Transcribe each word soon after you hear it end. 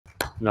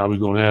Now we're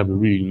going to have to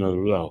read another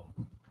law.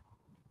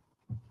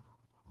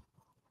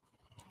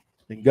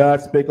 And God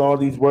spake all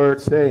these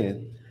words,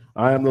 saying,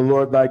 I am the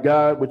Lord thy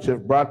God, which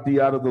have brought thee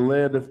out of the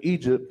land of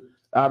Egypt,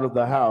 out of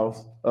the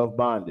house of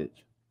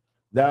bondage.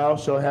 Thou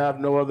shalt have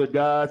no other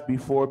gods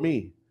before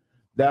me.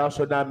 Thou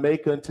shalt not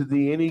make unto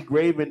thee any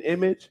graven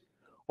image,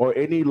 or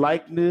any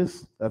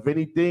likeness of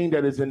anything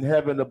that is in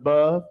heaven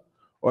above,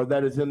 or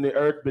that is in the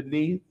earth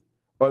beneath,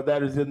 or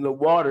that is in the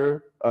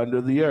water under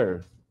the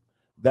earth.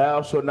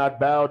 Thou shalt not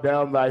bow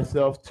down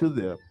thyself to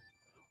them,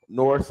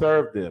 nor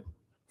serve them.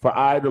 For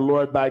I, the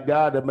Lord thy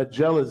God, am a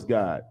jealous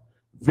God,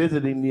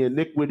 visiting the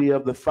iniquity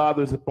of the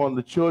fathers upon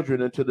the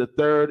children unto the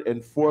third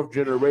and fourth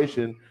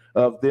generation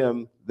of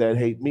them that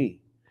hate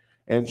me,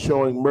 and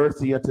showing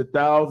mercy unto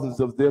thousands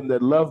of them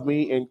that love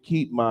me and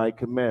keep my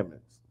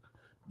commandments.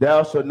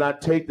 Thou shalt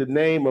not take the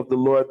name of the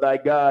Lord thy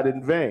God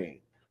in vain,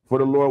 for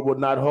the Lord will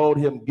not hold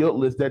him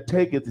guiltless that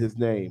taketh his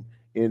name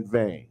in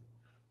vain.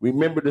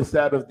 Remember the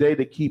Sabbath day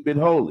to keep it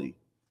holy.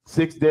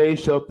 6 days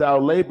shalt thou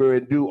labor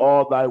and do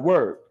all thy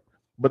work,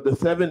 but the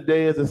seventh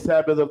day is the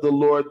Sabbath of the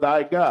Lord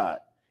thy God.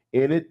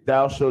 In it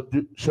thou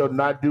shalt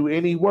not do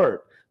any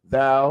work,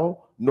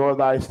 thou, nor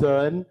thy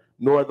son,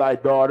 nor thy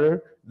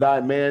daughter, thy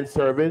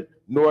manservant,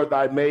 nor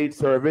thy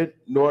maidservant,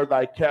 nor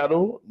thy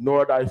cattle,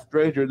 nor thy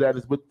stranger that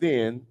is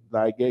within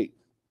thy gates.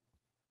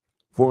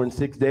 For in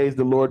 6 days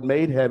the Lord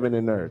made heaven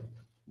and earth,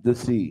 the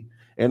sea,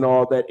 and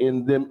all that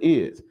in them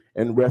is,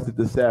 and rested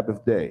the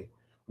Sabbath day.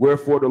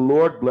 Wherefore the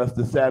Lord blessed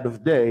the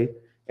Sabbath day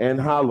and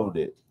hallowed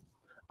it.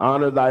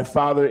 Honor thy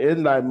father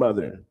and thy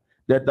mother,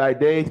 that thy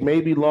days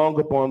may be long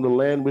upon the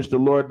land which the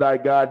Lord thy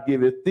God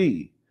giveth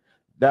thee.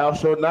 Thou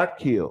shalt not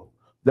kill.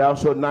 Thou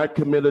shalt not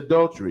commit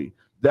adultery.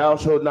 Thou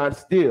shalt not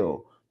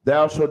steal.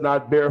 Thou shalt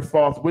not bear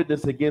false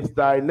witness against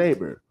thy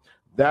neighbor.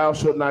 Thou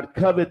shalt not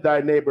covet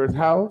thy neighbor's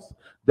house.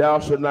 Thou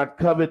shalt not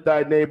covet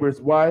thy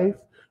neighbor's wife,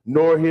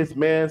 nor his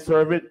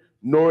manservant,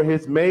 nor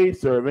his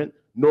maidservant,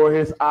 nor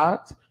his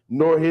ox,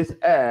 nor his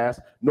ass,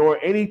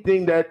 nor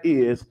anything that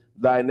is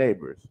thy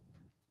neighbor's.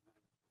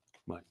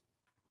 Right.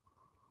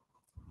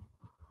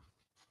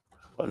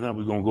 Well, now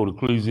we're going to go to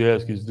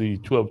Ecclesiastes, the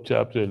 12th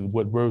chapter, and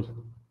what verse?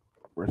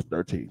 Verse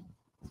 13.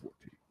 14.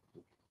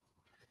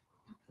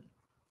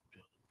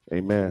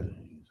 Amen.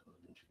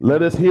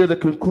 Let us hear the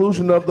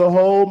conclusion of the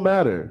whole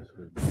matter.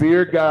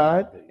 Fear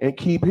God and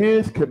keep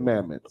his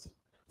commandments,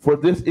 for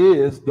this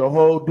is the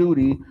whole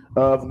duty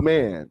of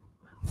man.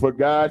 For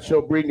God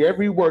shall bring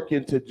every work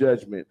into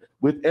judgment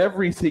with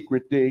every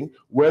secret thing,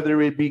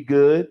 whether it be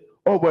good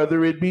or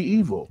whether it be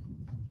evil.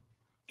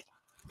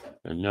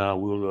 And now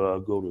we'll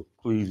go to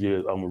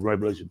Ecclesiastes,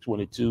 Revelation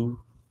 22,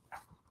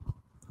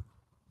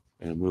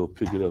 and we'll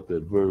pick it up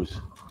at verse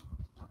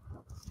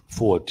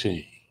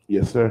 14.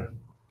 Yes, sir.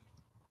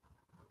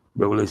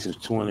 Revelations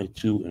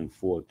 22 and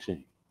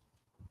 14.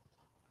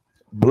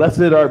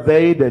 Blessed are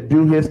they that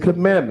do his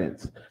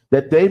commandments,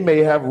 that they may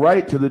have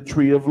right to the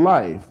tree of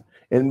life,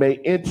 and may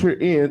enter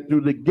in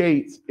through the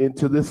gates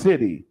into the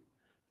city.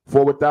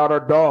 For without are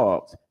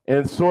dogs,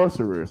 and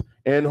sorcerers,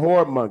 and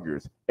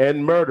whoremongers,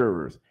 and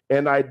murderers,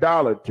 and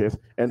idolaters,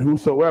 and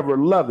whosoever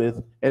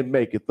loveth and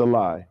maketh a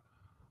lie.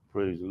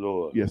 Praise the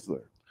Lord. Yes,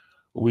 sir.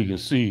 We can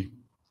see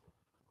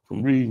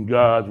from reading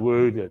God's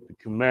word that the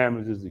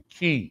commandments is the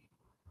key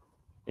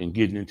in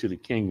getting into the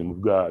kingdom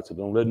of God. So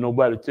don't let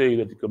nobody tell you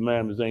that the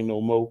commandments ain't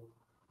no more.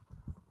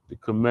 The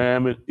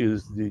commandment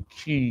is the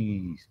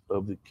keys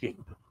of the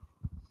kingdom.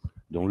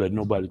 Don't let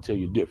nobody tell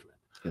you different.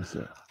 Yes,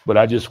 sir. But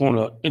I just want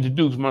to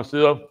introduce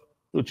myself,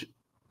 which,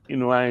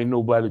 I ain't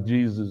nobody.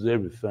 Jesus is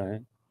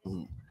everything.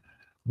 Mm-hmm.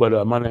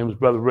 But my name is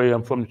Brother Ray.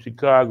 I'm from the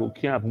Chicago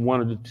camp. I'm one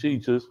of the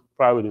teachers,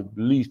 probably the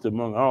least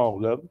among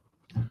all of them.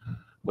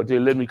 But they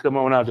let me come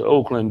on out to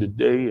Oakland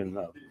today, and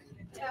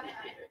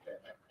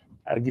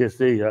I guess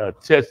they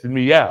tested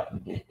me out.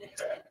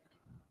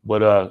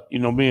 But,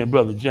 me and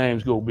Brother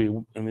James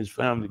and his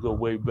family go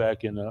way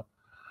back, and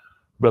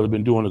Brother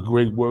been doing a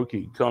great work.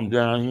 He come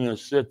down here and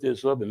set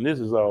this up, and this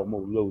is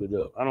almost loaded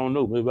up. I don't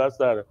know, maybe I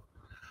started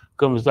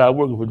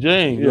working for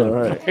James. Yeah,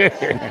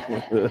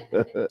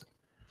 right.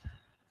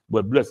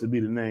 But blessed be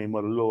the name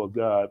of the Lord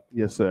God.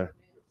 Yes, sir.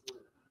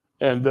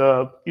 And,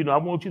 I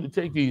want you to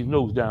take these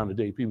notes down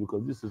today, people,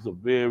 because this is a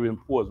very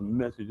important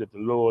message that the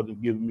Lord has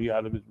given me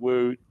out of his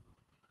word.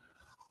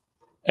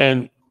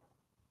 And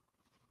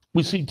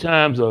we see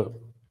times are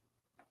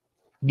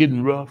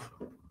getting rough.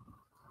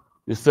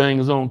 This thing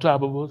is on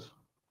top of us.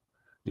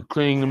 The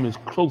kingdom is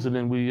closer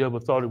than we ever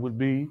thought it would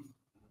be.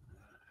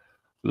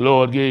 The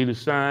Lord gave the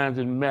signs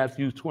in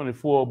Matthew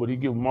 24, but he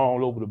gave them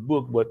all over the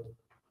book. But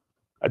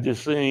I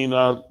just seen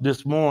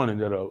this morning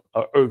that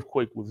an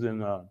earthquake was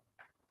in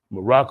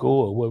Morocco,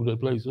 or whatever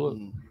that place was.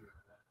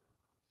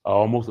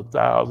 Almost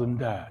 1,000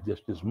 died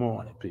just this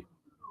morning, people.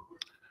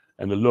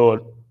 And the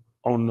Lord,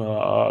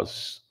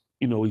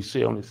 he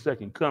said on his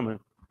second coming,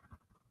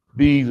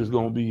 these is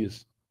going to be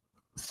his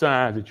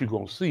signs that you're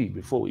going to see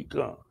before he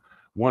comes.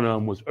 One of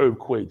them was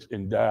earthquakes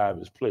in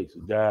diverse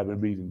places, diving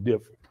reason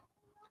different.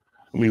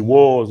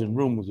 Wars and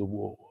rumors of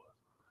war.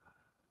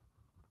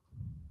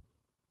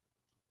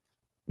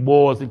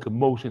 wars and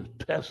commotions,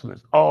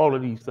 pestilence, all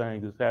of these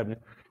things is happening.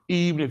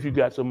 Even if you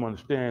got some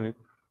understanding,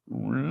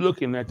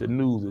 looking at the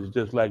news is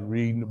just like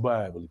reading the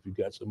Bible if you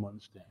got some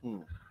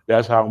understanding.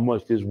 That's how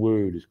much this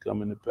word is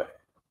coming to pass.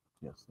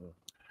 Yes, sir.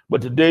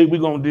 But today we're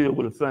going to deal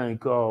with a thing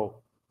called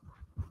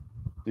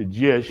the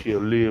just shall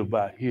live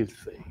by his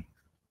faith.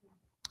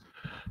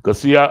 Because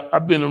see,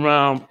 I've been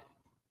around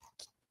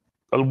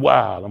a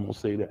while, I'm going to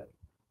say that.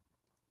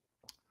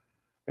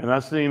 And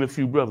I've seen a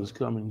few brothers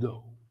come and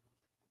go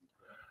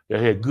that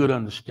had good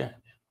understanding.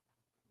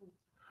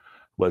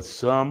 But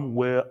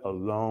somewhere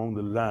along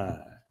the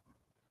line,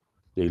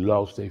 they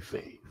lost their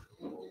faith.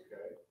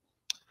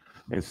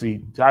 And see,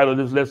 the title of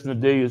this lesson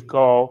today is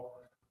called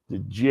The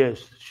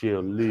Just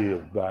Shall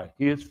Live by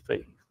His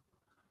Faith.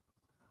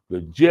 The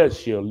just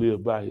shall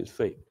live by his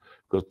faith.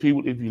 Because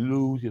people, if you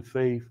lose your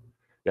faith,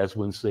 that's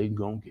when Satan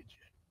gonna get you.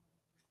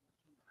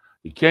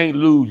 You can't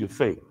lose your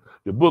faith.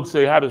 The book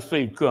say, how does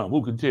faith come?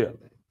 Who can tell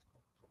me?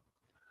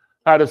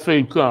 How does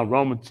faith come?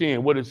 Romans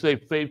 10. What does it say?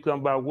 Faith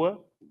come by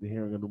what? The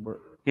hearing of the word.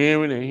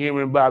 Hearing, and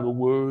hearing by the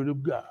word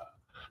of God.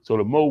 So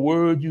the more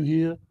word you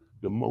hear,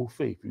 the more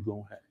faith you're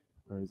gonna have.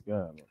 Praise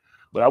God. Man.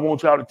 But I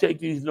want y'all to take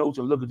these notes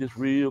and look at this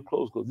real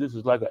close, because this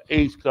is like an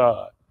ace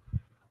card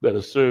that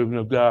a servant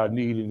of God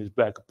needs in his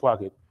back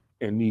pocket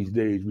in these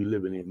days we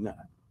living in now.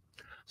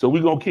 So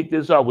we're going to kick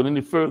this off. With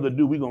any further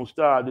ado, we're going to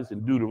start this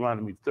in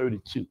Deuteronomy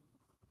 32.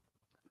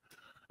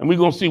 And we're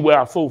going to see where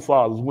our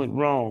forefathers went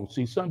wrong.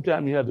 See,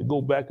 sometimes you have to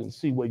go back and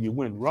see where you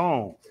went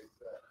wrong.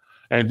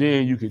 And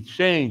then you can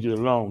change it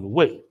along the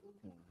way.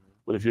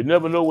 But if you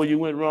never know where you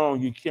went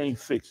wrong, you can't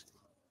fix it.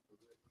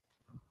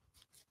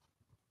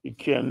 You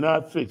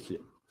cannot fix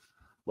it.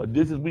 But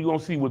this is, we're going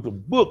to see what the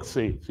book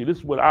says. See, this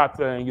is what our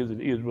thing is in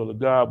Israel of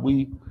God.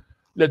 We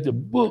let the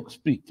book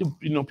speak.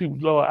 You know, people,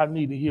 Lord, I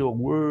need to hear a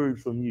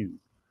word from you.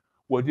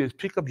 Well, just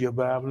pick up your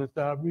Bible and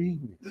start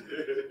reading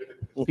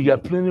it. You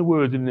got plenty of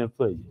words in there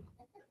for you.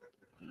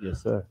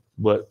 Yes, sir.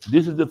 But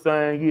this is the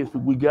thing is,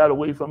 we got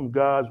away from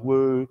God's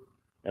word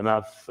and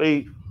our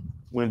faith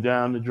went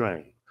down the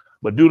drain.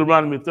 But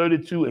Deuteronomy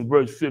 32 and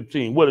verse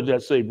 15, what did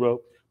that say,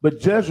 bro?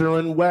 But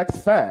Jezreel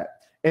waxed fat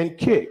and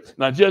kicked.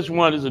 Now,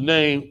 Jezreel is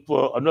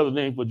another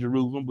name for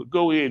Jerusalem, but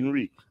go ahead and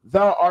read.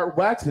 Thou art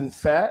waxen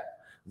fat,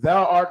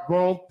 thou art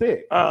grown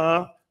thick.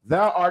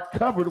 Thou art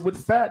covered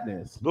with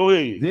fatness. Go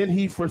ahead. Then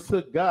he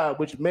forsook God,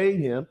 which made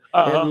him,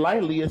 and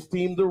lightly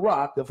esteemed the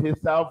rock of his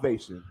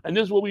salvation. And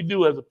this is what we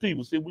do as a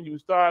people. See, when you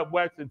start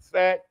waxing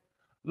fat,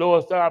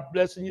 Lord start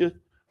blessing you,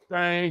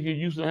 things you're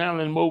used to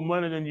handling more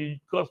money than you're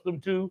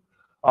accustomed to,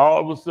 all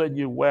of a sudden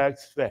you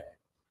wax fat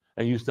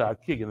and you start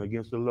kicking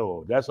against the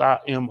Lord. That's our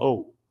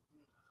MO.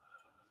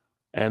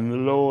 And the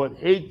Lord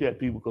hates that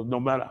people, because no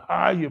matter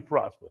how you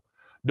prosper,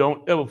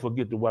 don't ever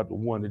forget to watch the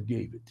one that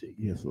gave it to you.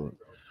 Yes, Lord.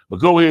 But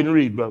go ahead and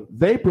read, brother.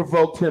 They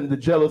provoked him to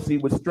jealousy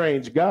with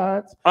strange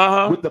gods.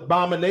 With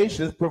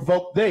abominations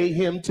provoked they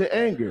him to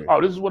anger.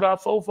 Oh, this is what our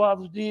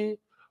forefathers did,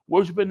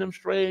 worshiping them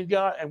strange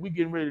gods, and we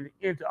getting ready to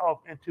enter off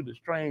into the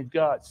strange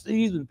God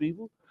season,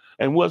 people.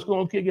 And what's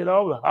going to kick it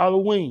off?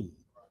 Halloween.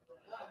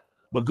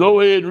 But go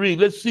ahead and read.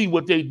 Let's see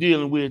what they're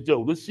dealing with,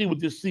 though. Let's see what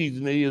this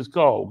season is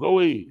called. Go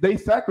ahead. They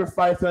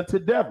sacrifice unto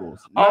devils.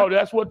 Oh,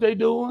 that's what they're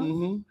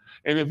doing?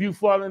 And if you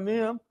follow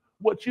them,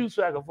 what you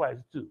sacrifice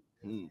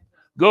to?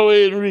 Go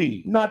ahead and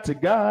read. Not to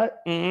God,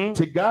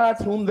 to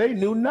gods whom they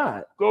knew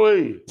not. Go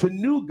ahead. To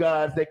new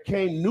gods that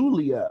came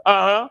newly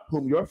up,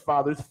 whom your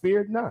fathers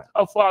feared not.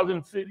 Our father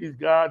in the city is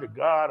God, the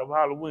God of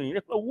Halloween.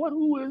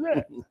 Who is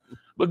that?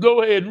 But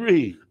go ahead and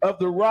read. Of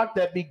the rock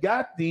that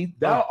begot thee,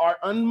 thou art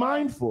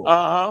unmindful,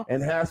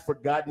 and hast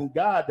forgotten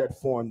God that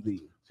formed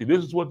thee. See,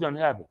 this is what done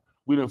happened.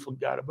 We done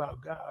forgot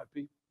about God,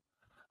 people.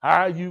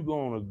 How are you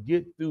going to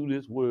get through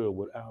this world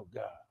without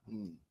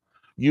God?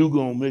 You're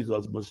going to make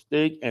a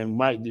mistake and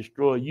might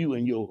destroy you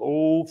and your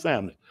whole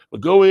family.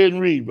 But go ahead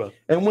and read, brother.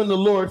 And when the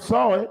Lord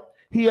saw it,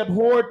 he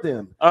abhorred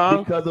them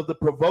because of the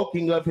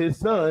provoking of his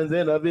sons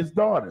and of his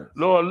daughters.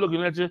 Lord,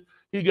 looking at you,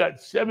 he got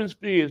 7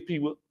 spears,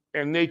 people,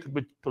 and they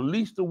could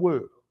police the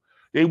world.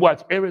 They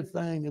watch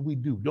everything that we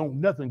do. Don't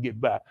nothing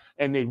get by.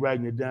 And they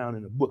writing it down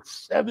in the book.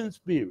 7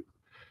 spirits.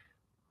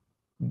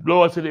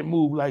 Lord said they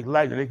move like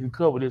lightning. They can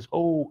cover this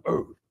whole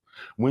earth.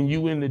 When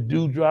you in the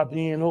Dewdrop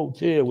Inn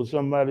hotel with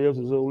somebody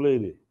else's old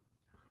lady,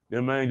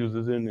 them angels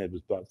is in there.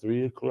 It's about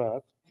 3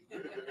 o'clock.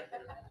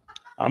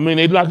 I mean,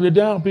 they locking it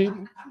down,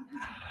 people.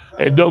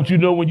 And don't you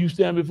know when you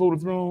stand before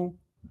the throne,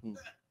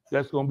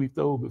 that's going to be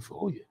thrown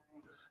before you.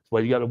 That's why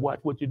you got to watch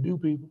what you do,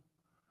 people.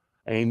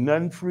 Ain't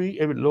nothing free.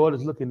 Every Lord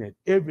is looking at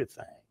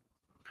everything.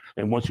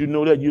 And once you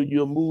know that,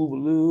 you'll move a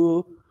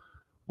little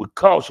with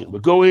caution.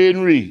 But go ahead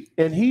and read.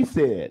 And he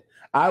said,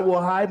 I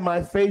will hide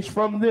my face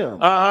from them.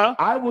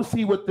 I will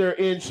see what their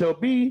end shall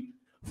be,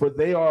 for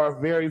they are a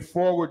very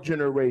forward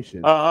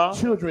generation.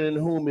 Children in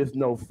whom is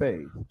no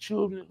faith.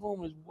 Children in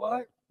whom is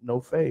what? No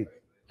faith.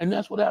 And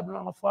that's what happened to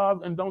our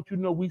father. And don't you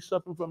know we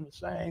suffer from the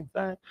same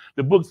thing?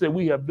 The book said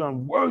we have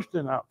done worse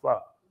than our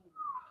father.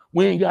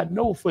 We ain't got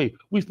no faith.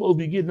 We supposed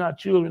to be getting our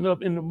children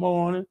up in the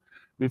morning,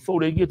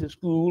 before they get to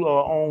school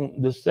or on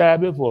the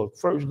Sabbath or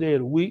first day of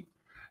the week.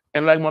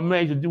 And like my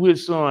man used to do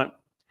his son,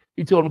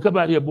 he told him, come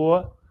out here,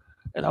 boy.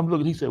 And I'm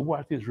looking, he said,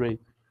 watch this, Ray.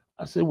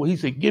 I said, well, he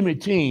said, give me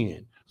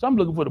 10. So I'm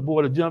looking for the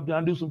boy to jump down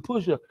and do some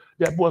push-ups.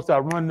 That boy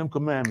started running them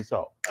commandments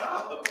off.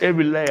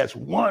 Every last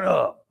one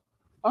up.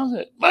 I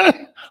said,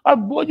 man,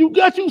 boy, you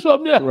got you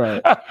something there.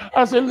 Right.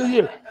 I said, look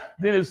here.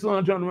 Then his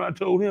son turned around and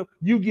told him,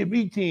 you give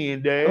me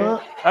 10,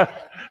 Dad.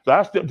 So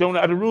I stepped on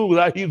out of the room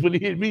because he was going to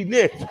hit me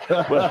next.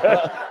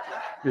 But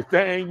the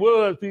thing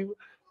was, people,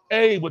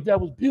 hey, but that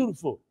was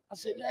beautiful. I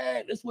said,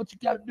 Dad, that's what you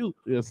got to do.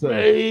 Yes, sir.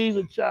 Raise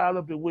a child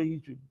up the way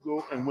he should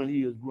go, and when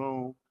he is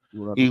grown,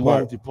 he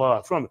won't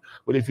depart from it.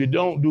 But if you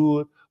don't do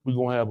it, we're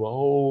going to have a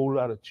whole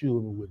lot of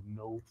children with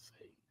no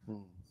faith.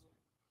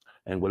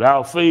 And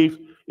without faith,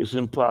 it's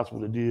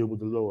impossible to deal with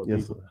the Lord.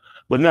 Yes, sir.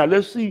 But now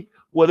let's see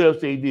what else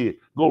they did.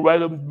 Go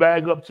right up,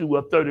 back up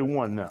to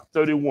 31 now.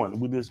 31.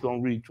 We're just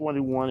going to read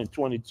 21 and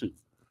 22.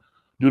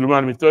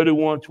 Deuteronomy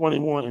 31,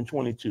 21, and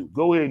 22.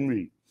 Go ahead and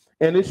read.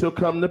 And it shall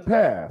come to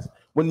pass,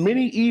 when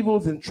many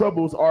evils and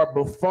troubles are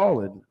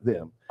befallen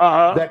them,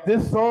 that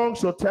this song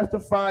shall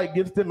testify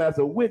against them as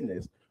a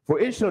witness, for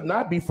it shall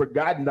not be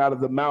forgotten out of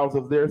the mouths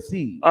of their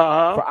seed.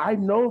 For I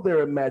know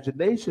their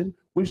imagination,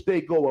 which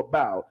they go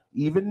about,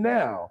 even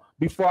now,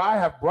 before I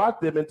have brought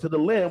them into the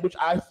land which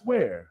I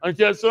swear. Ain't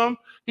that something?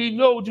 He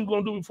knows what you're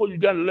going to do before you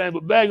got in the land,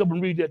 but back up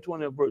and read that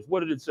 20th verse.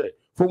 What did it say?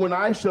 For when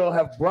I shall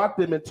have brought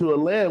them into a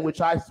land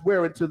which I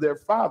swear unto their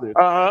fathers,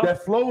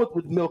 that floweth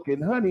with milk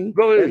and honey,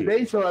 and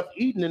they shall have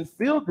eaten and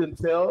filled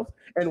themselves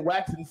and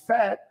waxen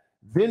fat,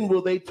 then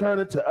will they turn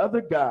unto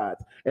other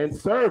gods and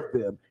serve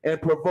them and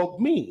provoke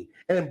me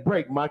and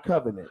break my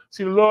covenant.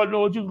 See, the Lord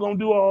knows what you're going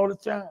to do all the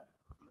time.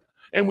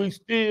 And we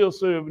still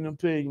serving them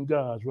pagan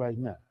gods right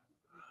now.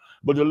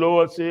 But the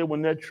Lord said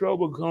when that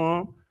trouble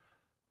comes,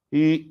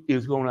 he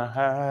is going to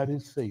hide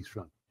his face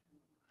from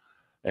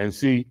you. And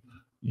see,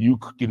 you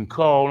can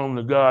call on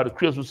the God of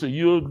Christmas. So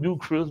you'll do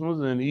Christmas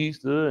and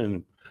Easter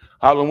and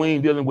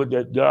Halloween dealing with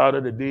that God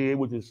of the dead,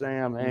 which is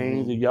Sam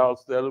Haynes, and y'all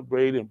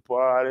celebrate and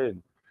party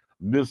and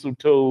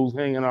mistletoes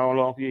hanging all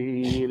off your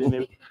head.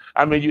 And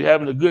I mean, you're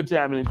having a good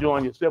time and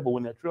enjoying yourself. But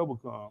when that trouble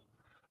comes,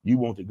 you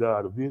want the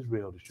God of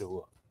Israel to show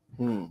up.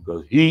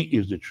 Because he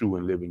is the true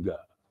and living God.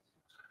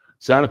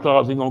 Santa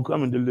Claus ain't going to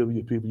come and deliver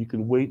your people. You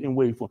can wait and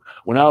wait for him.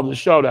 When I was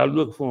a child, I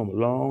looked for him a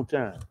long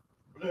time.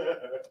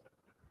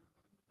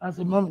 I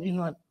said, Mama, you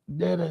know,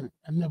 Dad,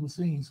 I never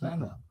seen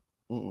Santa.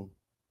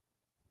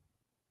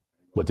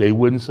 But they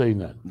wouldn't say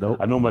nothing. Nope.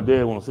 I know my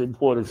dad want to say,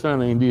 boy, the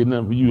Santa ain't did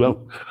nothing for you. I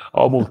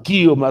almost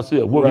killed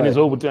myself working this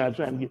overtime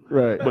trying to get.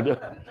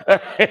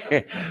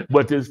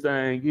 But this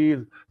thing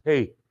is,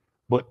 hey,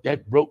 but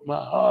that broke my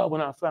heart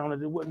when I found out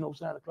there wasn't no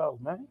Santa Claus,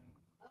 man.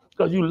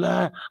 Because you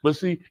lying. But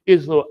see,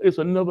 it's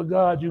another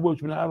God you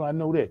worship. How do I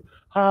know that?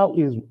 How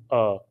is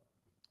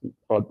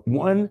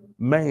one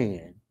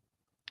man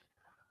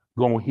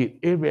gonna hit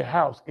every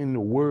house in the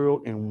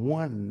world in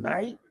one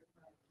night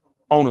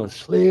on a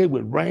sled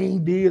with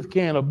reindeers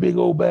carrying a big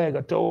old bag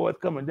of toys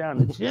coming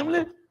down the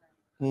chimney?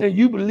 And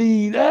you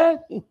believe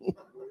that?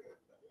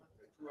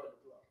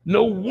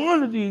 No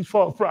one of these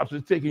false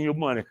prophets is taking your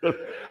money.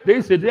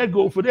 They said that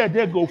go for that,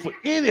 that go for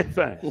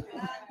anything.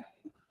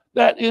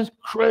 That is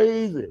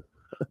crazy.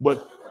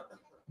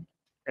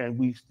 And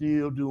we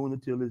still doing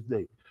it till this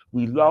day.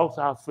 We lost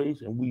our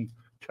faith and we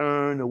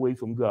turned away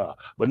from God.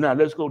 But now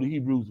let's go to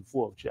Hebrews, the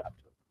 4th chapter.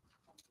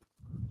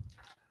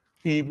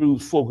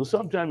 Hebrews 4, because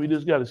sometimes you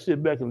just got to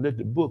sit back and let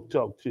the book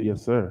talk to you.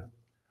 Yes, sir.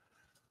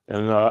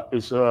 And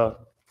it's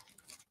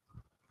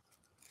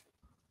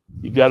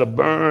you got to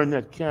burn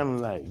that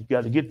candlelight. You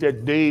got to get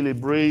that daily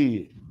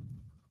bread.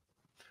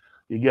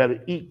 You got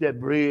to eat that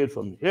bread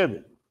from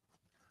heaven.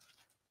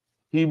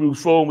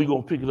 Hebrews 4, we're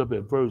going to pick it up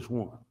at verse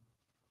 1.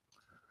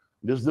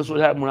 This is what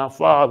happened with our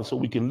fathers, so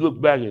we can look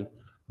back and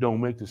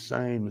don't make the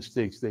same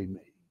mistakes they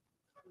made.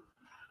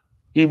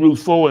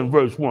 Hebrews 4 and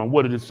verse 1,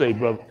 what did it say,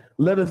 brother?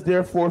 Let us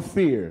therefore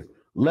fear,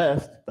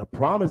 lest a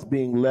promise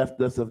being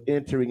left us of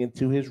entering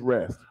into his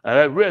rest. Now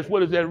that rest,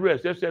 what is that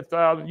rest? That's that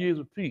 1,000 years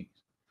of peace.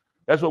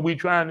 That's what we're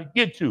trying to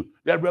get to.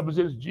 That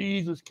represents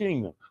Jesus'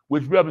 kingdom,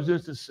 which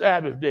represents the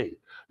Sabbath day.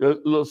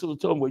 The little sister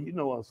told me, well, you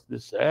know,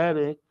 this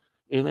Saturday,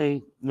 it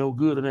ain't no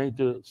good. It ain't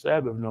the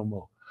Sabbath no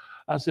more.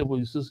 I said,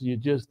 well, sister, you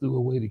just threw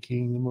away the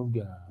kingdom of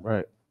God.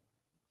 Right.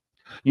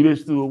 You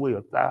just threw away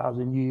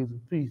 1,000 years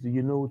of peace. Do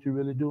you know what you're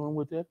really doing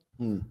with that?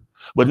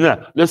 But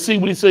now, let's see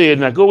what he said.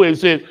 Now, go ahead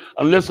and say,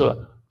 unless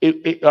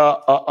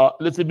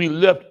it be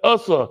left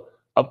us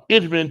of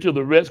entering into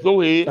the rest.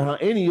 Go ahead.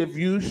 Any of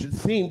you should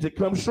seem to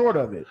come short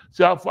of it.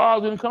 See, our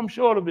fathers didn't come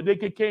short of it. They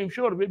came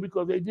short of it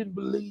because they didn't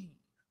believe.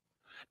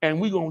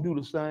 And we're going to do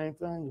the same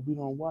thing if we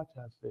don't watch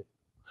ourselves.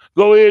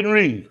 Go ahead and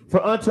read.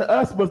 For unto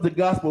us was the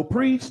gospel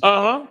preached,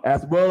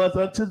 as well as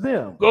unto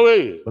them. Go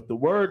ahead. But the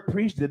word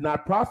preached did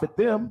not profit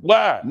them.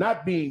 Why?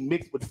 Not being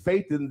mixed with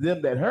faith in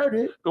them that heard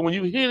it. But when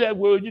you hear that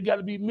word, you got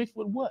to be mixed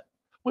with what?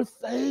 With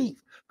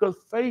faith. Because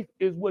faith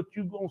is what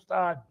you're going to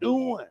start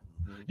doing.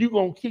 You're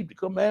going to keep the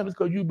commandments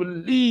because you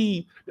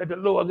believe that the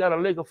Lord got a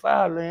lake of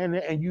fire land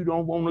there and you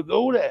don't want to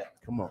go there.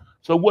 Come on.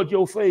 So what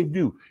your faith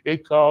do?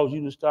 It calls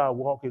you to start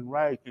walking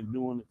right and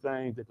doing the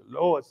things that the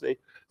Lord say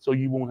so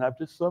you won't have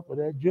to suffer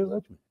that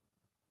judgment.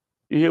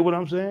 You hear what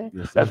I'm saying?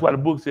 Yes, that's why the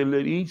book said,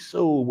 let each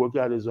soul work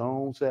out his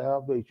own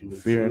salvation.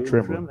 Fear and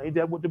tremble. Ain't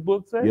that what the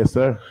book says? Yes,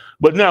 sir.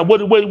 But now,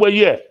 where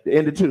you at? The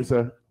end of 2,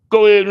 sir.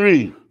 Go ahead and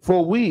read.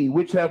 For we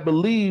which have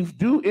believed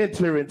do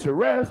enter into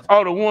rest.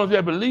 All the ones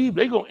that believe,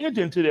 they going to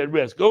enter into that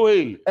rest. Go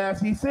ahead.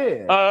 As he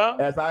said,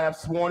 as I have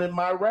sworn in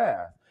my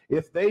wrath,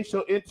 if they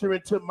shall enter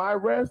into my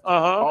rest,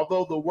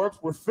 although the works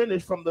were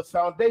finished from the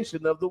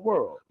foundation of the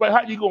world. But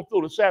how you going to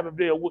throw the Sabbath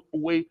day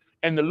away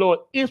and the Lord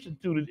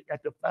instituted it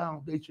at the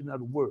foundation of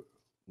the world?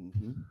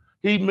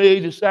 He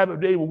made the Sabbath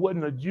day,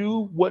 wasn't a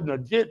Jew, wasn't a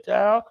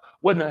Gentile,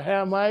 wasn't a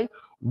Hamite,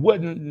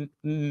 wasn't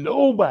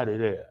nobody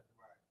there.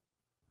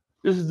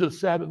 This is the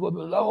Sabbath of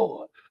the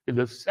Lord. And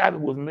the Sabbath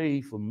was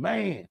made for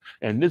man.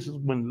 And this is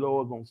when the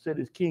Lord going to set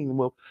his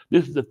kingdom up.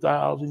 This is the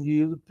 1,000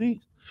 years of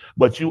peace.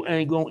 But you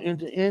ain't going to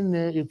enter in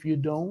there if you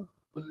don't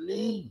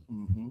believe.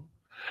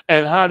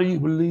 And how do you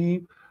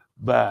believe?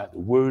 By the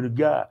word of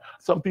God.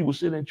 Some people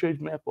sit in church,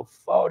 man, for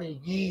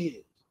 40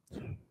 years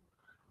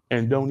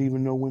and don't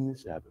even know when the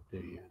Sabbath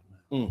day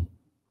is.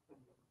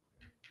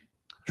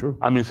 True.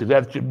 I mean, so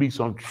that should be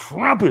some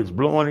trumpets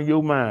blowing in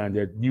your mind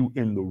that you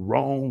in the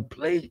wrong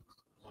place.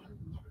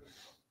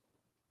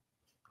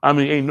 I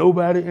mean, ain't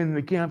nobody in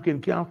the camp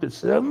can count to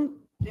 7?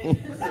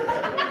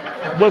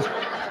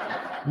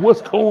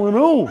 What's going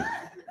on?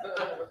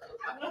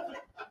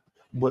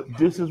 But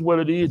this is what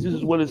it is. This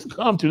is what it's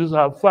come to. This is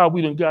how far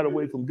we done got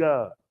away from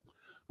God.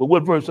 But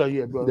what verse are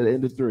you at, brother? The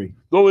end of 3.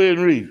 Go ahead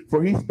and read.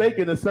 For he spake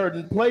in a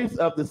certain place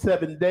of the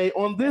 7th day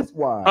on this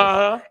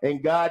wise.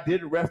 And God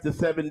did rest the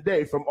 7th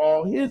day from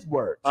all his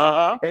works.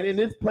 And in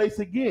this place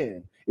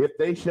again, if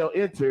they shall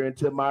enter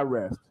into my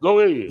rest. Go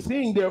ahead.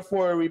 Seeing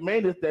therefore it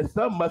remaineth that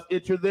some must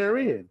enter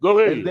therein. Go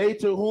ahead. And they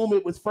to whom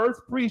it was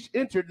first preached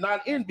entered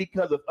not in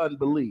because of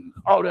unbelief.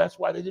 Oh, that's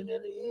why they didn't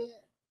enter in.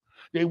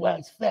 They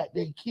waxed fat,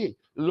 they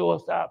kicked. The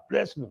Lord started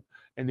blessing them.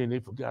 And then they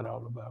forgot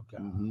all about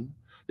God.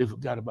 They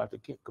forgot about the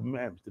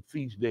commandments, the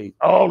feast days,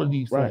 all of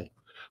these things.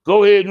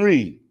 Go ahead and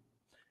read.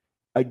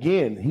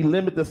 Again, he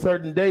limited a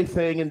certain day,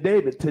 saying in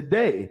David,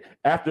 today,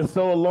 after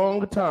so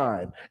long a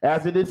time,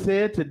 as it is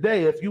said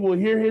today, if you will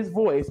hear his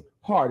voice,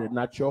 harden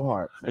not your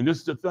heart. And this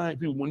is the thing,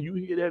 people, when you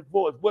hear that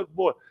voice, what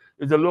voice?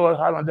 Is the Lord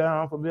hollering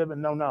down from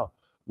heaven? No.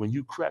 When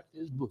you crack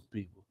this book,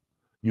 people,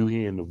 you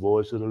hearing the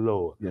voice of the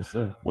Lord. Yes,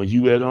 sir. When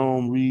you at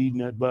home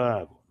reading that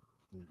Bible,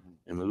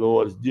 and the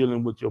Lord is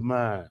dealing with your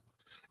mind,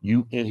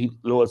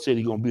 Lord said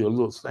he's going to be a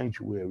little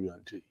sanctuary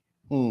unto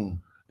you.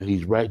 And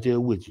he's right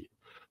there with you.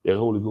 That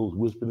Holy Ghost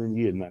whispering in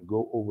your ear. Now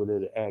go over there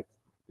to Acts,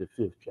 the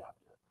 5th chapter,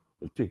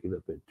 and pick it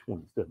up at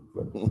 27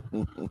 verse.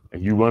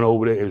 And you run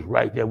over there, it's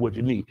right there what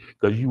you need,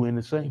 because you in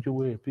the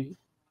sanctuary, people.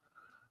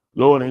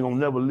 Lord ain't going to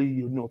never leave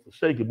you nor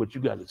forsake you, but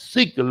you got to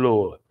seek the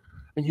Lord,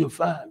 and you'll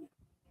find it.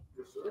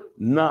 Yes,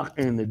 knock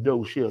and the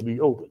door shall be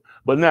open.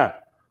 But now,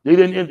 they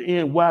didn't enter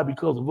in. Why?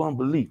 Because of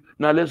unbelief.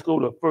 Now let's go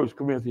to 1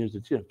 Corinthians, the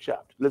 10th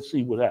chapter. Let's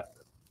see what happened.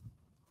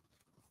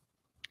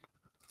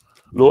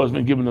 Lord's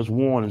been giving us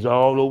warnings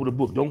all over the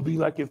book. Don't be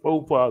like your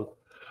forefathers.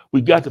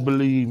 We got to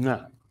believe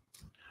now.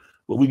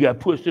 But we got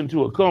pushed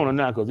into a corner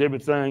now because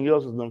everything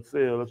else has done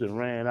failed us and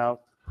ran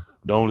out.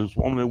 There's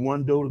only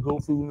one door to go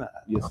through now.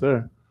 Yes,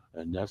 sir.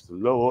 And that's the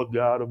Lord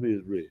God of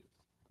Israel.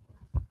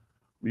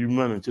 We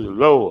running to the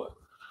Lord.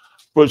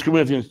 1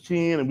 Corinthians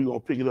 10, and we're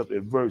going to pick it up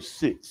at verse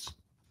 6.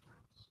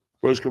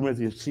 1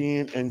 Corinthians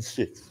 10 and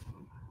 6.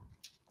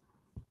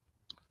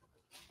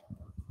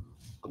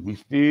 We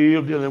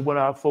still dealing with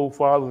our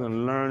forefathers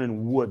and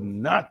learning what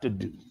not to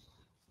do.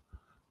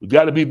 We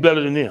got to be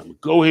better than them.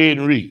 Go ahead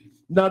and read.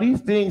 Now these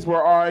things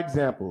were our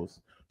examples,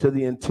 to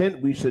the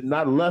intent we should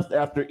not lust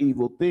after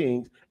evil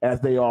things,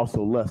 as they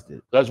also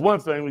lusted. That's one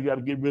thing we got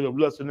to get rid of,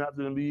 lusting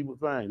after them evil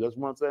things. That's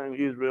one thing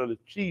Israel is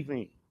chief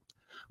in.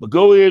 But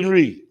go ahead and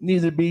read.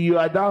 Neither be you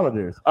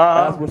idolaters,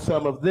 as with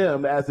some of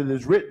them, as it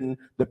is written,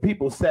 the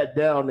people sat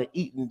down to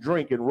eat and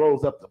drink and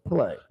rose up to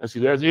play. And see,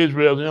 that's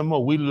Israel's MO.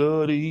 We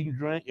love to eat and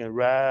drink and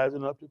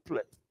rising up to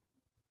play.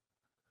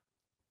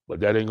 But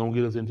that ain't going to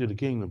get us into the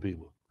kingdom,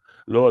 people.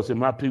 Lord said,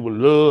 my people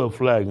love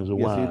flagons of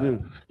wine. Yes, he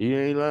do. He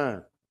ain't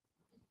lying.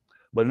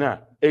 But now,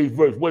 8th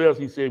verse, what else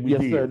he said we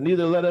did? Yes, sir.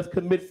 Neither let us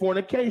commit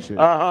fornication,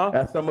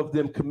 as some of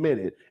them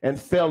committed, and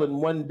fell in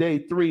one day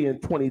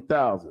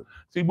 23,000.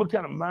 See, what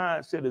kind of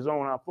mindset is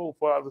on our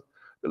forefathers?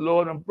 The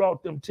Lord done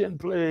brought them 10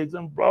 plagues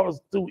and brought us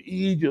through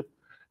Egypt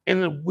in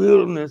the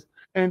wilderness,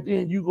 and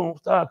then you going to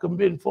start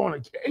committing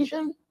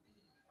fornication?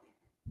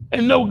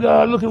 And no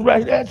God looking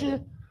right at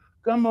you?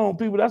 Come on,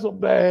 people, that's a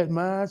bad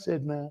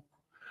mindset, man.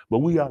 But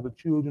we are the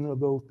children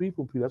of those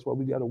people. That's why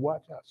we got to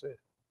watch ourselves.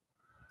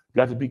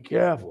 Got to be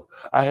careful.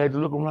 I had to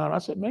look around. I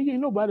said, man, ain't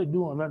nobody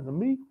doing nothing to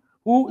me.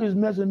 Who is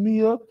messing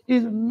me up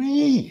is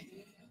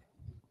me.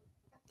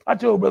 I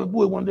told Brother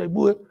Boyd one day,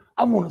 Boyd,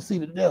 I want to see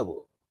the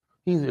devil.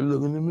 He said,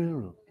 look in the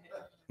mirror.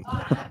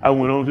 I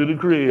went on to the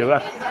crib.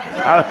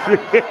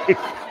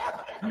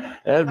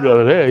 That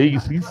brother there, he can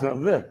see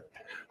something there.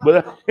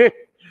 But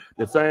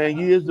the thing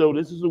is, though,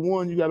 this is the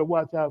one you got to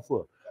watch out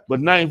for. But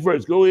 9th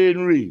verse, go ahead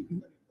and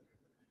read.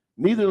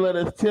 Neither let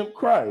us tempt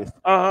Christ,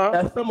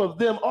 as some of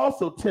them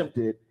also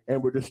tempted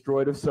and were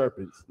destroyed of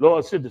serpents.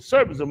 Lord said the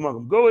serpents among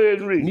them. Go ahead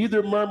and read.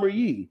 Neither murmur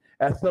ye,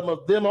 as some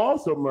of them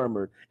also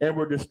murmured and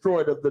were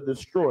destroyed of the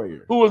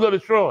destroyer. Who was the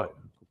destroyer?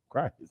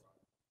 Christ.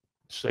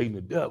 Satan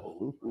the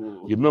devil.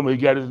 You remember he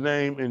got his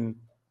name in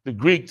the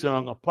Greek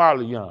tongue,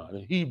 Apollyon.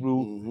 In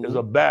Hebrew is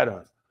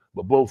Abaddon.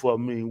 But both of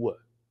them mean what?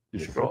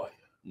 Destroyer.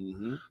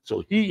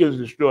 So he is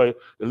destroyer.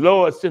 The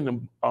Lord sent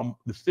him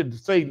sent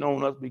Satan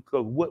on us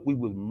because what we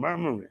was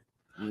murmuring.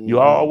 You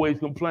always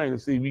complaining.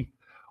 See,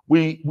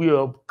 we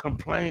are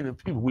complaining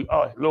people. We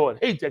are, Lord,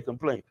 hate that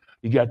complaint.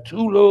 You got 2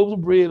 loaves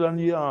of bread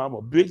under your arm,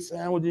 a big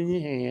sandwich in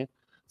your hand,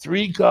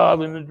 3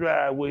 cars in the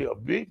driveway, a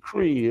big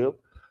crib,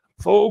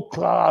 4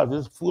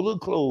 closets full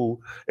of clothes,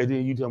 and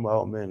then you talking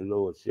about, oh man, the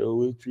Lord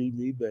sure treat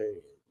me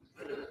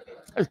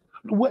bad.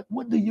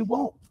 What do you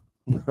want?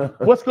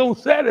 What's gonna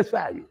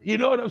satisfy you? You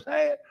know what I'm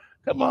saying?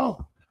 Come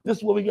on. This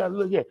is what we gotta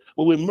look at.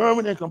 When we're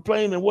murmuring and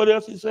complaining, what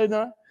else you say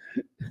now?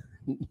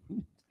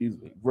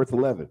 Verse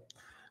 11.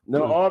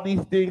 Now all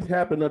these things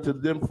happen unto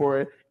them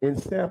for in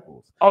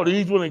samples. Oh,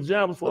 these were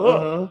examples for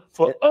us.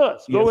 For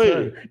us. Go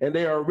ahead. Sir. And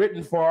they are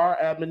written for our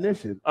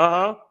admonition.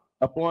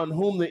 Upon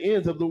whom the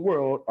ends of the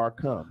world are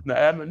come. Now,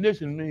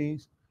 admonition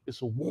means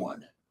it's a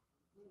warning.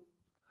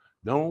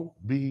 Don't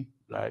be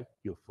like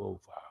your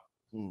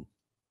forefathers.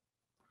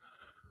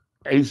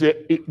 And he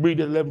said, read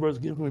the 11th verse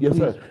again for me. Yes,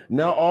 please. sir.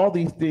 Now all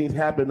these things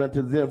happen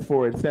unto them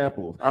for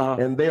examples,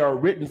 and they are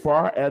written for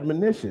our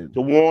admonition.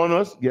 To warn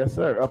us? Yes,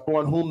 sir.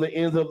 Upon whom the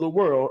ends of the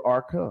world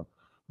are come.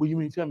 Well, you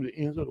mean to tell me the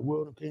ends of the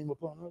world came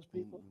upon us,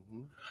 people?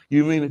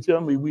 You mean to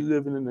tell me we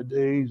living in the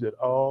days that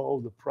all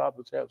the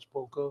prophets have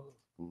spoke of?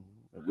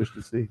 I wish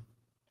to see.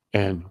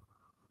 And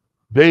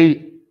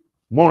they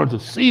wanted to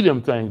see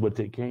them things, but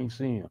they can't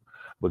see them.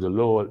 But the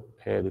Lord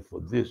had it for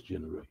this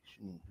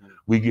generation.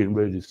 We getting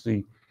ready to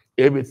see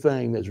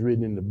everything that's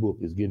written in the book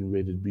is getting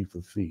ready to be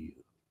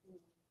fulfilled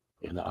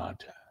in our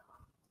time.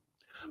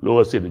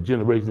 Lord said the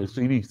generation that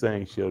see these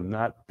things shall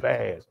not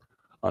pass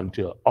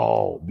until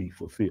all be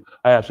fulfilled.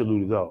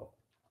 Absolutely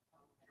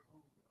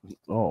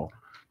all.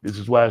 This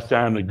is why it's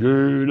time to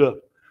gird up.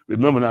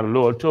 Remember now the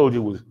Lord told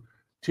you it was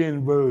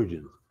 10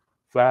 virgins.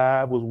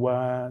 5 was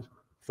wise,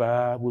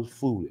 5 was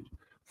foolish.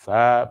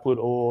 5 put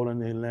oil in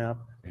their lamp,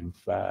 and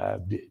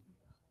 5 didn't.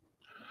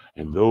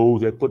 And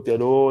those that put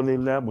that oil in their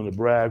lamp, when the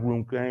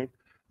bridegroom came,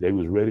 they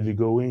was ready to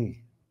go in.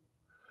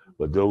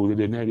 But those that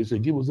didn't have, they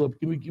said, give us up,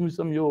 give me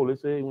some of your oil. They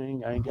said,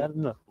 I ain't got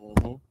enough.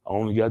 I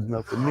only got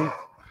enough for me.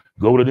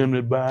 Go to them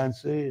that buy and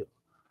sell.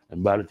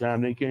 And by the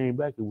time they came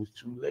back, it was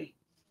too late.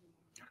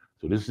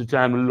 So this is the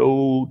time to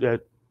load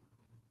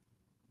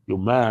your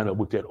mind up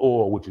with that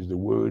oil, which is the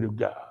word of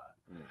God.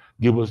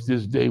 Give us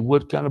this day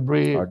what kind of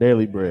bread? Our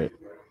daily bread.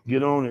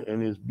 Get on it,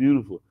 and it's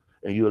beautiful.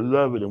 And you'll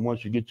love it. And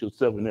once you get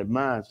yourself in that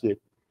mindset,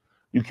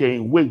 you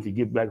can't wait to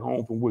get back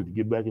home from work, to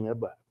get back in that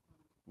Bible.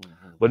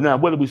 But now,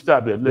 where did we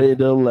stop at?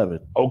 In 11.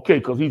 Okay,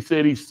 because he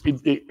said he's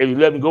at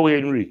 11. Go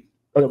ahead and read.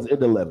 Oh, it was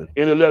in 11.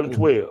 In 11,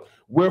 12.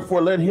 Wherefore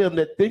let him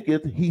that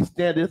thinketh he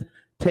standeth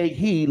take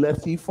heed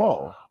lest he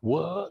fall.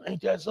 What?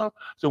 Ain't that something?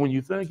 So when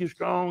you think you're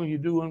strong and you're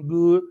doing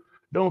good,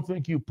 don't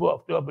think you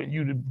puffed up and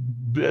you the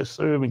best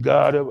servant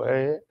God ever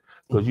had,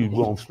 because you're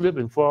going to slip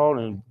and fall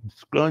and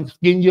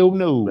skin your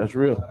nose. That's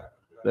real.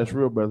 That's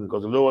real, brother.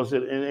 Because the Lord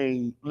said,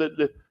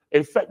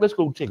 in fact, let's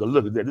go take a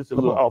look at that. This is a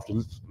little off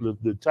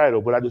the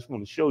title, but I just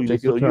want to show you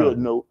so you'll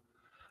know.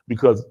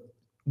 Because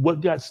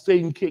what got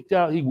Satan kicked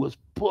out, he was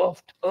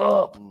puffed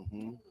up.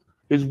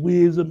 His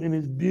wisdom and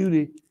his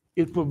beauty,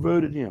 it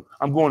perverted him.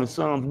 I'm going to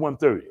Psalms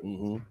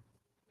 130.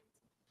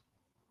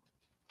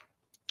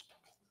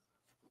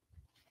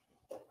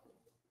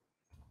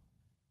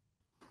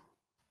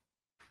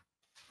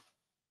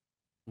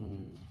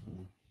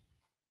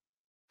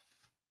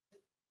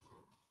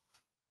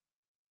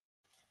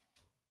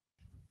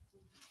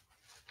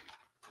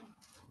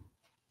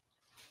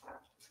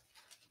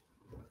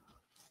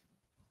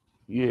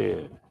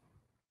 Yeah.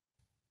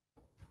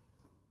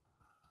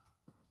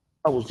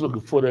 I was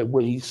looking for that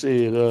when he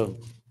said,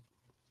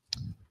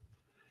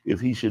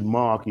 if he should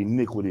mark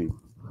iniquity,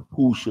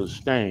 who shall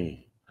stand?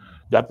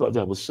 I thought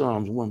that was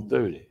Psalms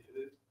 130.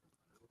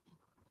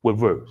 What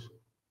verse?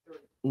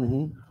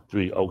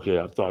 3. Okay,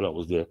 I thought I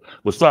was there.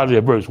 But started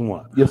at verse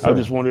 1. Yes, sir. I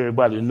just want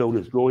everybody to know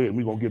this. Go ahead.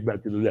 We're going to get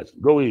back to the lesson.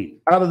 Go ahead.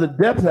 Out of the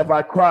depths have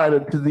I cried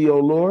unto thee, O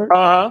Lord.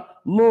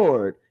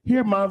 Lord,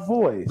 hear my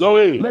voice. Go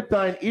ahead. Let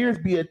thine ears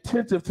be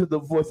attentive to the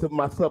voice of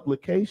my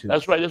supplication.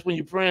 That's right. That's when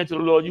you're praying to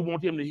the Lord. You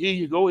want him to hear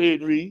you. Go ahead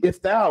and read.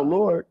 If thou,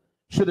 Lord,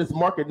 shouldest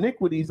mark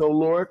iniquities, O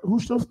Lord, who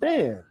shall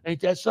stand? Ain't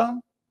that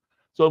something?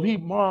 So if he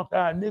marked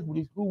our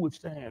iniquities, who would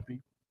stand,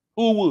 people?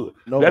 Who would?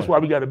 No That's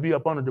one. why we got to be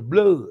up under the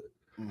blood.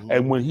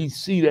 And when he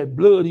see that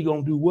blood, he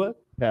going to do what?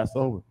 Pass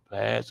over.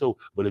 Pass over.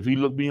 But if he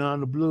look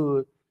beyond the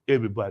blood,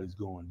 everybody's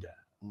going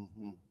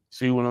down.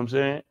 See what I'm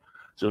saying?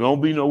 So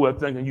don't be nowhere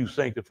thinking you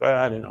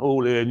sanctified and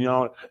holy and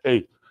y'all.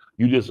 Hey,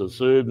 you just a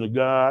servant of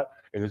God,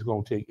 and it's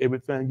gonna take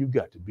everything you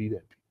got to be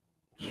that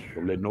people.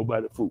 Don't let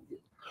nobody fool you.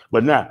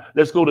 But now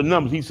let's go to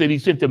Numbers. He said he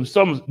sent them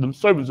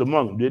servants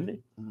among them, didn't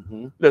he?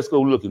 Mm-hmm. Let's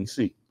go look and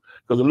see.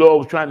 Because the Lord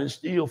was trying to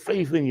instill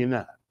faith in you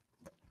now.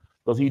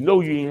 Because he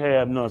know you ain't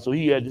have none. So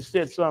he had to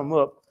set something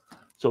up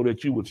so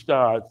that you would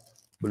start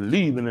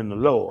believing in the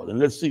Lord. And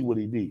let's see what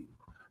he did.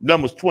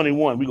 Numbers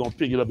 21, we're going to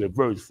pick it up at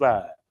verse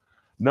 5.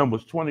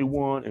 Numbers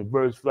 21 and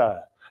verse 5.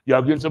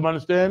 Y'all getting some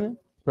understanding?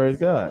 Praise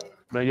God.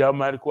 Man, y'all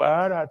mighty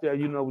quiet out there.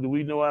 You know, do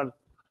we know how to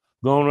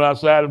go on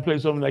outside and play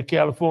something like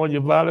California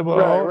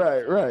volleyball?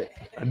 Right.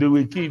 Or do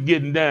we keep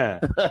getting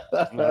down?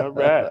 All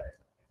right.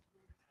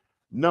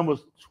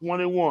 Numbers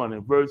 21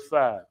 and verse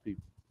 5,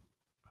 people.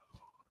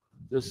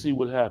 Let's see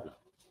what happened.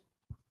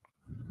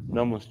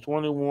 Numbers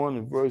 21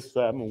 and verse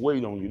 5. I'm going to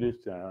wait on you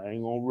this time. I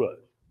ain't going to rush.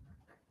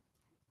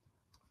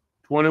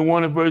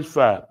 21 and verse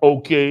 5.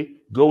 Okay,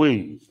 go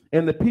ahead.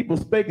 And the people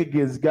spake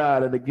against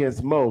God and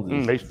against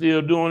Moses. They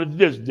still doing it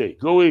this day.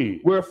 Go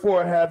ahead.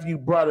 Wherefore have you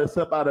brought us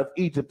up out of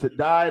Egypt to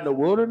die in the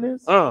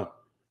wilderness? For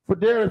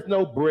there is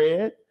no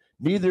bread,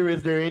 neither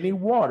is there any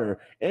water,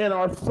 and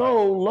our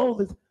soul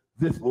loatheth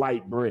this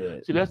light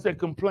bread. See, that's that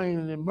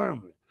complaining and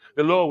murmuring.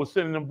 The Lord was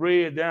sending them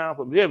bread down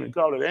from heaven,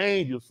 called it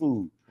angel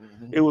food.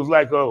 Mm-hmm. It was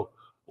like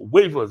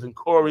wafers and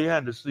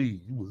coriander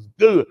seeds. It was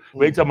good. Mm-hmm.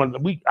 They talking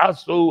about, our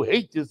soul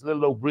hate this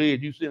little old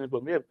bread you sending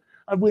from heaven.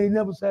 We ain't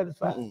never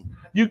satisfied. Mm-hmm.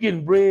 You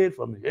getting bread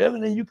from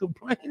heaven and you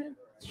complaining?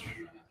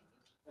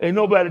 Ain't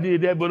nobody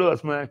did that but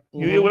us, man.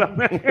 You hear what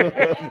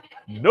I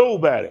mean?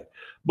 Nobody.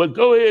 But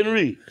go ahead and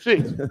read.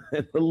 6.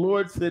 The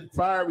Lord sent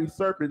fiery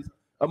serpents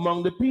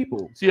among the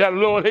people. See how the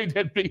Lord hate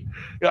that pig?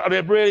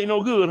 That bread ain't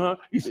no good, huh?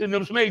 He's sending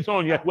them snakes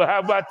on you. Well, how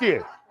about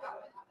this?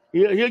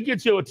 He'll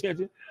get your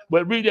attention.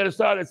 But read that and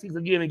start at 6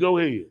 again and go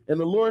ahead. And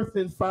the Lord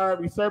sent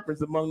fiery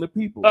serpents among the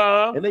people.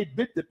 And they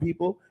bit the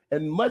people,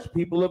 and much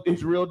people of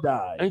Israel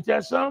died. Ain't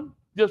that something?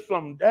 Just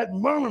from that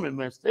murmuring,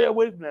 man. Stay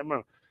away from that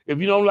murmuring. If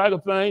you don't like a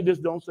thing,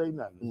 just don't say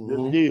nothing. Mm-hmm.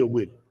 Just deal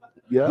with it.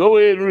 Yep. Go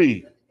ahead and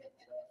read.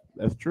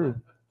 That's true.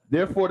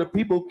 Therefore the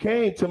people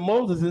came to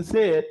Moses and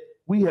said,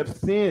 we have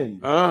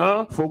sinned,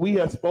 for we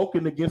have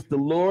spoken against the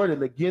Lord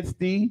and against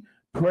thee.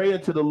 Pray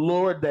unto the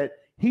Lord that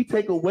he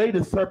take away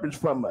the serpents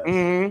from us.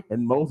 Mm-hmm.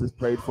 And Moses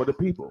prayed for the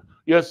people.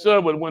 Yes,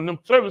 sir. But when them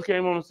serpents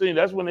came on the scene,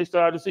 that's when they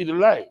started to see the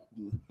light.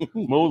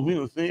 Moses, we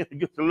done sinned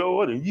against the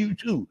Lord, and you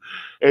too.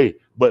 Hey,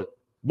 but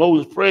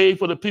Moses prayed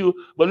for the people.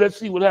 But let's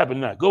see what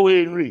happened now. Go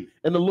ahead and read.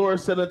 And the Lord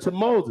said unto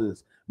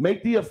Moses,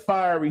 make thee a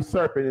fiery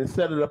serpent and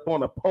set it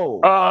upon a pole.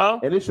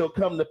 And it shall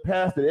come to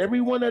pass that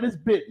everyone that is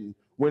bitten,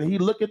 when he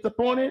looketh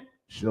upon it,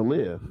 shall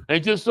live.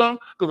 Ain't just something?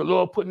 Because the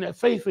Lord putting that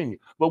faith in you.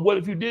 But what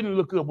if you didn't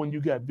look up when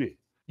you got bit?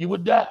 You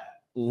would die.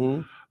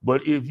 Mm-hmm.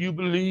 But if you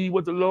believe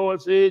what the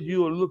Lord said, you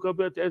will look up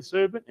at that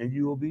serpent and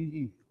you will be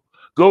healed.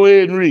 Go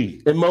ahead and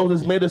read. And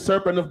Moses made a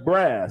serpent of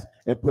brass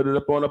and put it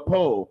upon a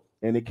pole.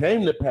 And it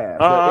came to pass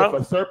that if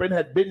a serpent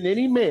had bitten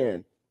any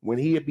man, when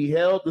he had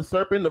beheld the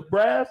serpent of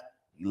brass,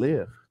 he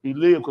lived. He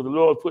lived because the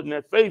Lord putting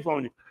that faith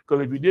on you.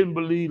 Because if you didn't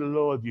believe the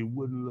Lord, you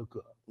wouldn't look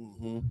up.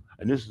 Mm-hmm.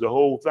 And this is the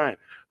whole thing.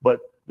 But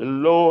the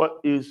Lord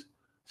is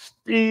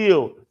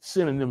still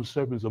sending them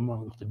serpents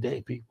among us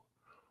today, people.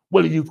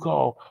 What do you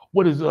call,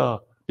 what is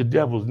the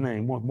devil's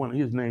name? One of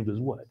his names is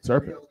what?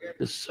 Serpent.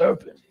 The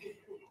serpent.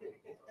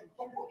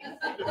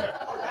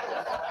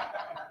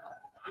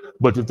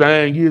 But the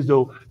thing is,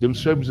 though, them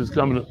serpents is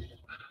coming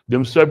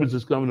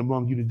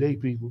among you today,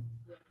 people,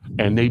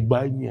 and they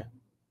biting you.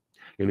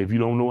 And if you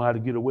don't know how to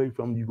get away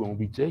from them, you're going to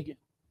be taken.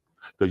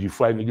 Because you're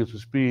fighting against a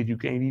spirit you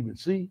can't even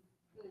see.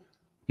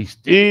 He's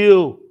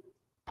still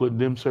putting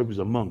them serpents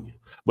among you.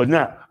 But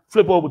now,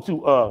 flip over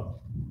to,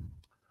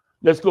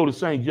 let's go to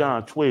St.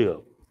 John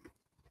 12.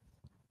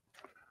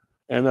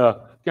 And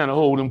kind of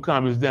hold them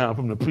comments down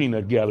from the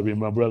peanut gallery,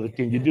 my brother.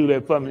 Can you do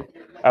that for me?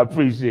 I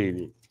appreciate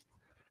it.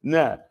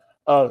 Now,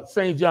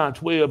 St. John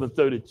 12 and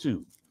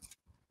 32.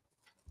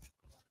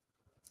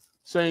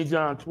 St.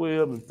 John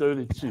 12 and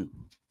 32.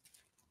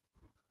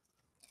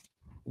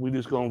 We're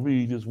just going to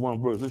read this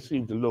one verse. Let's see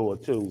what the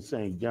Lord told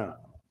St. John.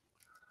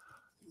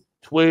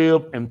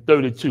 12 and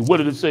 32. What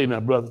did it say now,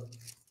 brother?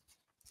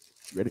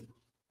 Ready?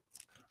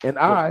 And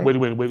I... Wait.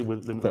 Let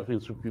me feel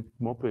some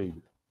more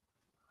pages.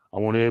 I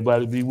want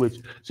everybody to be with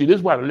you. See, this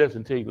is why the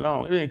lesson takes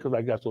long. It ain't because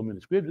I got so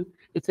many scriptures.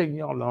 It's taking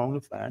y'all long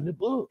to find the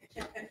book.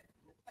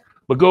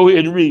 But go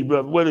ahead and read,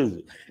 brother. What is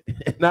it?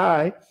 And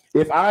I,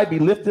 if I be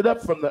lifted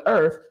up from the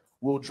earth,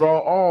 will draw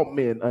all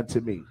men unto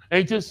me.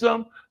 Ain't just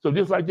something? So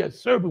just like that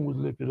serpent was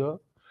lifted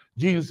up,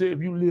 Jesus said, if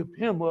you lift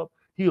him up,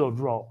 he'll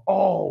draw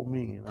all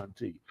men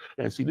unto you.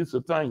 And see, this is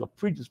a thing a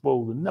preacher's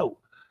supposed to know.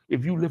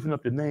 If you lifting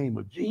up the name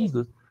of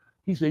Jesus,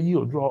 he said,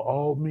 he'll draw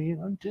all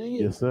men unto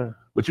you. Yes, sir.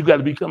 But you got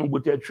to be coming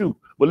with that truth.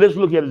 But let's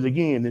look at it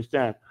again this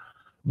time.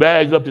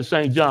 Bags up to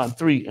St. John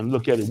 3 and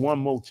look at it one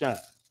more time.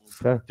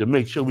 Okay. To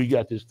make sure we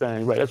got this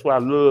thing right. That's what I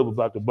love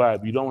about the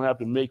Bible. You don't have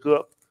to make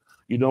up.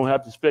 You don't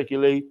have to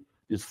speculate.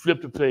 Just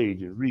flip the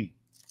page and read.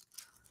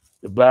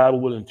 The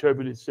Bible will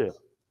interpret itself.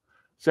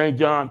 St.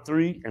 John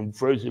 3 and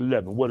verse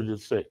 11. What does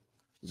it say?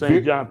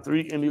 St. John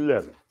 3 and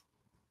 11.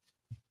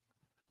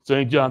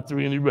 St. John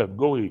 3 and 11.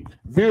 Go ahead.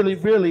 Verily,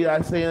 verily,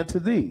 I say unto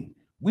thee,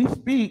 we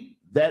speak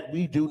that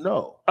we do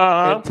know,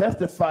 and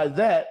testify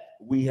that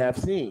we have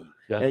seen,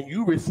 and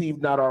you receive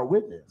not our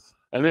witness.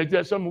 And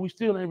that's something we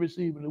still ain't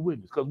receiving the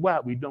witness. Because why?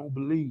 We don't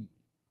believe.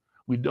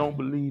 We don't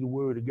believe the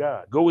word of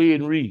God. Go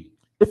ahead and read.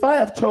 If I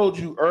have told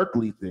you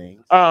earthly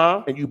things,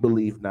 and you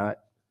believe not,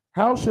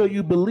 how shall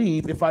you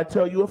believe if I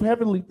tell you of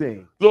heavenly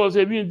things? Lord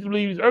said, if you didn't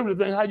believe these earthly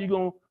things, how you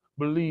going to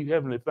believe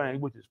heavenly things,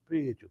 which is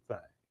spiritual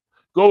things?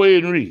 Go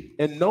ahead and read.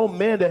 And no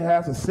man that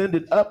has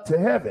ascended up to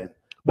heaven.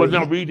 But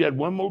now read that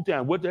one more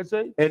time. What that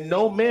say? And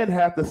no man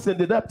hath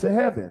ascended up to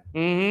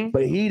heaven,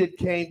 but he that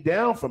came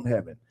down from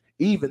heaven,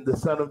 even the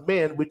Son of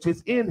Man, which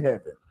is in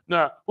heaven.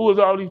 Now, who is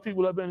all these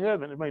people up in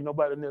heaven? There ain't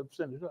nobody never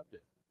ascended up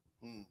there.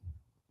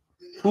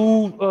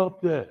 Who's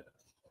up there?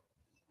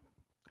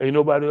 Ain't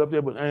nobody up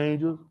there but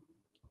angels,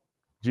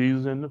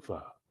 Jesus, and the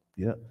Father.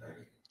 Yep.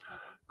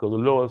 Because the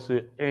Lord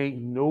said,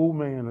 ain't no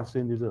man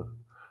ascended up.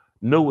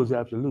 No is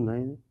absolute,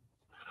 ain't it?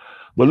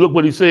 But look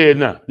what he said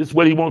now. This is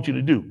what he wants you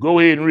to do. Go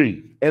ahead and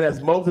read. And as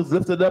Moses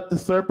lifted up the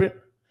serpent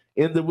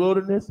in the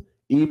wilderness,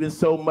 even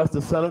so must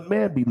the Son of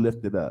Man be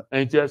lifted up.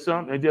 Ain't that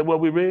something? Ain't that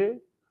what we read?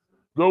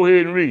 Go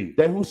ahead and read.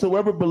 That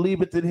whosoever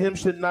believeth in him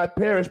should not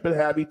perish, but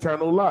have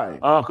eternal life.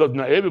 Because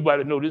now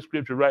everybody know this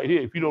scripture right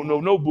here. If you don't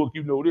know no book,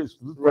 you know this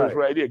verse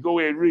right here. Go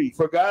ahead and read.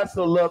 For God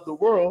so loved the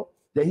world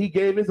that he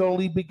gave his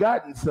only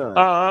begotten Son,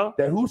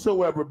 that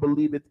whosoever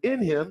believeth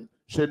in him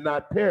should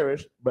not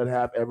perish, but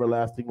have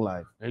everlasting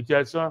life. Ain't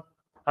that something?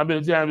 How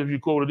many times have you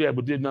quoted that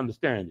but didn't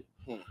understand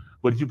it?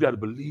 But you got to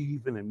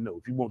believe in him,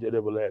 if you want that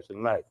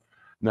everlasting life.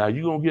 Now,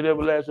 you're going to get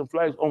everlasting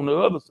life on the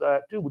other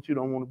side too, but you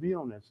don't want to be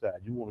on that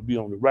side. You want to be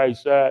on the right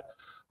side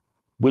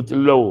with the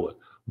Lord,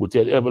 with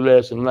that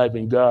everlasting life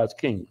in God's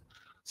kingdom.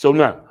 So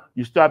now,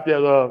 you stopped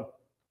at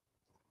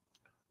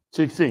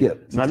 16. Yeah,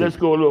 now, let's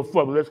go a little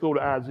further. Let's go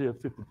to Isaiah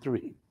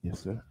 53.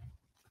 Yes, sir.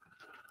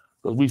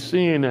 Because we're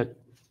seeing that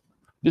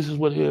this is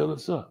what held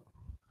us up.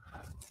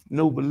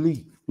 No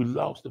belief. We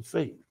lost the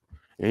faith.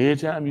 And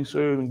anytime you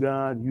serve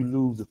God, you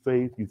lose the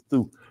faith, you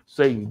through.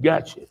 Satan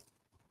got you.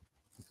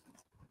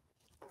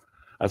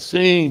 I've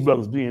seen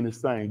brothers be in this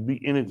thing, be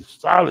in it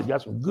solid,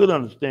 got some good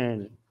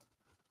understanding.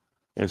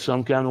 In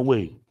some kind of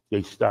way,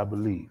 they stopped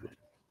believing.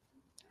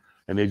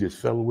 And they just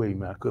fell away,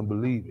 man. I couldn't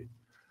believe it.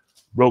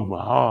 Broke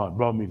my heart,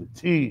 brought me to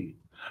tears.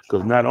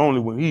 Because not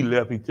only when he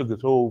left, he took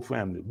his whole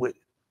family with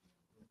him.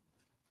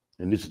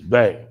 And this is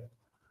bad.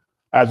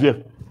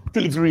 Isaiah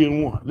 53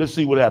 and 1. Let's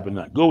see what happened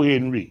now. Go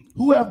ahead and read.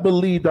 Who have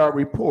believed our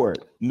report?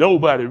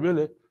 Nobody,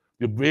 really.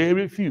 The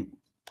very few.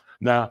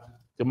 Now,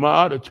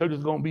 tomorrow, the church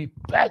is going to be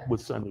packed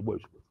with Sunday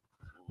worshipers.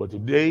 But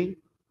today,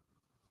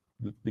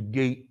 the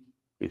gate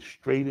is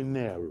straight and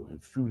narrow,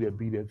 and few there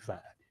be that find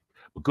it.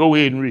 But go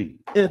ahead and read.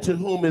 Into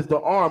whom is the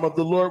arm of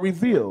the Lord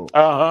revealed.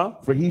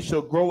 For he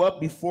shall grow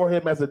up before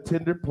him as a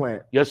tender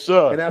plant. Yes,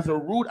 sir. And as a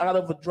root out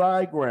of a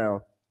dry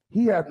ground.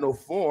 He hath no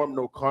form,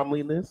 no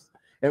comeliness.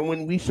 And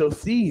when we shall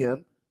see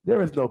him,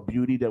 there is no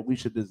beauty that we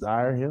should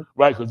desire him.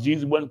 Right, because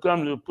Jesus wasn't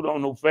coming to put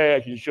on no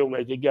fashion show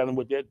like they got him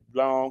with that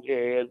long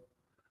hair,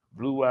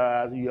 blue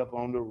eyes, he up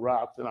on the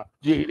rocks. And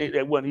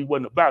he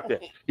wasn't about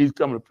that. He's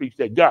coming to preach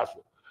that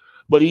gospel.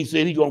 But he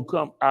said he's going to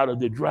come out of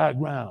the dry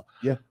ground.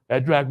 Yeah.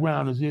 That dry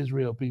ground is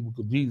Israel, people,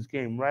 because Jesus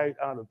came right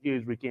out of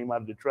Israel, came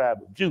out of the tribe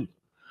of Judah.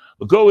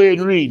 But go ahead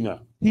and read now.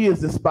 He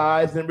is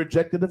despised and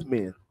rejected of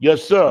men.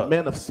 Yes, sir. A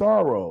man of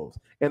sorrows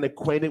and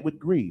acquainted with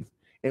grief.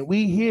 And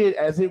we hid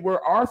as it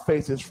were our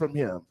faces from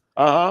him.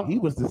 He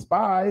was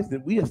despised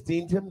and we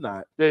esteemed him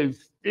not. They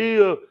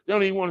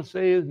don't even want to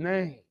say his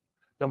name.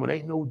 There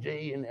ain't no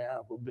J in the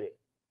alphabet.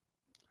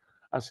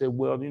 I said,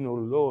 well, the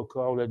Lord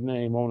called that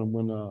name on him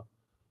when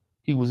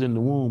he was in the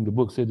womb. The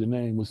book said the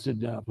name was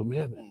sent down from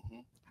heaven.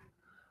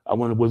 I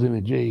wonder was any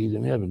J's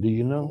in heaven. Do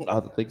you know? I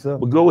think so.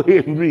 But go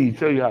ahead and read.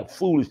 Show you how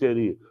foolish that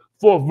is.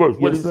 4th verse.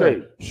 What does it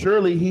say?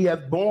 Surely he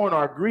hath borne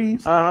our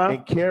griefs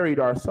and carried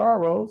our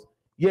sorrows.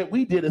 Yet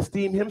we did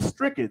esteem him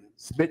stricken,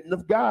 smitten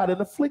of God,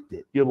 and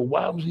afflicted. Yeah, but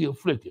why was he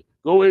afflicted?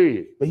 Go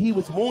ahead. But he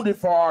was wounded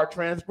for our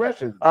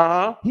transgressions.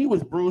 He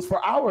was bruised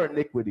for our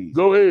iniquities.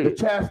 Go ahead. The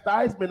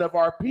chastisement of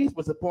our peace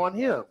was upon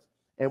him.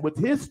 And with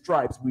his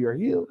stripes we are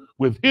healed.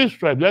 With his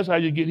stripes, that's how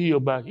you get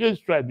healed, by his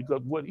stripes,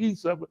 because what he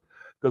suffered,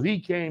 because he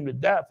came to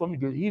die for me,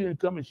 because he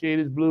didn't come and shed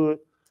his blood.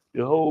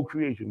 The whole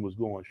creation was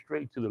going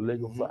straight to the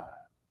lake of fire.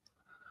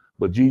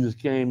 But Jesus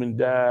came and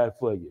died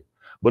for you.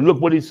 But look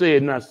what he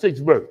said now,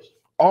 6th verse.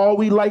 All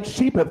we like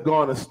sheep have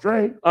gone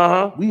astray.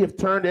 We have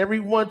turned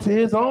everyone to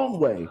his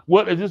own way.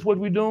 What is this? What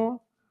we doing?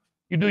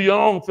 You do your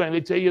own thing. They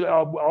tell you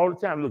all the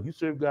time. Look, you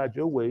serve God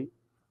your way.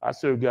 I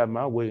serve God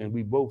my way, and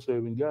we both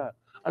serving God.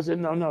 I said,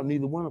 no,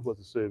 neither one of us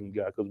is serving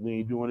God because we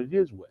ain't doing it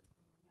his way.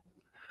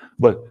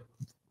 But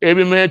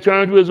every man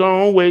turned to his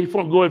own way. Go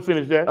ahead and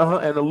finish that.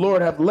 And the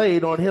Lord hath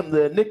laid on him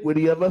the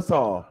iniquity of us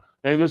all.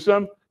 And there's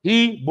some,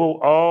 he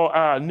bore all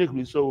our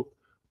iniquity, so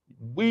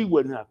we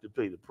wouldn't have to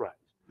pay the price.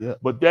 Yeah.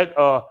 But that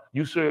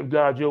you serve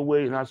God your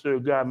way and I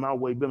serve God my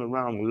way been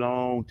around a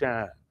long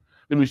time.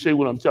 Let me show you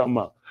what I'm talking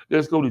about.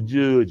 Let's go to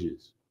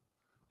Judges,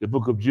 the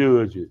book of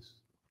Judges.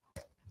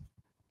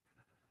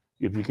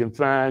 If you can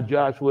find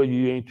Joshua,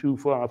 you ain't too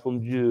far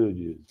from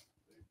Judges.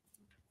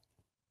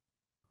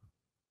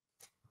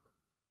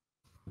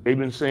 They've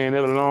been saying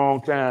that a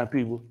long time,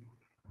 people.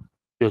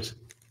 Just,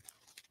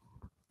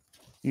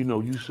 you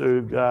know, you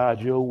serve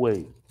God your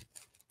way.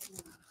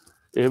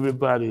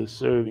 Everybody is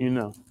serving, you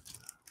know.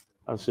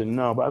 I said,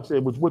 no, but I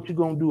said, but what you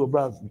gonna do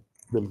about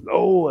the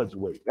Lord's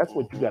way? That's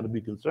what you got to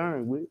be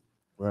concerned with.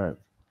 Right.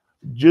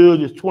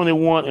 Judges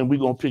 21, and we're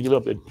gonna pick it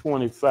up at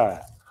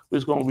 25. We're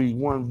just gonna read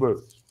one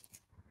verse.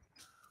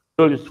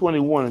 Judges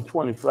 21 and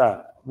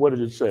 25. What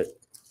did it say?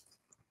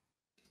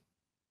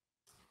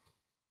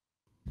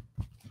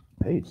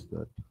 Page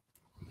stuck.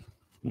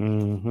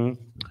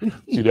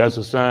 See, that's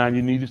a sign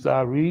you need to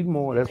start reading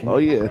more. That's Oh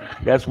yeah.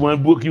 That's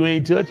one book you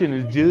ain't touching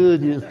is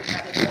Judges.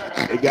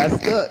 It got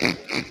stuck.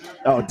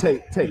 Oh,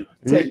 tape.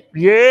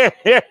 Yeah.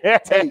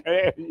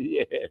 Tape.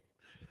 Yeah.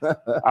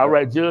 All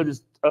right,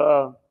 Judges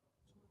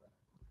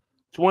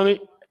 20,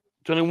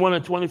 21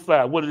 and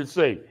 25. What did it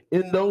say?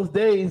 In those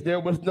days,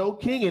 there was no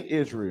king in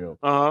Israel.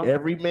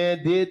 Every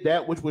man did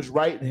that which was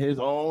right in his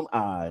own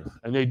eyes.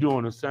 And they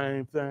doing the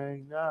same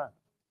thing now.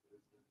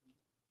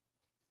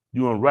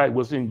 Doing right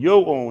what's in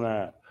your own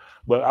eye.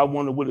 But I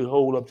wonder will it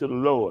hold up to the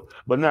Lord.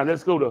 But now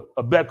let's go to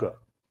Habakkuk.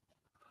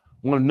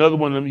 Another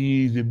one of them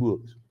easy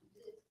books.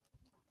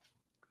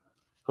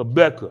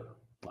 Habakkuk.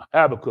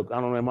 I don't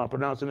know, am I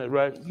pronouncing that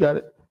right? You got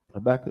it.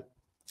 Habakkuk.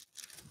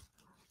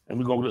 And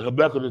we're going to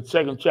Habakkuk, the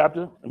second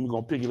chapter, and we're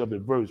going to pick it up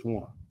at verse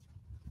 1.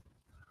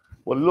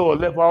 Well, the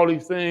Lord left all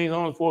these things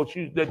on for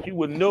you that you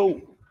would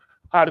know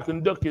how to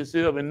conduct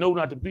yourself and know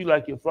not to be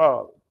like your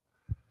father.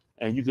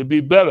 And you could be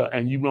better,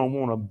 and you don't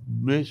want to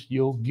miss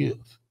your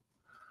gift.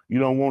 You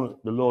don't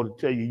want the Lord to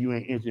tell you you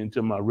ain't entering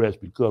into my rest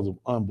because of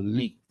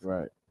unbelief.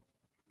 Right.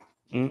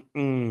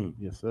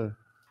 Yes, sir.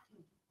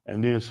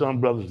 And then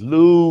some brothers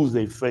lose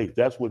their faith.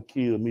 That's what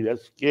kills me. That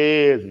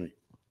scares me.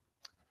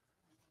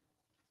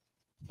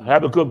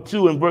 Habakkuk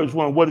 2 and verse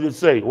 1, what did it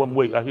say? Oh,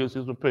 wait, I hear this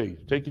on page.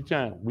 Take your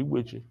time. We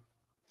with you.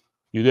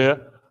 You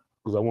there?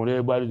 Because I want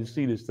everybody to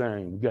see this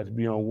thing. We got to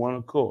be on one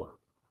accord.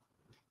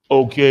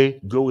 Okay,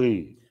 go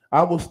ahead.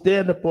 I will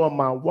stand upon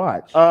my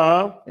watch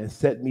and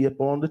set me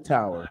up on the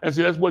tower. And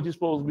see, that's what you're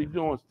supposed to be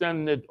doing,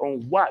 standing there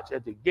on watch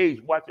at the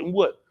gates, watching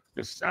what?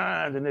 The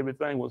signs and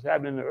everything, what's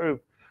happening in the earth.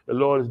 The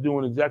Lord is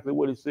doing exactly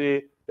what he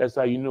said. That's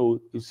how you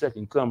know his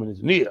second coming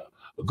is near.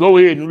 But go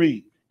ahead and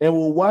read. And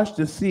will watch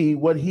to see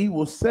what he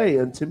will say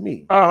unto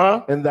me,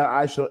 and that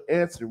I shall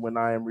answer when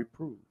I am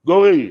reproved.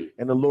 Go ahead.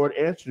 And the Lord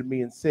answered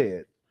me and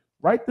said,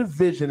 write the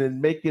vision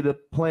and make it a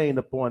plain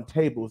upon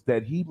tables,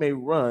 that he may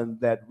run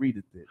that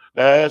readeth it.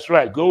 That's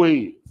right. Go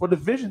ahead. For the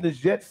vision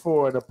is yet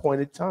for an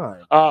appointed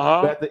time.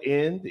 But at the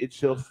end it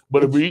shall.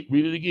 But read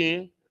it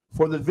again.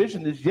 For the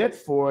vision is yet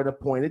for an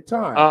appointed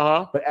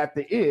time. But at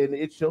the end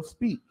it shall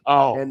speak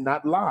and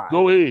not lie.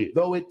 Go ahead.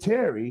 Though it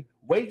tarry,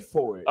 wait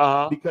for it,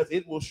 because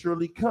it will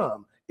surely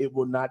come. It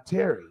will not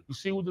tarry. You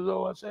see what the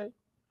Lord say?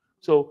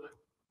 So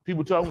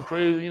people talking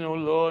crazy, you know,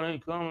 the Lord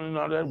ain't coming and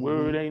all that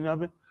word ain't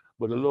nothing.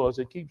 But the Lord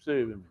said, keep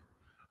serving me.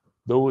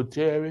 Though it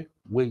tarry,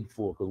 wait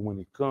for it, because when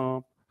it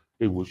comes,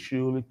 it will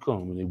surely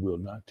come and it will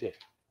not tarry.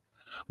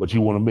 But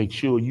you want to make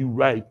sure you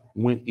right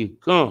when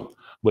it comes.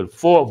 But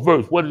fourth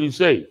verse, what did he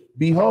say?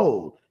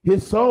 Behold,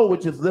 his soul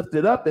which is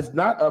lifted up is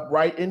not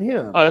upright in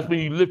him. Oh, that's when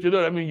you lift it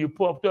up. I mean, you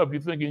puffed up.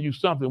 You're thinking you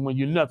something when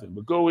you're nothing.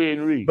 But go ahead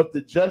and read. But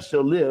the just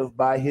shall live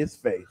by his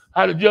faith.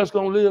 How the just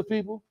gonna live,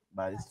 people?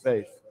 By his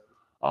faith.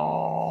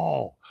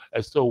 Oh,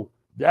 and so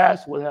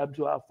that's what happened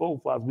to our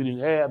forefathers. We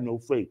didn't have no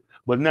faith.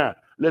 But now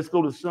let's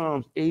go to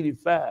Psalms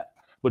 85.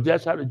 But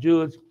that's how the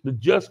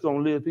just gonna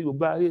live, people,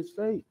 by his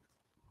faith.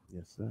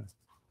 Yes, sir.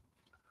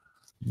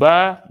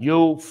 By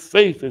your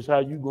faith is how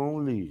you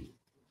gonna live.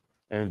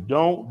 And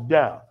don't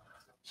doubt.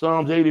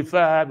 Psalms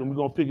 85, and we're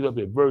gonna pick it up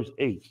at verse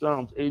 8.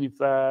 Psalms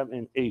 85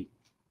 and 8.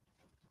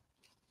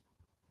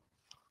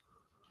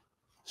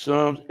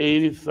 Psalms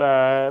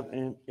 85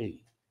 and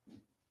 8.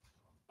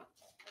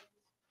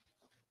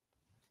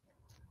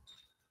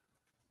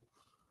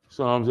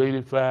 Psalms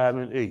 85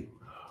 and 8.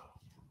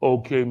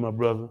 Okay, my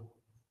brother.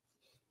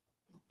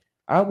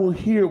 I will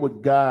hear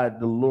what God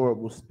the Lord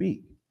will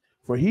speak,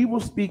 for he will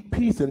speak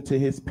peace unto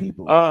his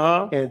people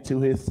and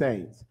to his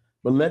saints.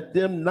 But let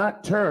them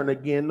not turn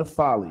again to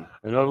folly.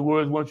 In other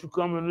words, once you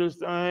come into this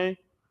thing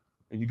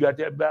and you got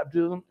that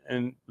baptism,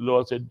 and the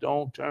Lord said,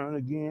 don't turn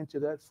again to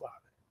that folly.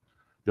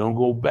 Don't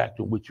go back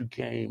to which you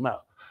came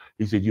out.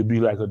 He said, you'll be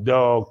like a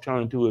dog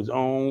turning to his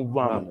own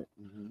vomit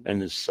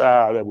and the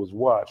sow that was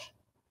washed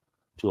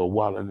to a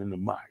wallowing in the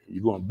mire.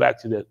 You're going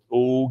back to that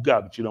old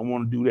God, but you don't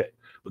want to do that.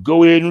 But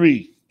go ahead and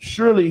read.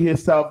 Surely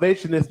his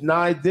salvation is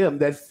nigh them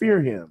that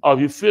fear him. Oh, if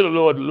you fear the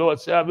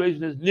Lord's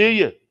salvation is near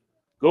you.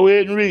 Go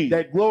ahead and read.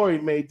 That glory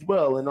may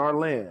dwell in our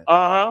land.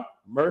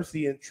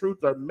 Mercy and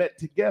truth are met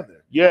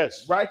together.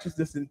 Yes.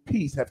 Righteousness and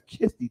peace have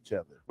kissed each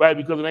other. Right,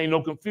 because there ain't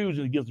no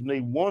confusion against them. They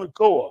one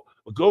accord.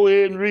 But go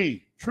ahead and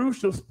read. Truth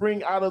shall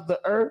spring out of the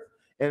earth,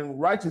 and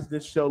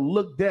righteousness shall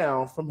look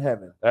down from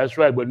heaven. That's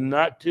right, but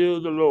not till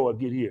the Lord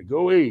get here.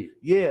 Go ahead.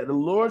 Yeah, the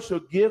Lord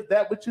shall give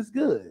that which is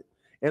good,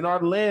 and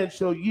our land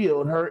shall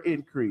yield her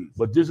increase.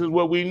 But this is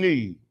what we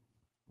need.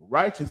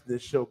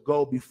 Righteousness shall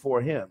go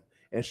before him,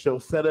 and shall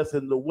set us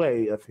in the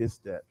way of his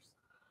steps.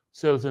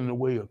 Set us in the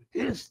way of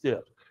his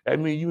steps. That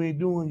means you ain't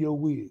doing your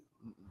will.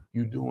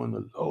 You're doing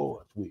the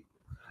Lord's will.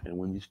 And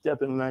when you're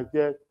stepping like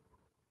that,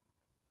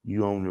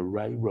 you're on the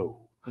right road.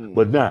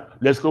 But now,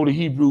 let's go to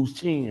Hebrews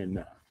 10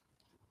 now.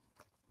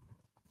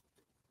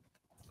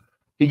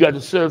 He got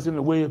to set us in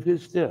the way of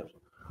his steps.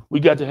 We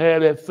got to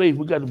have that faith.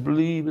 We got to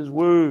believe his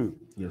word.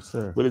 Yes,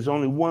 sir. But it's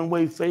only one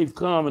way faith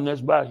comes, and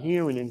that's by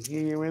hearing, and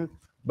hearing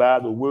by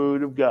the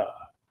word of God.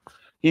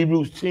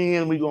 Hebrews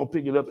 10, we're going to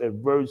pick it up at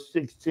verse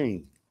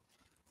 16.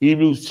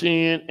 Hebrews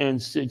 10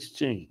 and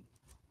 16.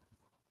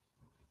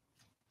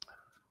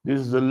 This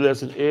is a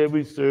lesson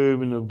every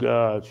servant of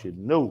God should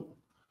know.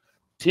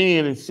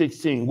 10 and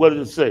 16, what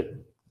does it say?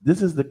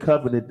 This is the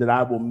covenant that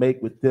I will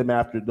make with them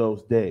after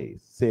those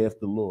days, saith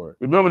the Lord.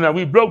 Remember now,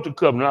 we broke the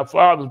covenant. Our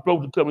fathers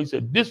broke the covenant. He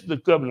said, this is the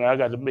covenant I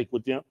got to make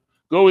with them.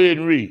 Go ahead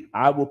and read.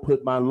 I will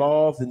put my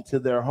laws into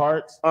their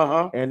hearts,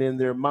 and in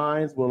their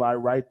minds will I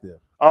write them.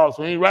 Oh,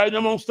 so he ain't writing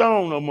them on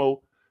stone no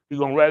more. He's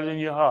going to write it in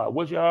your heart.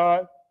 What's your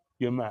heart?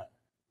 Your mind.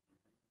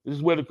 This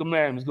is where the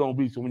commandment's going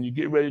to be. So when you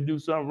get ready to do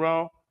something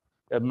wrong,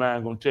 that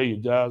mind going to tell you,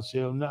 thou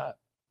shalt not.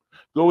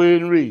 Go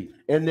ahead and read.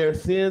 And their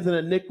sins and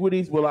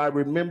iniquities will I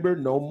remember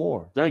no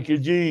more. Thank you,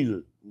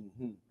 Jesus.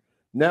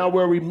 Now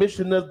where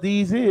remission of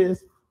these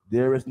is,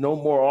 there is no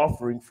more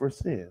offering for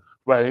sin.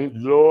 Right, ain't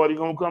the Lord, he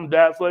going to come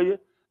die for you,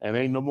 and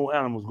ain't no more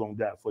animals going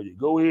to die for you.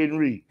 Go ahead and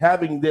read.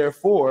 Having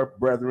therefore,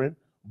 brethren,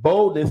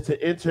 boldness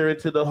to enter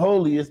into the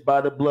holiest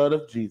by the blood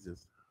of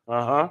Jesus,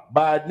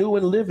 by a new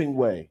and living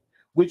way,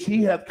 which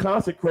he hath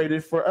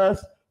consecrated for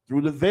us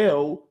through the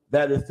veil,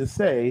 that is to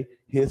say,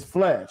 his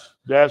flesh.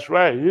 That's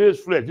right,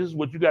 his flesh. This is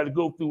what you got to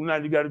go through now.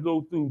 You got to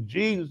go through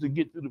Jesus to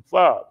get to the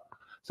Father.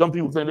 Some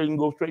people think they can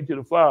go straight to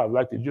the Father,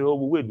 like the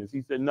Jehovah's Witness.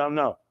 He said,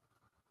 no.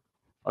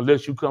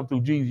 Unless you come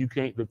through Jesus, you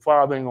can't. The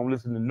Father ain't going to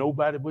listen to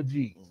nobody but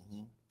Jesus,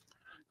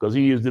 because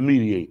he is the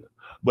mediator.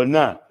 But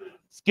now,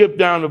 skip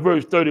down to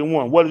verse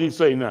 31. What did he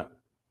say now?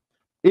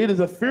 It is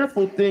a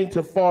fearful thing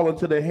to fall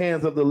into the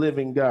hands of the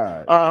living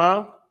God.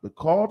 The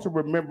call to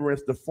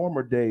remembrance the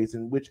former days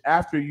in which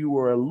after you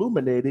were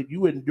illuminated,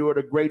 you endured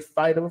a great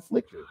fight of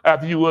affliction.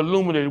 After you were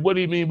illuminated, what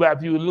do you mean by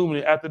after you were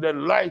illuminated? After that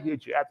light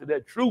hit you, after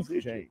that truth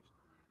hit you,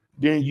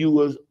 then you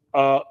was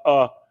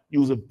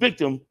a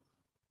victim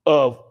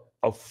of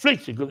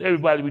affliction, because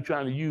everybody be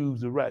trying to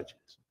use the righteous.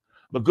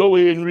 But go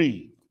ahead and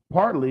read.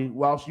 Partly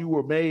whilst you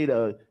were made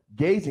a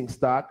gazing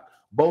stock,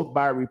 both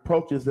by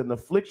reproaches and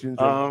afflictions,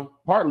 and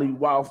partly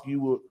whilst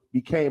you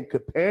became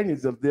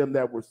companions of them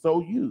that were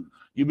so used.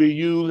 You be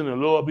used, and the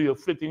Lord be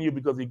afflicting you,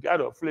 because he got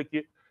to afflict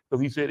you, because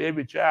he said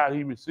every child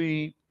he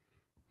received,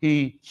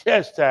 he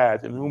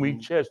chastised, and whom he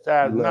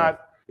chastised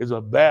not is a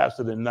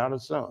bastard and not a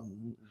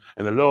son.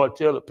 And the Lord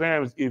tell the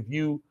parents, if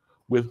you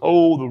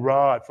withhold the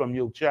rod from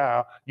your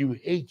child, you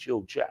hate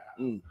your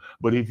child.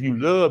 But if you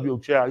love your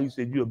child, he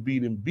said you'll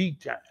beat him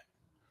beat time.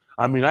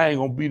 I mean, I ain't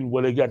gonna beat him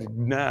where they got the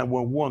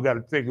 911, got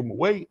to take him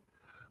away,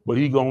 but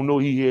he gonna know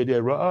he had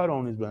that rod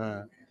on his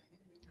behind.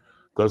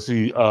 Because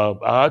see,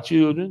 our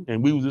children,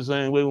 and we was the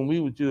same way when we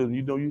were children,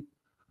 you know,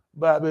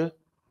 Bobby,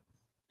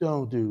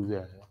 don't do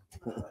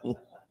that.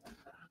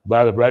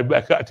 Bobby right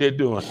back out there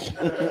doing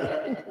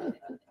it.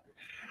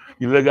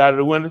 You look out of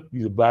the window,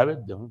 you say, Bobby,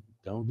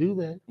 don't do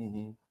that.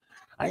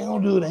 I ain't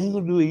gonna do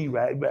it, He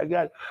right back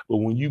out. But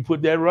when you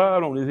put that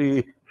rod on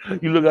his head,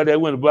 you look out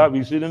that window,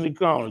 Bobby sitting in the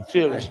corner,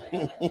 chilling.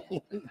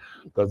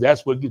 Because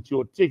that's what gets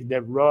your ticket,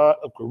 that rod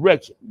of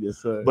correction. Yes,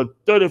 sir. But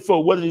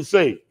 34, what did he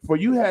say? For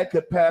you had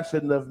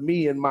compassion of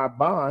me and my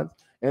bonds,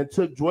 and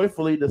took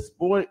joyfully the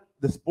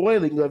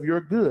spoiling of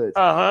your goods,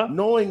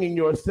 knowing in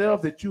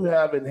yourself that you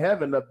have in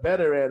heaven a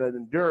better and an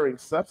enduring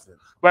substance.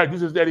 Right,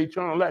 this is that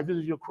eternal life. This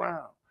is your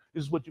crown.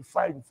 This is what you're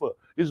fighting for.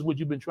 This is what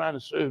you've been trying to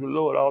serve the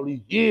Lord all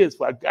these years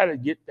for. I got to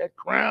get that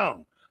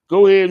crown.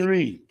 Go ahead and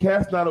read.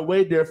 Cast not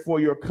away, therefore,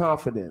 your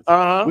confidence,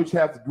 which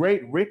hath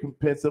great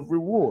recompense of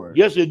reward.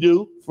 Yes, it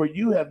do. For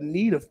you have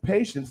need of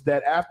patience,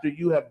 that after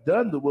you have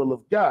done the will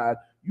of God,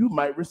 you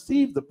might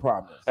receive the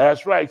promise.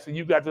 That's right. So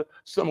you got to,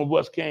 some of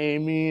us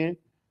came in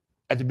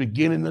at the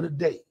beginning of the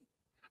day.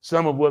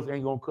 Some of us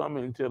ain't going to come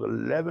in until the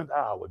 11th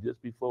hour,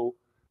 just before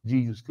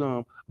Jesus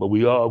come, but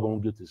we all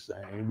going to get the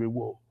same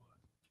reward.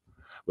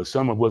 But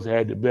some of us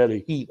had the better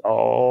heat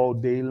all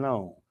day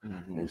long.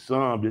 And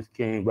some just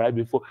came right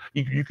before.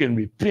 You can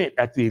repent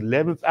at the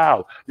 11th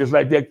hour, just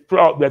like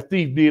that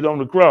thief did on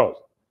the cross.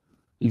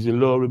 He said,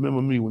 Lord,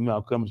 remember me when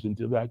thou comest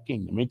into thy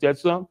kingdom. Ain't that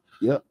something?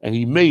 Yep. And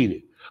he made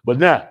it. But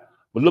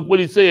look what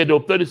he said, though,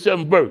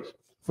 37th verse.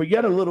 For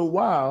yet a little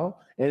while,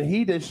 and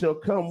he that shall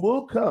come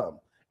will come,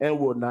 and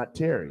will not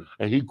tarry.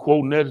 And he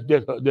quoting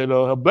that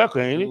Habakkuk,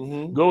 ain't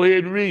it? Go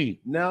ahead and read.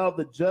 Now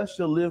the just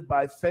shall live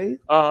by faith,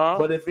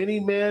 but if any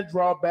man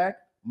draw back,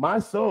 my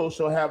soul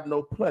shall have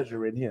no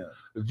pleasure in him.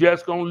 The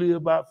just gonna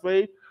live by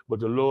faith, but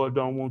the Lord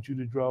don't want you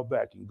to draw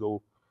back and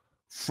go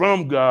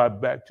from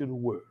God back to the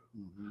world.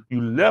 Mm-hmm.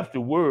 You left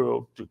the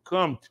world to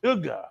come to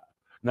God.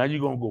 Now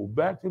you're gonna go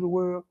back to the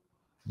world?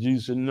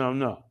 Jesus said,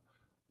 no.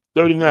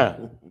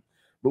 39.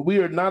 But we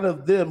are not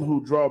of them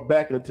who draw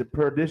back into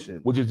perdition,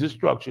 Which is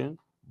destruction.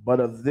 but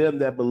of them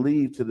that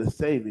believe to the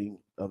saving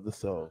of the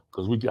soul.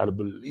 Because we got to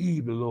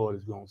believe the Lord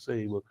is going to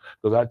save us.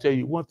 Because I tell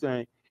you one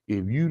thing,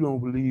 if you don't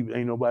believe,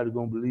 ain't nobody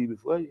going to believe it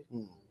for you.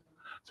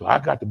 So I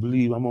got to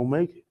believe I'm going to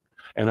make it.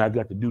 And I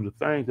got to do the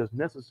things that's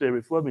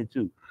necessary for me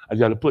to. I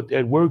got to put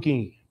that work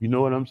in. You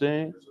know what I'm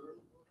saying?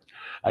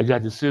 I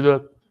got to sit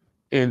up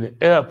in the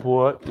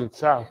airport in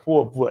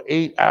Southport for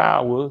 8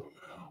 hours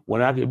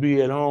when I could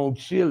be at home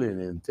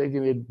chilling and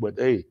taking it. But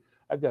hey,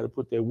 I got to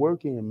put that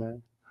work in,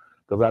 man.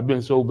 Because I've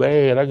been so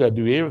bad, I got to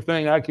do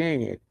everything I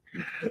can.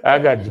 I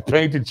got to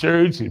paint the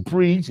church and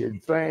preach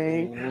and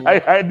sing. Mm-hmm.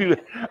 I do.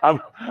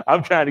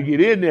 I'm trying to get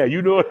in there.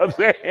 You know what I'm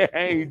saying? I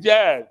ain't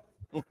jive.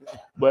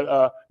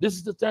 But this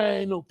is the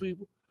thing, though,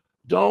 people.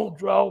 Don't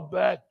draw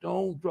back.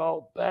 Don't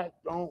draw back.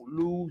 Don't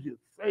lose your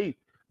faith.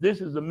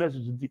 This is the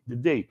message of the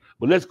day.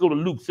 But let's go to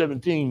Luke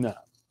 17 now.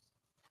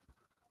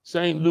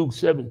 St. Luke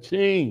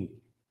 17.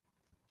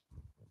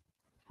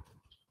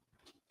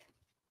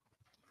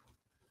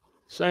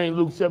 St.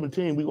 Luke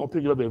 17, we're going to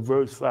pick it up at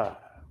verse 5.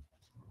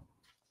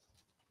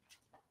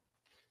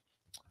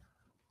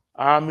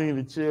 I mean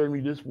to tell me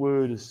this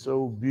word is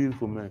so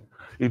beautiful, man.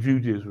 If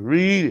you just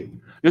read it,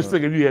 just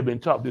think if you had been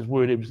taught this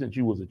word ever since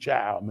you was a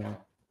child, man,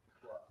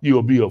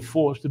 you'll be a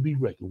force to be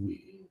reckoned with.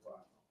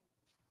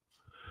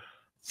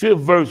 5th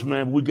verse,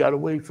 man, we got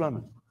away from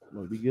it.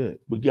 Well, be good.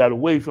 We got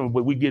away from it,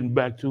 but we're getting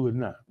back to it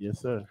now.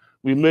 Yes, sir.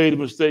 We made a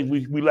mistake.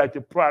 We like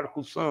the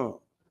prodigal son.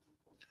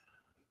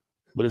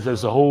 But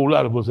it's a whole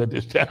lot of us at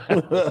this time.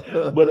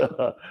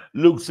 But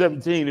Luke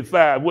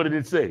 17:5, what did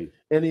it say?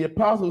 And the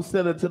apostles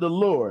said unto the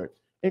Lord,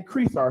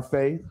 increase our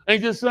faith.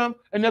 Ain't this something?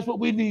 And that's what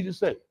we need to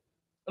say.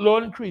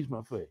 Lord, increase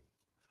my faith.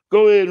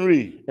 Go ahead and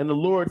read. And the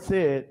Lord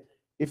said,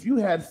 if you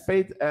had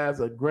faith as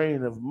a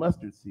grain of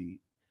mustard seed,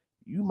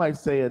 you might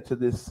say unto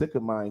this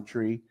sycamore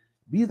tree,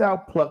 be thou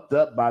plucked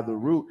up by the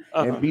root,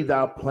 and be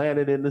thou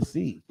planted in the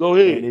sea. Go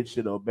ahead. And it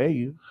should obey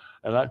you.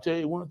 And I tell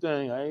you one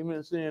thing, I ain't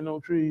been seeing no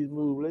trees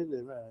move lately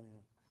around here.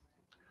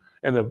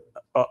 And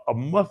a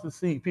mustard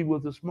seed, people,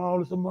 is the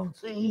smallest among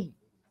seeds.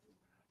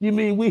 You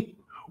mean we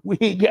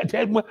ain't got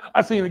that much?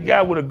 I seen a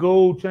guy with a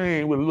gold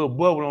chain with a little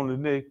bubble on his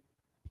neck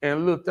and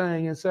a little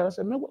thing inside. I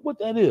said, man, what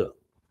that is?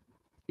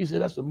 He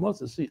said, that's a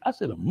mustard seed. I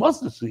said, a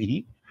mustard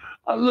seed?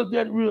 I looked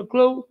at it real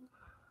close.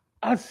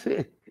 I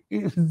said,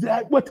 is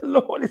that what the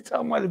Lord is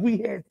talking about? If we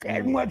had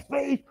that much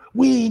faith,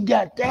 we ain't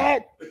got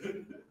that.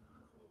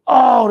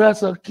 Oh,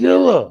 that's a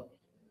killer.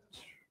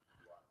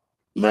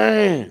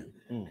 Man.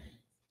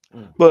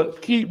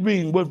 But keep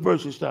reading. What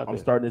verse you stop at? I'm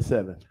starting at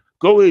 7.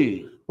 Go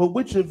ahead. But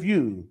which of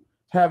you,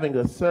 having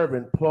a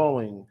servant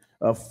plowing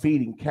of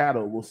feeding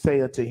cattle, will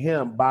say unto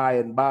him by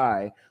and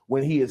by,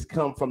 when he is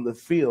come from the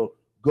field,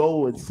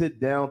 go and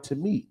sit down to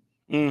meat?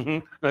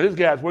 Now this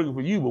guy's working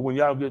for you, but when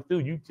y'all get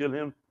through, you tell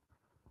him,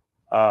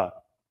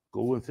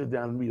 go and sit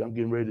down to meat. I'm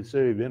getting ready to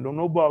serve you. And don't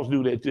no boss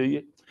do that to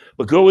you.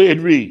 But go ahead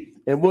and read.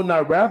 And will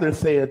not rather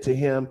say unto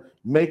him,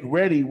 make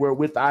ready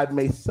wherewith I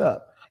may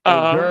sup,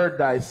 and gird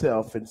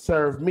thyself and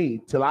serve me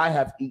till I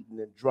have eaten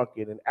and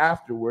drunken, and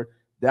afterward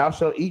thou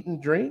shalt eat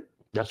and drink?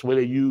 That's where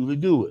they usually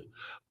do it.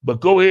 But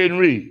go ahead and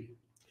read.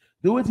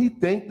 Doeth he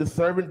think the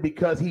servant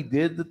because he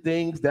did the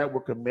things that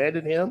were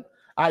commanded him?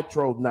 I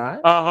trow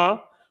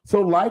not. So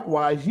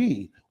likewise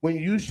ye, when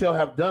you shall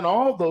have done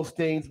all those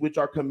things which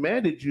are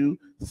commanded you,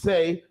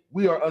 say,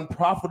 we are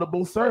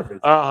unprofitable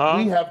servants.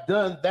 We have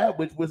done that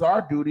which was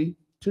our duty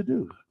to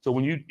do. So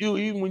when you do,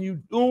 even when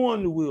you're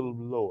doing the will of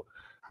the Lord,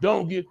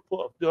 don't get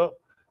puffed up,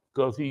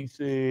 because he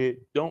said,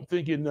 don't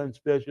think it's nothing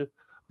special,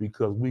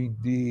 because we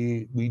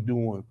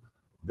doing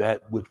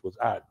that which was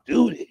our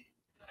duty.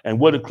 And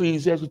what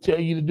Ecclesiastes tell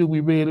you to do,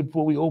 we read it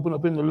before we open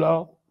up in the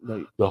law.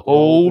 The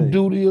whole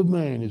duty of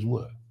man is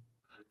what?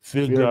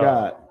 Fear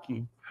God.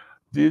 Keep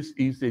this,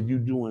 he said, you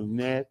doing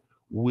that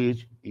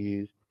which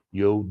is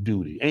your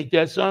duty. Ain't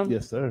that something?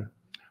 Yes, sir.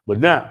 But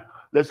now,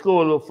 let's go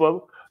a little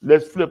further.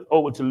 Let's flip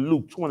over to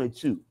Luke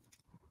 22.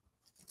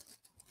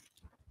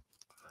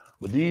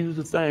 But these are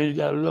the things you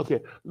got to look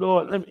at.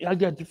 Lord, I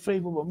got the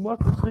faith of a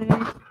mustard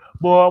seed.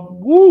 Boy,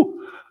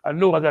 woo! I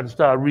know I got to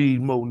start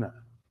reading more now.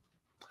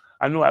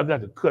 I know I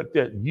got to cut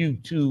that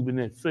YouTube and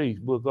that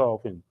Facebook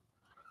off, and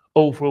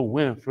Oprah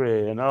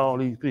Winfrey and all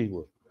these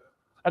people.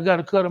 I got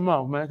to cut them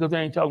off, man, because they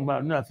ain't talking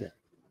about nothing.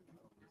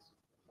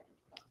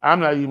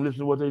 I'm not even listening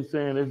to what they're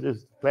saying. It's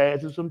just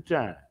passing some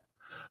time.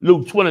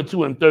 Luke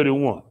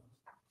 22:31.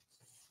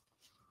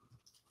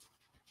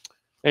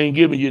 Ain't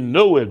giving you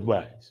no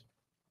advice.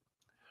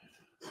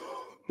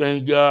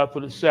 Thank God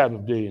for the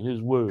Sabbath day and his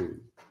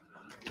word.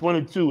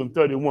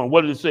 22:31.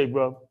 What did it say,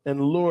 bro? And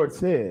the Lord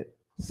said,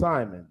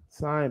 Simon,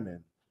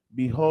 Simon,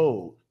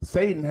 behold,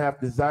 Satan hath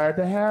desired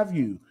to have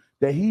you,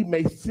 that he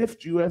may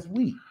sift you as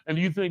wheat. And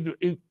do you think that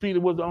if Peter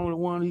was the only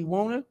one he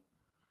wanted?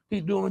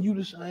 He's doing you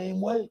the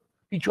same way.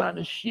 He's trying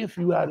to shift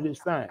you out of this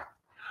thing.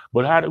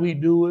 But how do we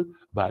do it?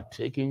 By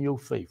taking your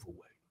faith away.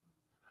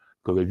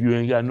 Because if you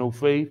ain't got no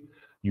faith,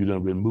 you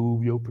done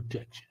remove your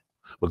protection.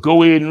 But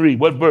go ahead and read.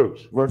 What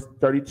verse? Verse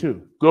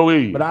 32. Go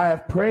ahead. But I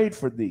have prayed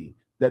for thee,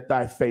 that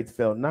thy faith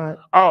fail not.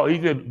 Oh,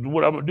 he said,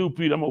 what I'm going to do,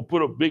 Peter, I'm going to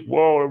put a big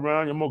wall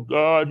around you. I'm going to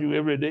guard you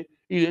every day.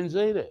 He didn't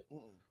say that.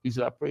 He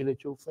said, I pray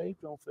that your faith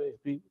don't fail,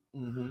 Peter.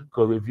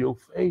 Because if your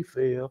faith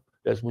fail,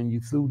 that's when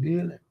you through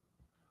dealing.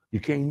 You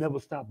can't never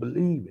stop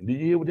believing. Did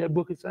you hear what that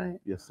book is saying?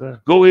 Yes,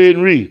 sir. Go ahead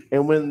and read.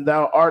 And when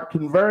thou art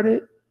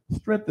converted,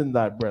 strengthen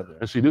thy brethren.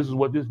 And see, this is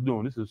what this is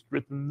doing. This is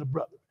strengthening the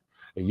brother.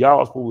 And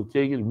y'all supposed to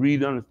take it,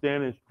 read,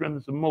 understand, and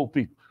strengthen some more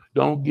people.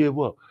 Don't give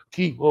up.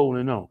 Keep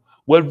holding on.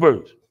 What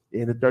verse?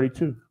 In the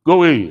 32.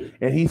 Go ahead.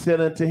 And he said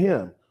unto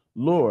him,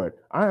 Lord,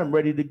 I am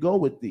ready to go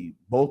with thee,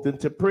 both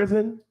into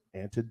prison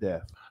and to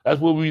death.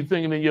 That's what we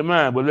thinking in your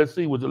mind, but let's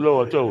see what the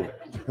Lord told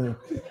him.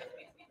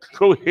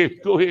 Go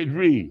ahead,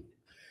 read.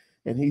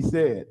 And he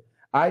said,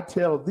 I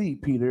tell thee,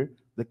 Peter,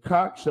 the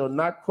cock shall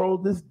not crow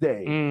this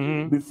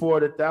day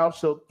before that thou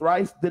shalt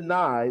thrice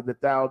deny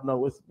that thou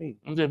knowest me.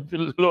 And then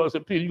the Lord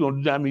said, Peter, you're going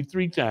to deny me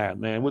 3 times,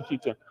 man. What you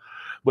talking?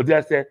 But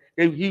that's that.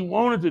 He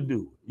wanted to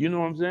do it. You know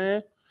what I'm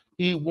saying?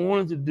 He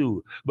wanted to do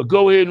it. But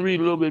go ahead and read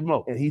a little bit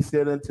more. And he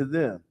said unto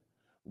them,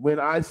 when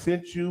I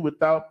sent you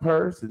without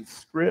purse and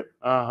scrip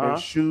and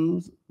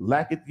shoes,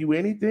 lacketh you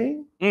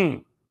anything?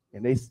 And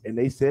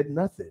they said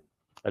nothing.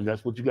 And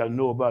that's what you got to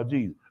know about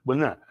Jesus. But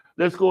now,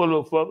 let's go a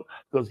little further,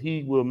 because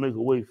he will make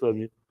a way for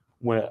you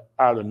when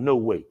out of no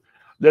way.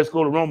 Let's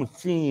go to Romans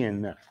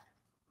 10 now.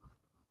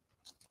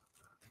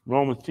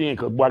 Romans 10,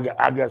 because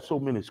I got so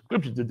many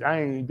scriptures that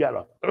I ain't got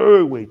a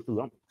third way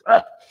through.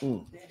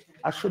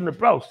 I shouldn't have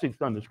brought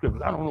 600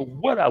 scriptures. I don't know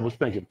what I was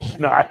thinking.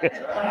 No,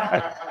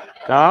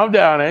 calm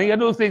down. I ain't got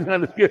no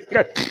 600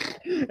 scriptures.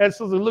 And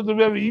sister looked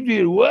at me, you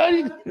did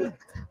what?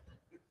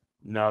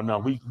 No,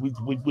 we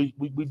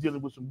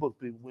dealing with some book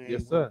people.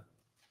 Yes, sir.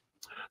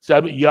 So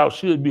I mean, y'all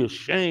should be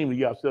ashamed of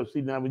yourself.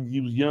 See, now when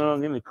you was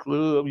young in the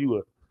club, you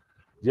were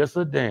just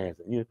a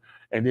dancer.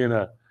 And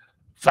then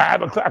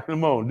 5 o'clock in the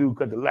morning, dude,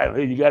 cut the light on.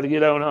 Hey, you got to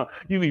get on.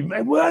 You be,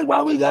 man,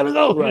 why we got to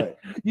go? Right.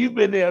 You've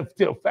been there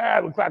till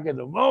 5 o'clock in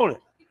the morning.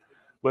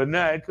 But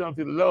now it comes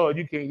to the Lord,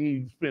 you can't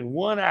even spend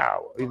 1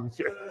 hour.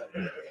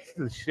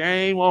 It's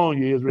shame on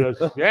you, Israel.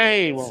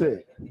 Shame on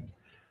you.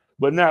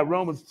 But now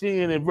Romans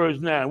 10 and verse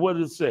 9, what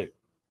does it say?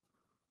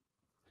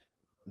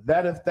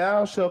 That if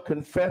thou shalt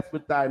confess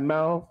with thy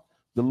mouth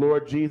the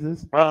Lord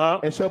Jesus,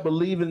 and shalt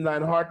believe in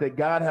thine heart that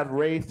God hath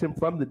raised him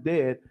from the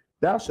dead,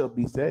 thou shalt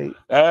be saved.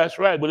 That's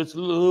right, but it's a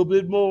little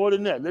bit more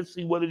than that. Let's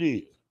see what it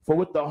is. For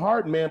with the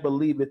heart man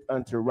believeth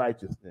unto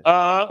righteousness,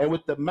 and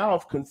with the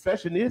mouth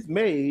confession is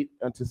made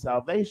unto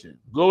salvation.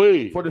 Go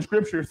ahead. For the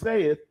scripture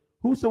saith,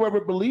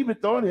 whosoever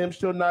believeth on him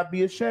shall not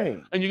be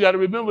ashamed. And you got to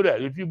remember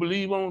that. If you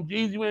believe on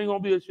Jesus, you ain't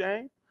going to be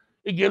ashamed.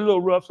 It get a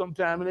little rough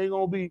sometimes. It ain't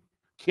going to be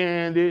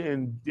candy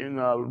and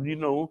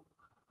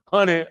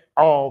honey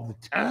all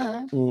the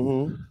time.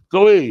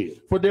 Go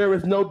ahead. For there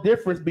is no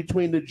difference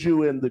between the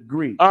Jew and the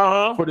Greek.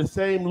 For the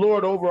same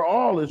Lord over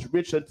all is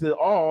rich unto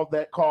all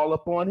that call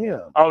upon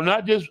him. Oh,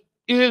 not just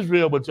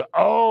Israel, but to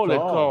all that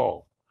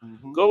call.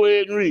 Go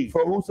ahead and read.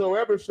 For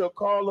whosoever shall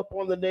call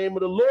upon the name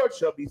of the Lord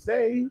shall be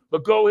saved.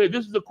 But go ahead.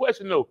 This is the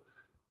question, though.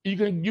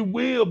 You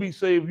will be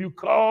saved. If you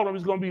call him,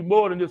 it's going to be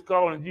more than just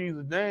calling in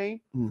Jesus'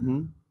 name.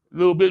 A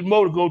little bit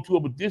more to go to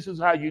it, but this is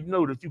how you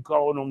know that you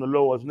calling on the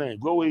Lord's name.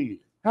 Go ahead.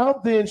 How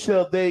then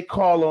shall they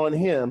call on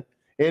him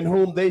in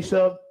whom they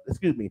shall,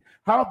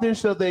 how then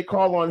shall they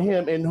call on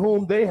him in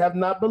whom they have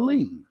not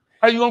believed?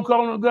 How you going to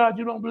call on God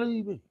you don't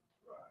believe in?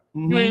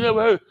 You ain't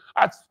never heard.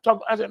 I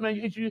said,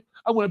 man,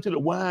 I went to the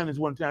Winans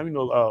one time,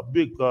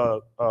 big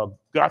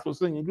gospel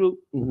singing group,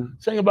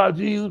 singing about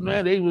Jesus,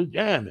 man, they was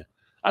jamming.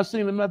 I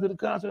seen them after the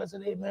concert. I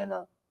said, hey, man,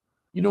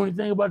 you know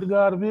anything about the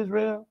God of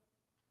Israel?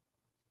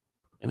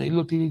 And they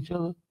looked at each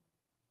other.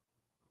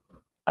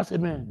 I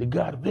said, man, the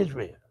God of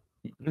Israel.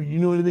 You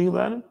know anything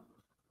about him?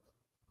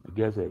 The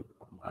guy said,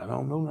 I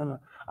don't know nothing.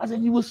 I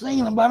said, you were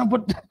singing about him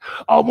for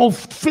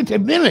almost 50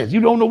 minutes.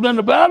 You don't know nothing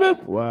about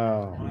him?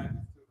 Wow.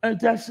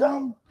 Ain't that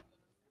something?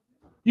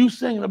 You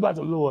singing about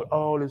the Lord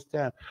all this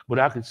time. But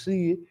I could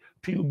see it.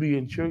 People be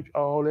in church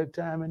all that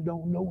time and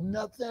don't know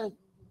nothing.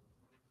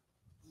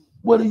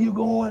 What are you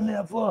going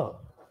there for?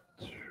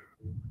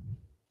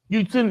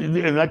 You sitting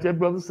there, and like that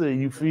brother said,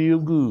 you feel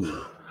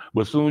good.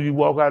 But as soon as you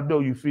walk out the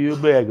door, you feel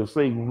bad because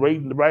Satan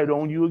right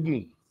on you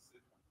again.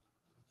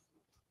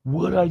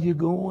 What are you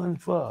going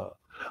for?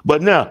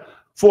 But now,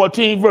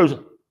 14 verse.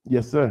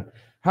 Yes, sir.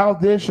 How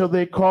then shall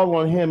they call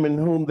on him in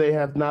whom they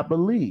have not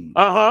believed?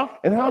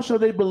 And how shall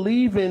they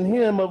believe in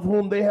him of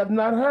whom they have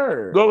not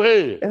heard? Go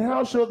ahead. And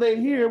how shall they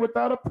hear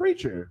without a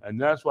preacher? And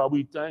that's why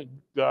we thank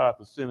God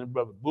for sending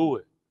Brother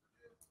Bowie.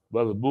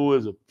 Brother Bowie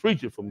is a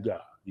preacher from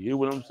God. You hear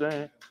what I'm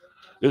saying?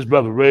 This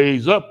brother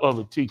raised up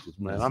other teachers,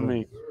 man. Yes, I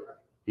mean,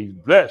 he's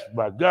blessed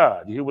by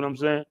God. You hear what I'm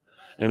saying?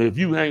 And if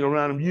you hang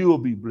around him, you'll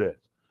be blessed.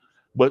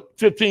 But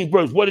 15th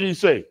verse, what did he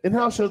say? And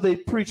how shall they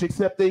preach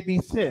except they be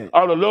sent?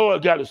 Oh, the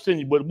Lord got to send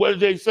you. But what did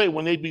they say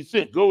when they be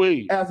sent? Go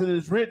ahead. As it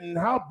is written,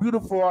 how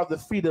beautiful are the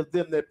feet of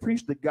them that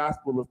preach the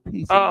gospel of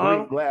peace and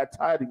bring glad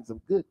tidings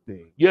of good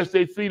things. Yes,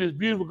 their feet is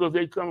beautiful because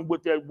they come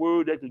with that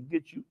word that can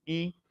get you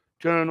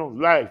eternal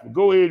life.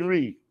 Go ahead and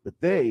read. But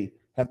they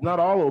have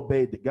not all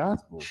obeyed the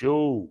gospel.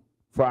 Sure.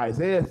 For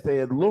Isaiah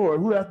said, Lord,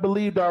 who hath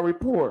believed our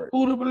report?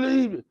 Who to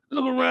believe it?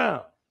 Look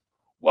around.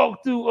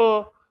 Walk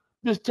through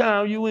this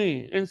town you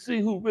in and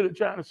see who really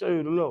trying to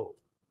serve the Lord.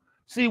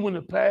 See when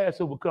the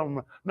Passover come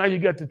around. Now you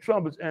got the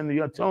trumpets and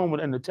the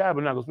atonement and the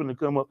tabernacles going to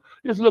come up.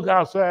 Just look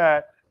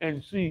outside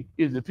and see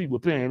is the people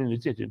paying any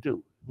attention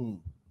to it.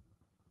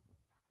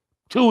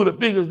 Two of the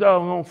biggest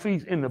doggone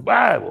feasts in the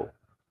Bible,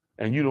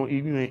 and you don't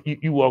even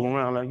you walk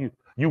around like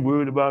you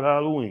worried about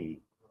Halloween.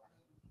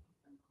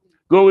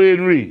 Go ahead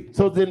and read.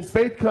 So then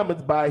faith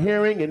cometh by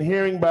hearing, and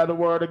hearing by the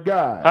word of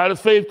God. How does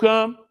faith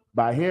come?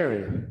 By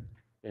hearing.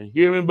 And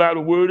hearing by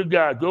the word of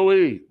God. Go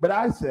ahead. But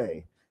I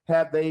say,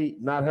 have they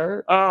not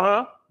heard?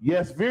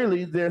 Yes,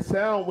 verily, their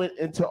sound went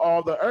into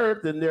all the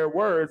earth, and their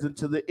words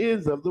into the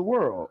ends of the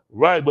world.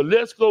 Right, but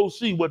let's go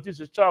see what this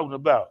is talking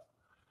about.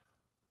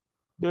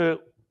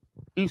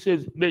 He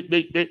says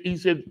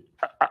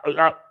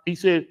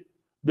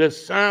their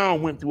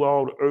sound went through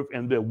all the earth,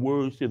 and their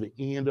words to the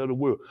end of the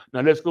world.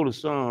 Now let's go to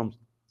Psalms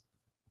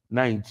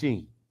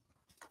 19,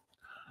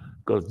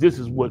 because this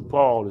is what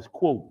Paul is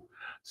quoting.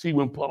 See,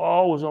 when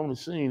Paul was on the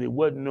scene, it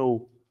wasn't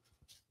no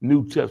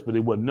New Testament.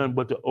 It wasn't nothing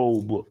but the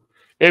old book.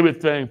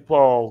 Everything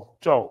Paul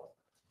taught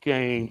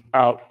came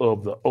out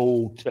of the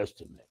Old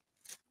Testament.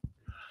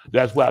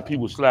 That's why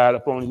people slide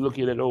up on you, look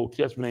at that Old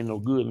Testament, ain't no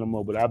good no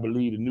more, but I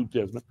believe the New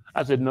Testament.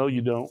 I said, no,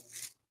 you don't.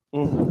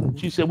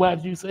 She said, why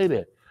did you say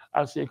that?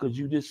 I said, because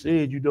you just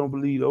said you don't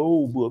believe the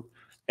old book,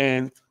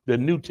 and the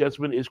New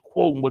Testament is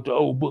quoting what the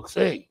old book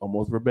say.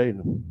 Almost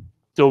verbatim.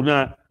 So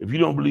now, if you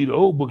don't believe the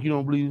old book, you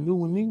don't believe the new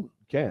one either.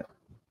 Can't.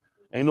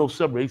 Ain't no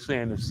separate. They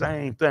saying the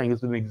same thing.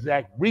 It's an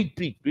exact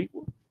repeat,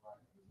 people.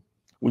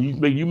 When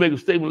you make a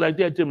statement like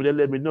that to me, that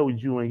let me know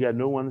that you ain't got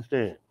no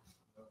understanding.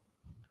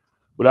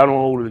 But I don't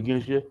hold it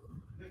against you.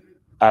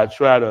 I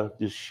try to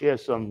just share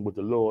something with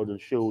the Lord and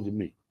show to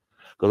me,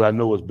 because I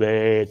know it's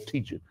bad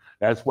teaching.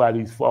 That's why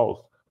these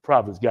false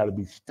prophets got to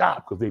be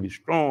stopped, because they're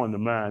destroying the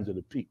minds of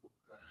the people.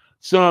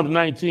 Psalms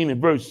 19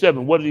 and verse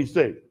 7, what did he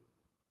say?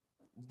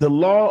 The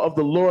law of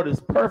the Lord is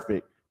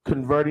perfect,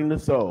 converting the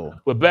soul.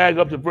 But back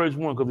up to verse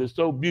 1, because it's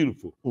so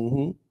beautiful.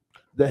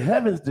 The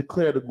heavens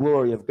declare the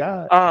glory of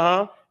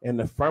God, and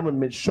the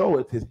firmament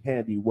showeth his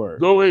handiwork.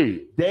 Go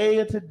ahead. Day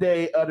unto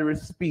day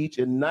uttereth speech,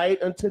 and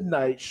night unto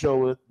night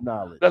showeth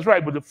knowledge. That's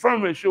right, but the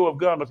firmament show of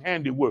God's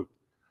handiwork.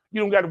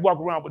 You don't got to walk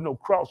around with no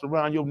cross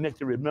around your neck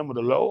to remember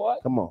the Lord.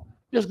 Come on.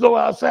 Just go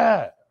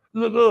outside.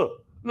 Look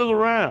up. Look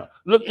around.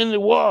 Look in the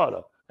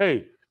water.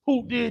 Hey,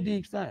 who did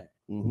these things?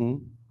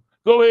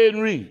 Go ahead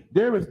and read.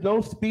 There is no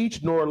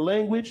speech nor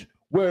language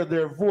where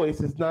their voice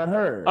is not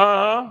heard.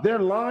 Their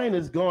line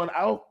is gone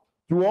out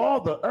through all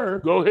the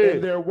earth. Go ahead.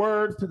 And their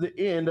words to the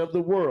end of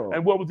the world.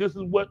 And this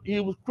is what he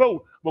was quoting.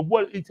 But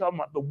what he talking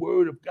about? The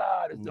word of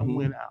God is done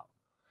went out.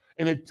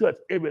 And it touched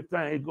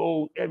everything. It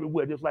goes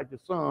everywhere, just like the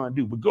sun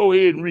do. But go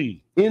ahead and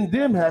read. In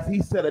them hath he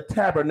set a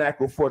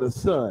tabernacle for the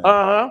sun,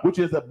 which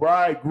is a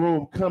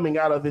bridegroom coming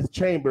out of his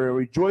chamber, and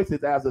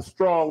rejoiceth as a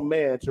strong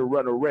man to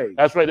run a race.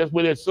 That's right. That's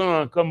where that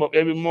sun come up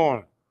every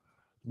morning.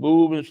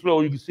 Moving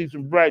slow, you can see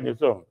some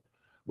brightness on it.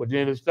 But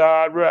then it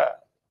starts rising.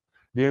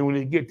 Then when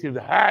it gets to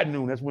the high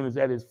noon, that's when it's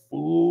at its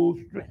full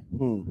strength.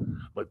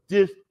 But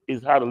this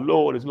is how the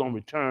Lord is going to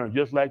return,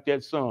 just like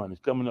that sun is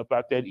coming up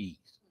out that east.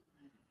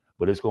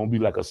 But it's going to be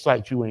like a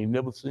sight you ain't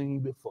never seen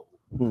before.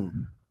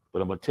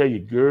 But I'm going to tell you,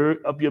 gird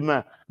up your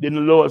mind. Didn't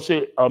the Lord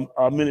say,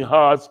 are many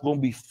hearts going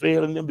to be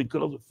failing them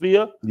because of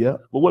fear? Yeah.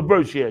 But what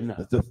verse you at now?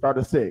 Let's just start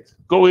at 6.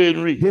 Go ahead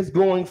and read. His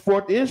going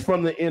forth is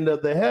from the end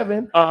of the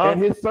heaven, and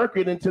his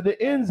circuit into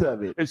the ends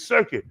of it. It's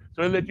circuit.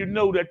 So they let you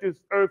know that this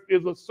earth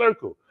is a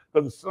circle.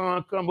 Because the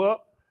sun come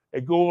up,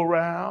 it go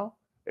around,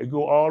 it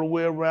go all the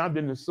way around,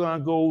 then the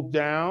sun goes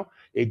down,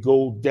 it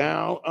goes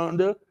down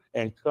under,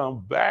 and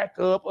come back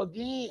up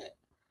again.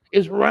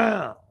 It's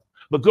round.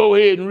 But go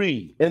ahead and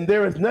read. And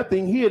there is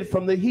nothing hid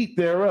from the heat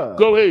thereof.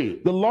 Go ahead.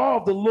 The law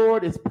of the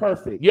Lord is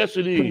perfect. Yes,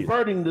 it is.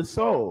 Converting the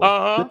soul.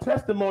 The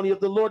testimony of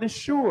the Lord is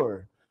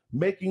sure,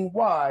 making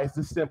wise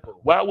the simple.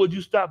 Why would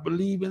you stop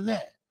believing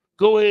that?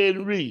 Go ahead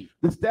and read.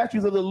 The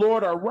statutes of the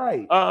Lord are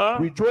right,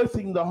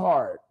 rejoicing the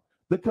heart.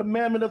 The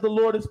commandment of the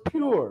Lord is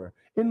pure,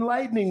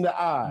 enlightening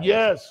the eyes.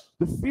 Yes.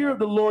 The fear of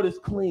the Lord is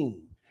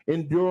clean,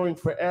 enduring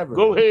forever.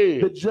 Go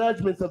ahead. The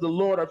judgments of the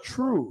Lord are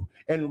true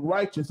and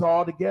righteous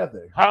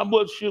altogether. How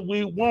much should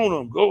we want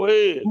them? Go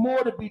ahead.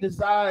 More to be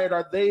desired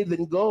are they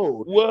than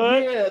gold.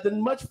 What? Yeah,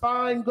 than much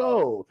fine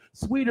gold.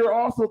 Sweeter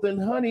also than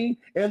honey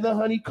and the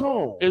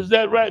honeycomb. Is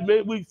that right?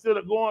 Maybe we instead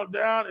of going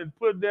down and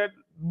put that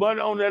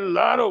money on that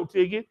lotto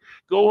ticket,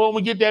 go home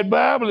and get that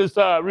Bible and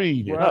start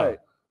reading. Right.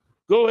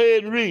 Go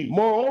ahead and read.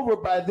 Moreover,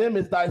 by them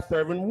is thy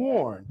servant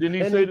warned. Didn't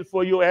he And say this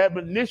for your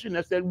admonition?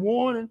 That's that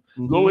warning.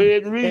 Mhm. Go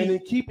ahead and read. And in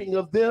keeping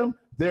of them,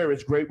 there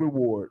is great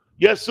reward.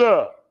 Yes,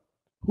 sir.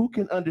 Who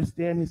can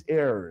understand his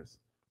errors?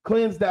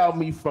 Cleanse thou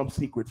me from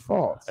secret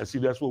faults. And see,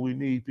 that's what we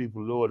need,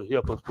 people, Lord, to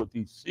help us with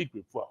these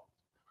secret faults.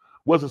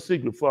 What's a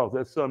secret fault?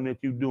 That's something that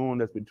you're doing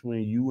that's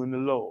between you and the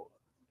Lord.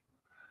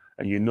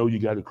 And you know you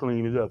got to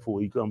clean it up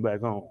before you come back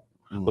home.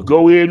 But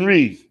go ahead and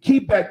read.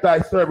 Keep back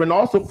thy servant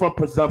also from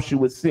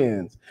presumptuous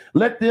sins.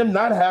 Let them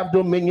not have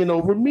dominion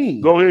over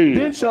me. Go ahead.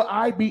 Then shall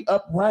I be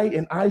upright,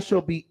 and I shall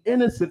be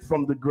innocent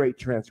from the great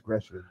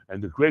transgression. And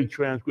the great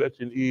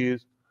transgression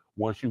is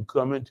once you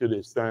come into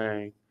this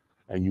thing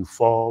and you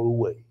fall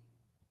away.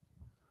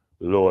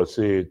 The Lord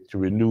said to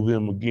renew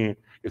them again,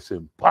 it's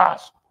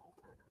impossible.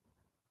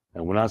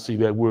 And when I see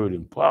that word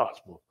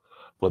impossible,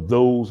 for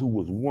those who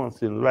was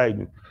once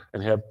enlightened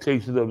and have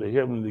tasted of the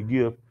heavenly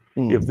gift,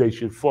 if they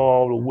should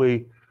fall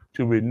away,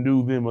 to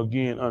renew them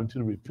again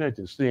unto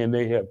repentance, saying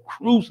they have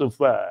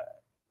crucified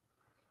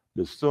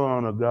the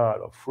Son of God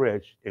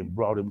afresh and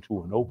brought him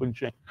to an open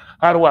shame.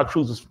 How do I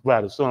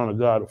crucify the Son of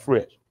God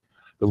afresh?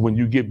 Because when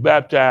you get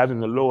baptized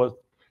and the Lord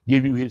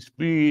give you his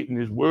spirit and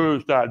his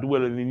word start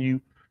dwelling in you,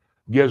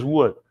 guess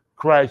what?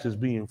 Christ is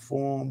being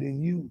formed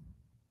in you.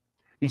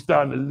 He's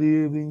starting to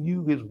live in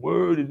you. His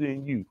word is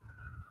in you.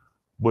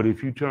 But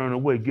if you turn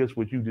away, guess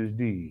what you just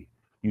did?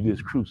 You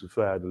just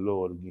crucified the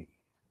Lord again.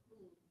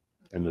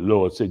 And the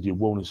Lord said you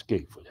won't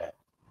escape for that.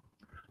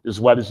 This is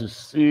why this is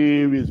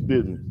serious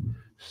business.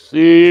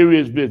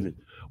 Serious business.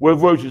 What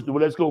verses?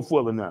 Well, let's go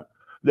further now.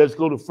 Let's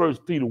go to 1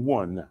 Peter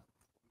 1 now.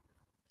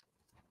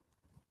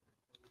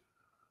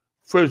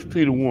 1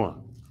 Peter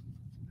 1.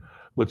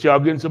 But y'all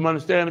getting some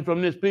understanding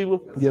from this,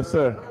 people? Yes,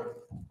 sir.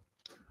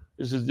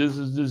 This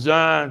is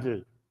designed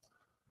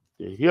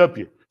to help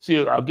you. See,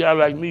 a guy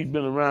like me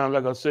been around,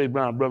 like I say,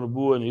 around Brother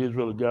Boy and the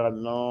Israel of God a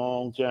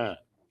long time.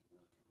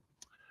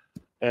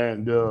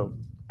 And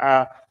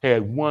I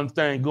had one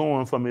thing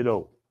going for me,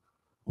 though.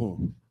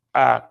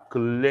 I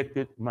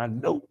collected my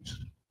notes.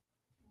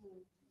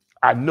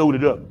 I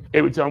noted up.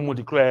 Every time I went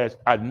to class,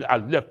 I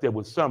left there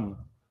with something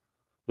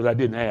that I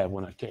didn't have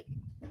when I came.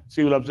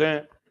 See what I'm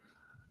saying?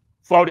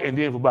 40, and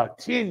then for about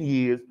 10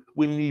 years,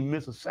 we didn't even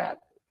miss a Sabbath.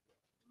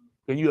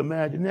 Can you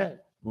imagine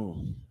that?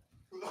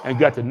 And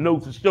got the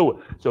notes to show it.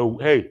 So,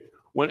 hey,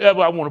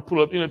 whenever I want to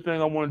pull up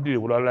anything I want to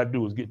do, what all I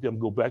do is get them,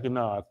 go back in the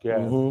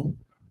archive,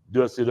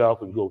 dust it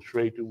off, and go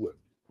straight to work.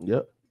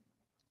 Yep.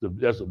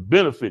 That's a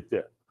benefit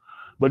there.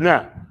 But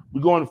now,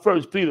 we're going to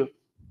 1 Peter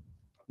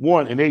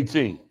 1 and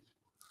 18.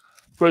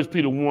 1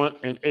 Peter 1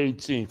 and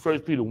 18. 1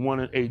 Peter 1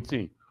 and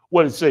 18.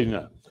 What does it say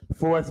now?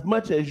 For as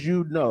much as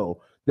you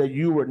know that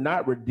you were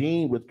not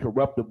redeemed with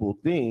corruptible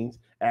things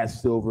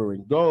as silver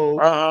and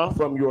gold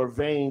from your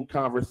vain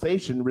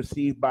conversation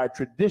received by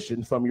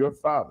tradition from your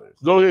fathers.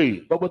 Go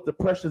ahead. But with the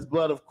precious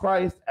blood of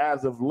Christ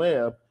as of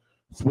lamb,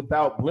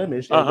 without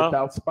blemish and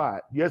without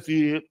spot. Yes,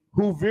 he is.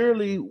 Who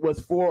verily was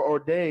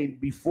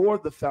foreordained before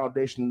the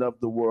foundation of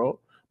the world,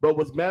 but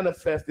was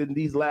manifest in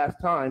these last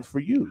times for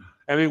you.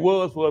 And it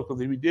was for us,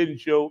 because if he didn't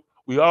show,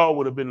 we all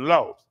would have been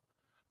lost.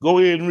 Go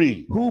ahead and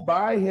read. Who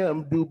by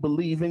him do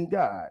believe in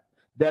God,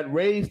 that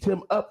raised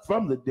him up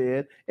from the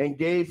dead and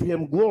gave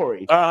him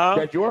glory,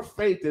 that your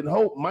faith and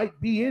hope might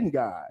be in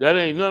God. That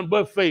ain't nothing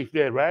but faith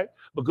there, right?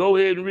 But go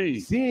ahead and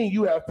read. Seeing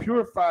you have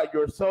purified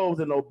your souls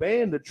in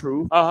obeying the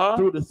truth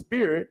through the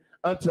Spirit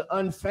unto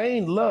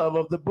unfeigned love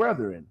of the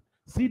brethren.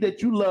 See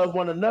that you love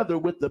one another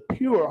with the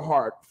pure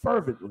heart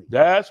fervently.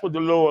 That's what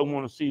the Lord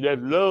want to see,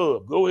 that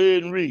love. Go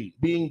ahead and read.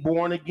 Being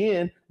born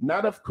again,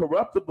 not of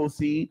corruptible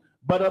seed,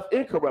 but of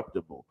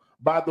incorruptible,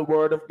 by the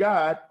word of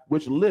God,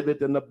 which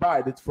liveth and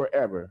abideth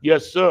forever.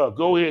 Yes, sir.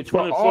 Go ahead.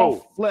 24. For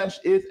all flesh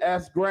is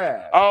as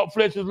grass. All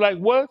flesh is like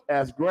what?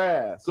 As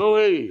grass. Go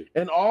ahead.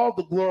 And all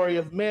the glory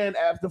of man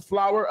as the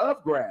flower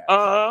of grass.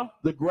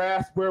 The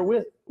grass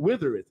wherewith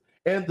withereth,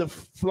 and the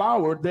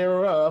flower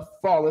thereof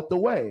falleth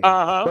away.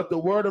 But the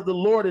word of the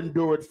Lord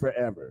endureth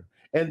forever.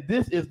 And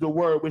this is the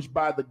word which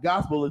by the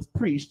gospel is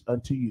preached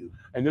unto you.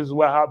 And this is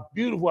why how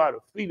beautiful are the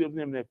feet of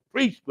them that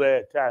preach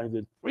glad tidings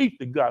and preach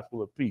the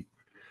gospel of peace.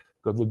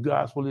 Because the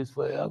gospel is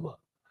forever.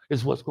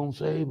 It's what's going to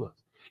save us.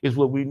 It's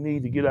what we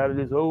need to get out of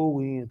this hole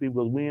we in,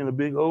 because we in a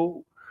big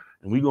hole,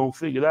 and we're going to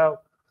figure it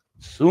out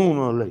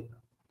sooner or later.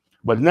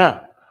 But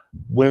now,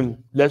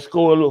 let's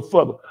go a little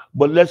further.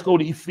 But let's go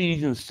to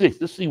Ephesians 6.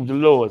 Let's see what the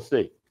Lord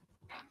says.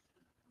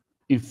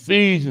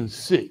 Ephesians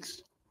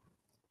 6.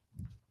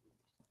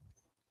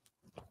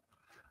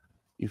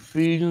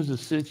 Ephesians, the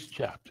 6th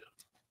chapter.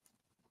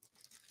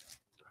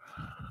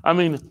 I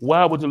mean,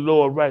 why would the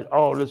Lord write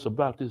all this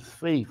about this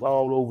faith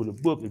all over the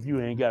book if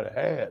you ain't got to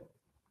have it?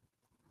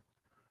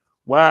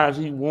 Why is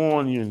he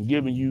warning you and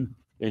giving you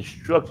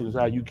instructions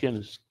how you can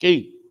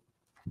escape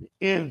the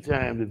end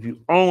times if you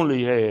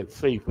only had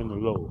faith in the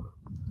Lord?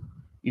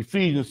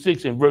 Ephesians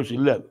 6 and verse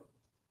 11.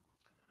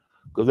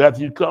 Because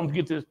after you come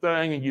get this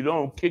thing and you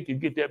don't kick, you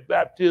get that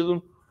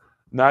baptism,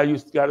 now you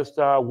got to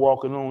start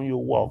walking on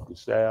your walk to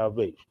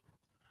salvation.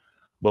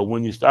 But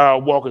when you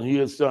start walking,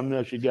 here's something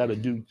else you got to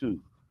do too,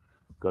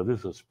 because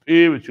it's a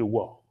spiritual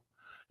walk.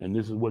 And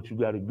this is what you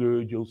got to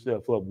gird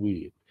yourself up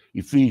with.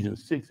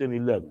 Ephesians 6 and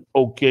 11.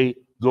 Okay,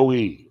 go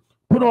ahead.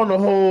 Put on the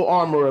whole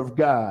armor of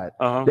God,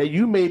 that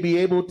you may be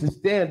able to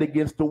stand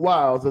against the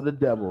wiles of the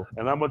devil.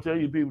 And I'm going to tell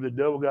you, people, the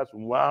devil got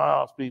some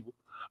wiles, people.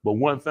 But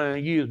one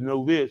thing is,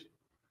 know this,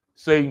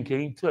 Satan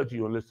can't touch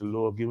you unless the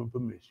Lord give him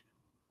permission.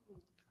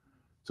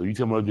 So you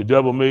tell me if the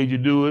devil made you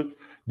do it,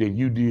 then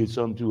you did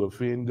something to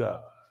offend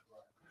God.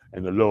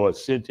 And the Lord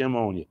sent him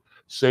on you.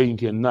 Satan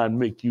cannot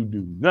make you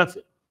do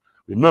nothing.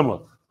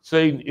 Remember,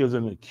 Satan is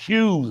an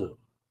accuser.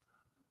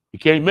 He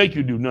can't make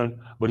you do nothing,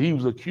 but he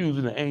was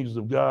accusing the angels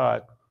of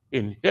God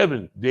in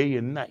heaven day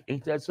and night.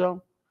 Ain't that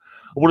something?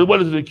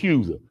 What is an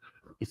accuser?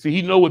 You see,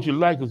 he know what you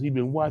like because he's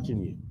been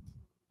watching you.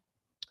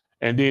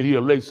 And then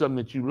he'll lay something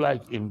that you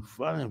like in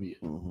front of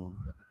you.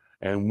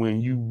 And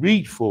when you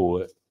reach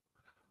for it,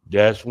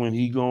 that's when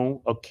he gonna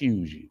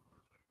accuse you.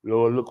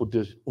 Lord, look what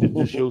this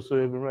your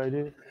servant right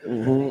here.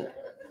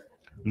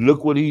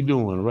 Look what he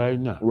doing right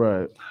now.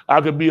 Right.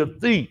 I could be a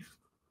thief.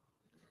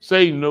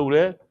 Satan know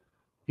that.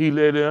 He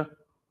let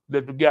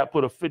the guy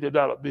put a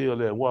 $50 bill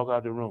there and walk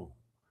out the room.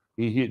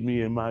 He hit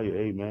me in my ear.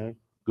 Hey man,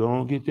 go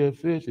on get that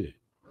 50.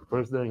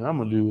 First thing I'm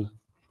gonna do is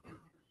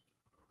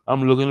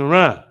I'm looking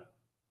around.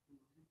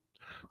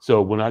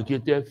 So when I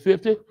get that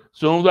 50,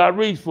 soon as I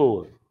reach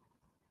for it,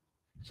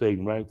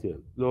 Satan right there.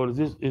 Lord,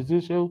 is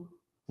this your?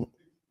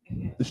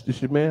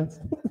 This your man's?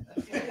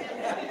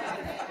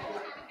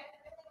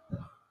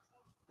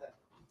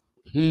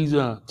 He's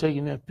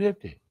taking that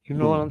 50. You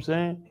know what I'm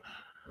saying?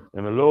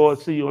 And the Lord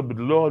see you, but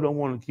the Lord don't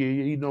want to kill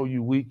you. He know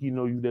you weak. He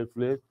know you that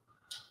flesh.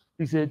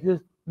 He said,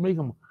 just make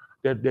him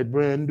that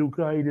brand new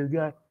car he just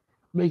got.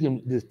 Make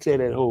him just tear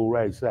that whole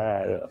right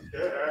side up.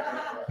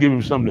 Give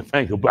him something to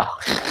think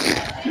about.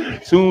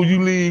 Soon as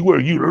you leave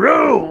work, you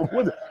roll.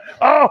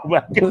 Oh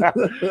my God.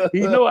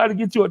 He know how to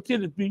get your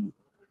attention, people.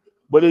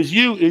 But it's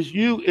you,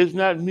 it's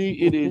not me,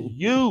 it is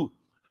you.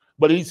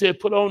 But he said,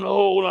 put on the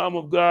whole armor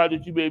of God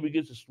that you may be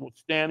able to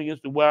stand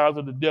against the wiles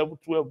of the devil,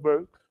 12th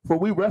verse. For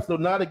we wrestle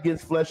not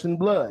against flesh and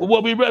blood. Well,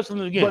 what we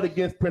wrestling against? But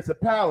against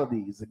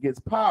principalities,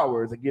 against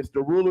powers, against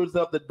the rulers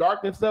of the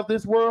darkness of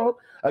this world,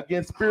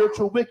 against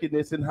spiritual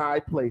wickedness in high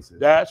places.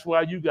 That's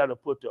why you got to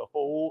put the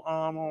whole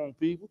armor on,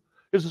 people.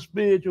 It's a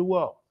spiritual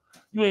walk.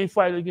 You ain't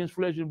fighting against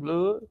flesh and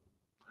blood.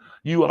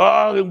 You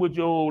arguing with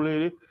your old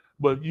lady,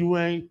 but you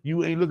ain't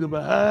looking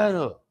behind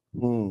her.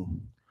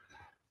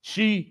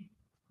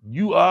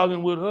 You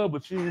arguing with her,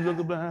 but she ain't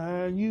looking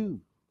behind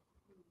you.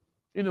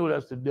 You know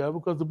that's the devil,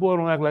 because the boy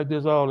don't act like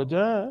this all the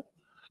time.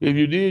 If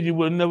you did, you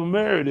would have never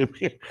married him.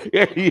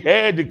 He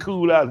had to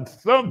cool out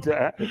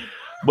sometime.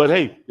 But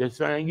hey, the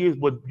thing is,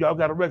 but y'all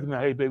got to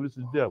recognize, hey, baby, this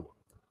is the devil.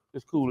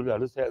 Let's cool it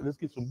out. Let's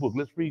get some book.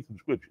 Let's read some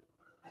scripture.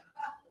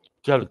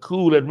 Try to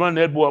cool that, run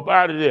that boy up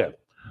out of there.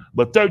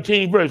 But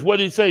 13 verse, what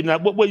did he say now?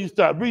 Where you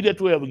stop? Read that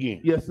 12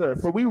 again. Yes, sir.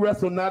 For we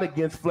wrestle not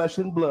against flesh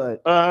and blood,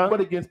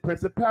 but against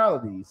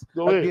principalities,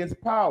 against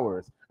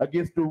powers,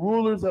 against the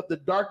rulers of the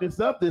darkness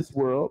of this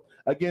world,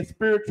 against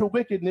spiritual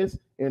wickedness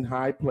in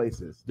high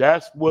places.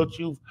 That's what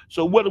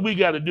so what do we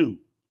got to do?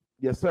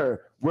 Yes,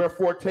 sir.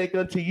 Wherefore take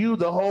unto you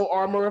the whole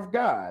armor of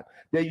God,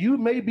 that you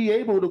may be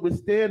able to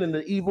withstand in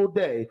the evil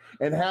day,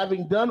 and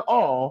having done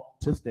all,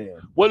 to stand.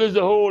 What is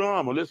the whole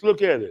armor? Let's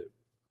look at it.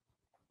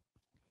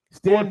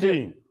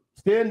 Stand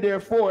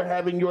therefore,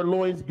 having your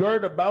loins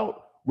girded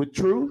about with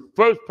truth.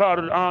 First part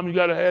of the armor you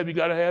gotta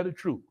have the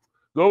truth.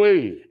 Go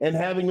ahead. And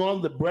having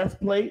on the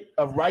breastplate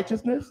of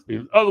righteousness.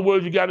 In other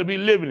words, you got to be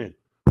living in.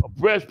 A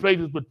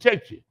breastplate is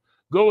protection.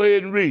 Go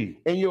ahead and read.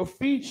 And your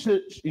feet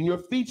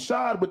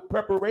shod with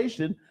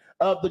preparation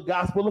of the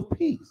gospel of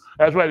peace.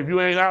 That's right. If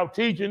you ain't out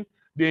teaching,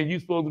 then you're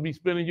supposed to be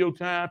spending your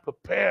time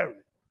preparing,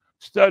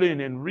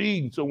 studying, and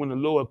reading. So when the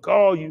Lord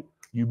calls you,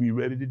 you be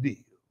ready to deal.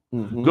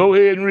 Go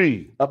ahead and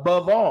read.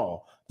 Above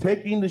all,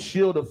 taking the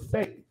shield of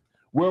faith,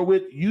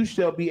 wherewith you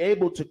shall be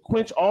able to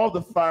quench all the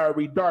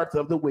fiery darts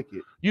of the wicked.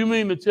 You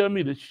mean to tell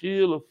me the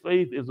shield of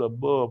faith is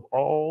above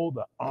all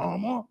the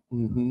armor?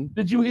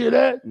 Did you hear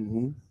that?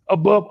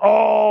 Above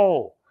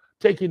all,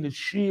 taking the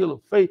shield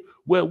of faith,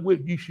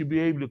 wherewith you should be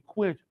able to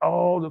quench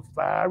all the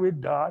fiery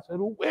darts of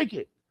the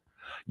wicked.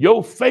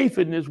 Your faith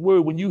in this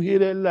word, when you hear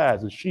that lie,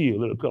 is a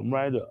shield. It'll come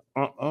right up.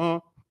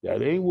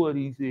 That ain't what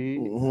he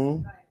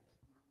said.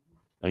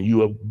 And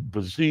you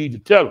proceed to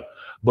tell him.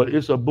 But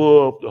it's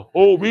above the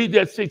whole. Read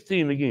that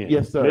 16 again.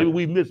 Yes, sir. Maybe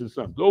we missing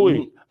something. Go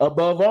ahead.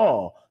 Above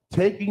all,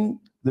 taking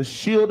the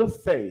shield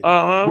of faith,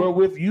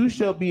 wherewith you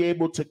shall be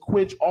able to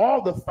quench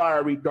all the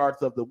fiery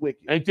darts of the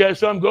wicked. Ain't that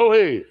something? Go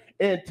ahead.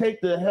 And take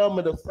the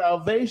helmet of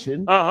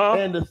salvation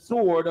and the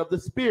sword of the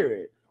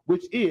Spirit,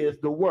 which is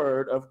the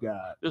word of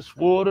God. The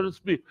sword of the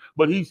Spirit.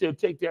 But he said,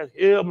 take that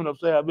helmet of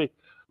salvation.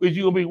 Is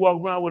you gonna be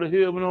walking around with a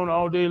helmet on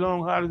all day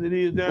long, hot as it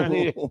is down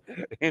here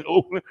in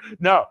Oakland?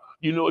 Now,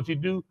 you know what you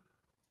do?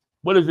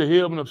 What is the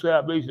helmet of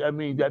salvation? That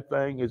means that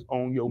thing is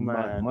on your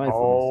mind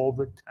all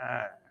the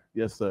time.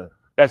 Yes, sir.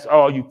 That's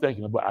all you're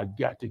thinking about. I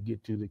got to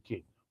get to the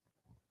kingdom.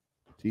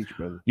 Teach,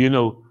 brother. You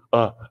know,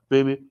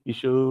 baby, you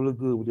sure look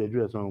good with that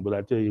dress on, but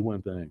I tell you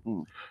one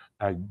thing.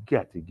 I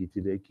got to get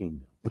to that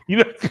kingdom. You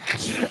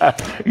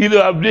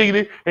know, I'm digging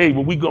it. Hey,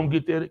 but we gonna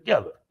get there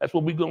together. That's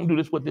what we gonna do.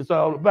 That's what this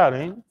all about,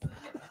 ain't it?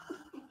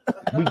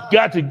 We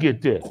got to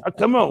get there.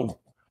 Come on.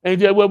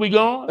 Ain't that where we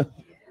going?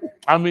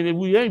 I mean, if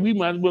we ain't, we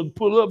might as well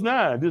pull up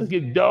now. Just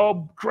get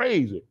dog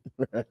crazy.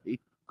 Right.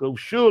 Because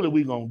surely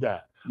we gonna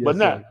die. Yes, but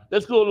now, sir.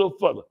 let's go a little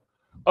further.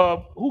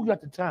 Who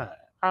got the time?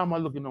 How am I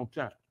looking on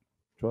time?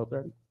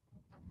 12:30.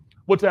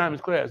 What time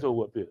is class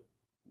over up here?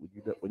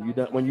 When you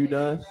done? When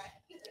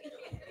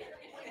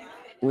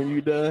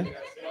you done?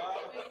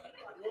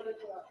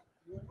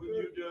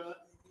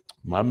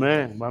 My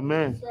man.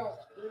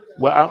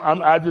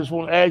 Well, I just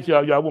want to ask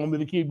y'all want me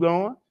to keep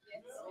going?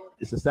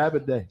 It's a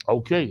Sabbath day.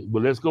 Okay,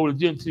 well let's go to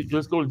Genesis.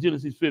 Let's go to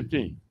Genesis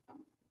 15.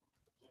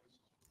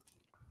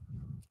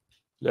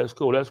 Let's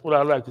go. That's what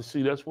I like to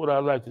see.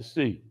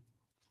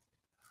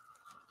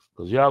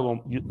 Because y'all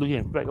gonna look here.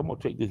 In fact, I'm gonna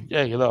take this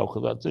jacket off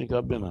because I think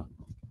I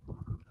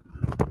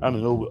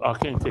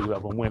can't take it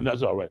off. I'm wearing.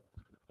 That's all right.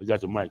 I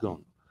got the mic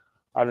on.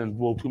 I didn't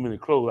wore too many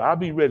clothes. I'll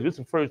be ready. This is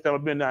the first time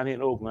I've been down here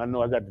in Oakland. I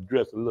know I got to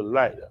dress a little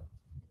lighter.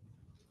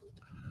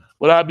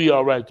 But I'll be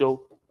all right,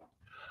 though.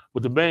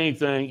 But the main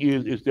thing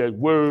is that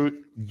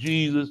word,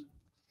 Jesus,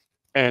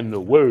 and the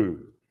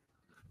word.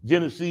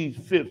 Genesis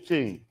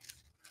 15.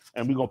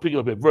 And we're going to pick it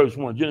up at verse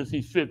 1.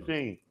 Genesis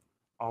 15.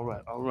 All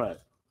right.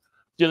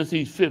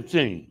 Genesis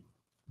 15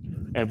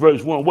 and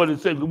verse 1. What it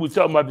says, we're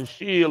talking about the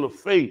shield of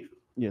faith.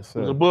 Yes,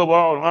 sir. It's above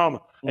all armor.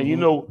 And you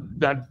know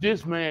that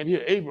this man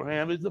here,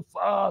 Abraham, is the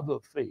father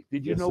of faith.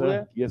 Did you know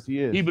that? Yes,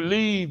 he is. He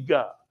believed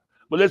God.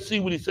 But let's see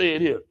what he said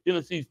here.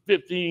 Genesis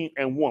 15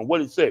 and 1. What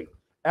did it say?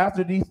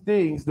 After these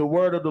things, the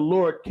word of the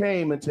Lord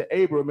came unto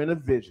Abram in a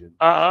vision,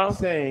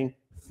 saying,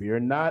 Fear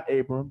not,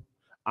 Abram,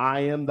 I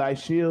am thy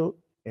shield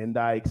and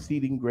thy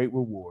exceeding great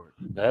reward.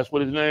 That's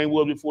what his name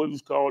was before he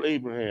was called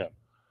Abraham.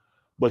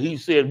 But he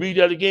said, read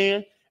that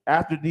again.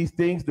 After these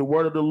things, the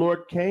word of the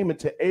Lord came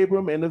unto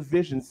Abram in a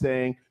vision,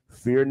 saying,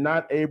 Fear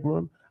not,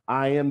 Abram,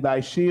 I am thy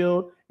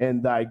shield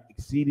and thy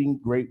exceeding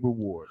great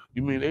reward.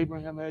 You mean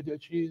Abraham had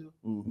that shield?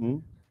 Mm-hmm.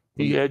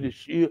 He had the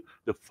shield.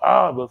 The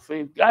father of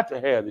faith got to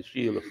have the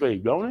shield of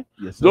faith, don't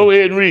he? Yes, sir. Go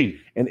ahead and read.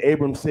 And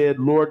Abram said,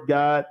 Lord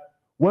God,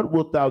 what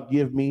wilt thou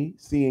give me,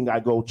 seeing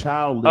I go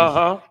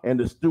childless, and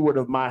the steward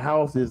of my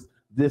house is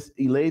this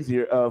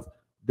Eliezer of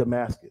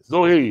Damascus?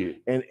 Go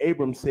ahead. And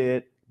Abram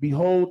said,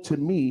 Behold, to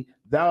me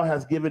thou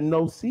hast given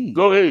no seed.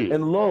 Go ahead.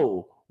 And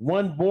lo,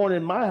 one born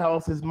in my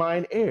house is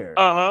mine heir.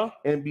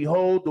 And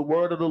behold, the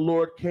word of the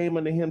Lord came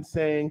unto him,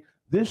 saying,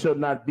 This shall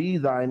not be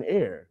thine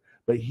heir,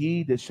 but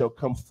he that shall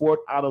come forth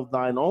out of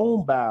thine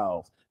own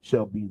bowels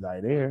shall be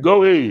thine heir.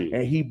 Go ahead.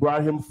 And he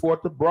brought him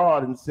forth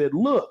abroad and said,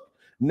 Look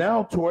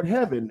now toward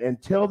heaven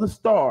and tell the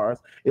stars,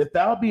 if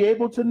thou be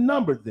able to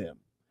number them.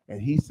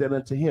 And he said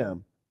unto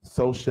him,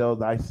 So shall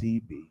thy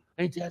seed be.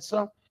 Ain't that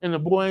something? And the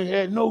boy ain't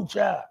had no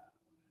child.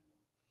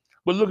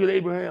 But look at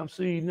Abraham's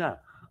seed now.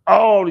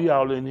 All of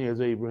y'all in here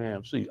is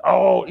Abraham's seed.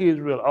 All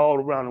Israel, all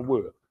around the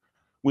world.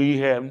 We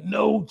have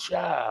no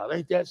child.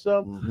 Ain't that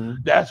something?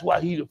 That's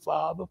why he the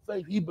father of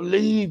faith. He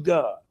believed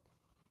God.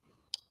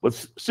 But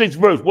 6th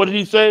verse, what did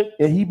he say?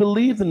 And he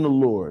believed in the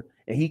Lord,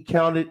 and he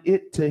counted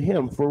it to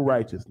him for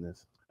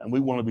righteousness. And we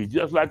want to be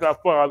just like our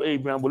father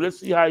Abraham. But let's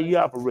see how he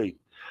operates.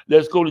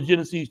 Let's go to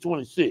Genesis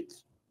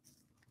 26.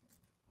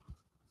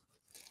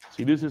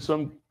 See, this is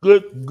some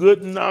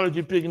good knowledge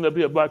you're picking up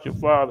here about your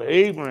father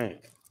Abraham.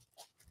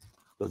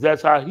 Because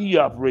that's how he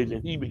operated.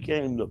 And he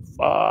became the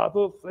father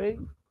of faith.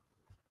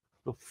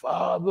 The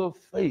father of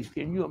faith.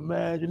 Can you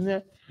imagine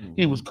that?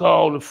 He was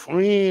called a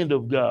friend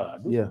of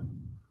God. Yeah.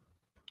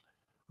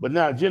 But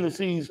now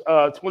Genesis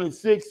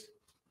 26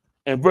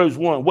 and verse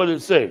 1, what did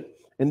it say?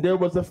 And there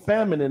was a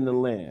famine in the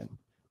land,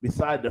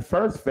 beside the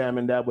first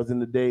famine that was in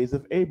the days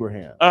of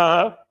Abraham.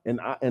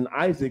 And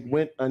Isaac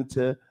went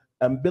unto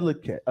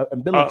Abimelech,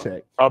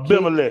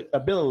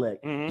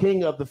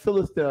 king of the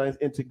Philistines,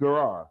 into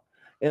Gerar.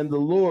 And the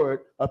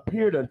Lord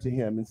appeared unto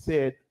him and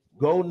said,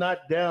 Go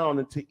not down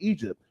into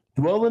Egypt,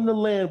 dwell in the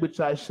land which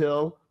I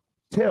shall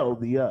tell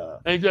thee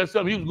of. Ain't that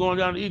something? He was going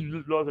down to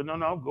Egypt. The Lord said,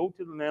 No, go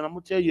to the land. I'm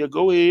going to tell you,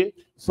 go ahead.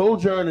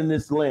 Sojourn in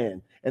this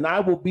land, and I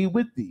will be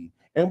with thee,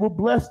 and will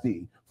bless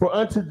thee. For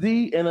unto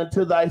thee and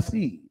unto thy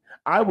seed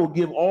I will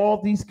give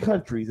all these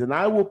countries, and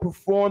I will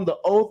perform the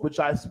oath which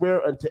I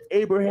swear unto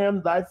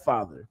Abraham thy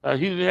father.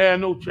 He didn't have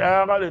no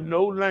child and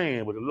no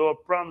land, but the Lord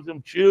promised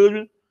him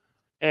children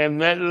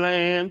and that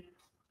land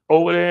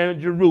over there in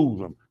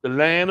Jerusalem, the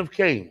land of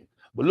Canaan.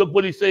 But look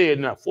what he said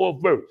now,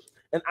 4th verse.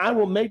 And I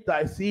will make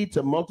thy seed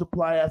to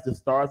multiply as the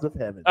stars of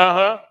heaven,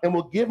 and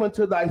will give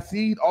unto thy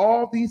seed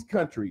all these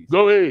countries.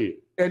 Go ahead.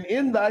 And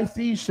in thy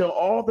seed shall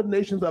all the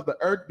nations of the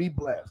earth be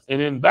blessed.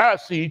 And in thy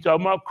seed,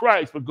 talking about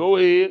Christ, but go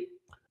ahead.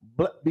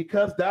 But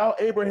because thou,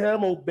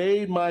 Abraham,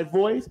 obeyed my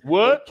voice,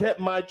 what? Kept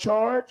my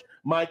charge,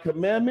 my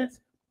commandments,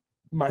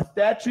 my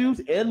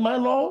statutes, and my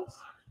laws.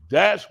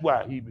 That's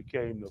why he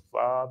became the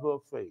father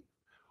of faith.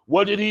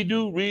 What did he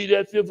do? Read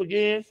that fifth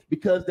again.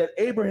 Because that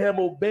Abraham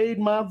obeyed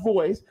my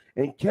voice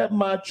and kept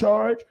my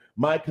charge,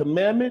 my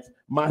commandments,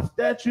 my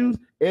statutes,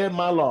 and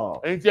my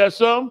law. Ain't that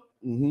something?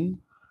 Mm-hmm.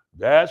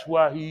 That's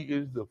why he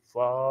is the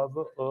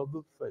father of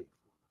the faith.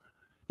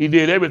 He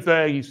did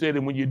everything he said,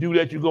 and when you do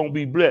that, you're going to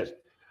be blessed.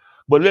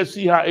 But let's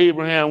see how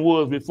Abraham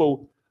was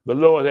before the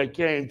Lord had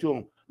came to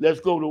him. Let's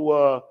go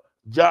to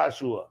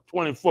Joshua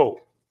 24.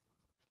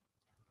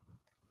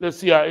 Let's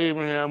see how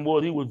Abraham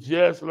was. He was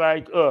just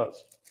like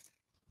us.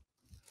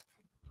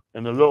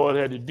 And the Lord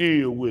had to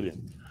deal with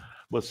him.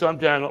 But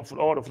sometimes, in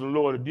order for the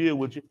Lord to deal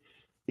with you,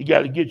 he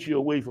got to get you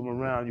away from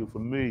around your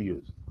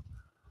familiars.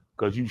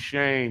 Because you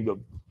shamed of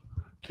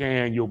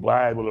carrying your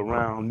Bible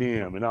around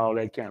them and all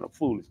that kind of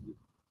foolishness.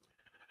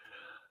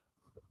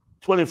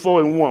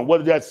 24:1, what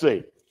did that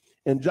say?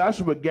 And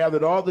Joshua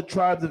gathered all the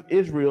tribes of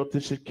Israel to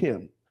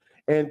Shechem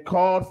and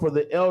called for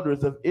the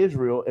elders of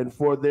Israel and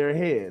for their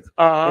heads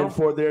and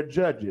for their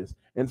judges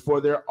and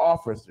for their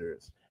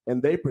officers.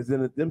 And they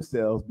presented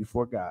themselves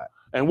before God.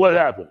 And what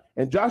happened?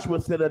 And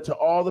Joshua said unto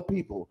all the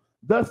people,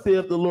 Thus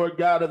saith the Lord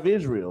God of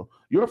Israel,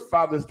 your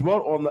fathers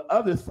dwelt on the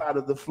other side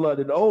of the flood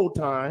in old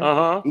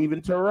time,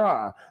 even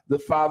Terah, the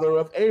father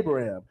of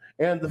Abraham,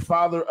 and the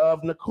father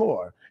of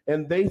Nachor,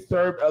 and they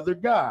served other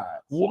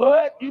gods.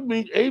 What? You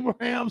mean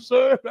Abraham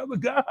served other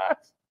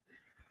gods?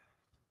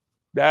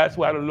 That's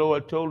why the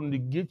Lord told him to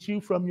get you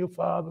from your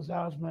father's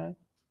house, man.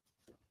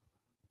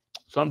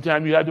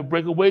 Sometimes you have to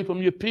break away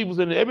from your peoples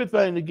and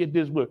everything to get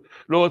this work.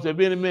 Lord said,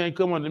 if any man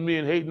come unto me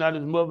and hate not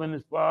his mother and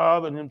his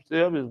father and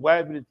himself, his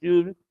wife and his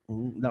children,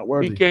 not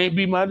worthy. He can't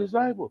be my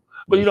disciple.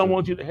 But he don't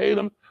want you to hate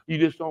him. You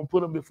just don't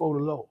put him before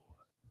the Lord.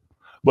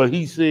 But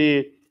he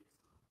said,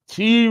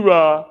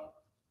 Terah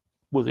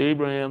was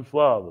Abraham's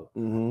father,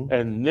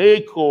 and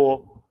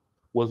Nachor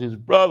was his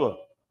brother,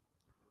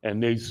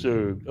 and they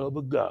served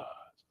other gods.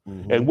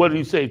 And what did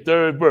he say?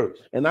 Third verse.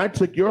 And I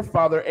took your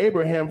father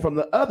Abraham from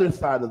the other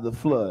side of the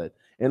flood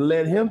and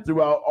led him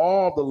throughout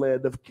all the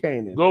land of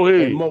Canaan. Go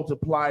ahead. And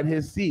multiplied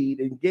his seed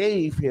and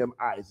gave him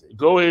Isaac.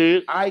 Go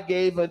ahead. I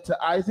gave unto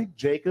Isaac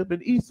Jacob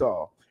and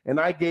Esau. And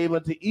I gave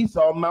unto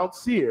Esau Mount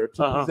Seir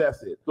to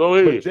possess it. Go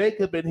ahead. But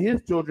Jacob and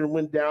his children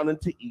went down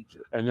into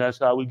Egypt. And that's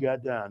how we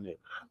got down there.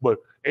 But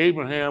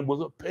Abraham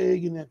was a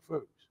pagan at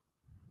first.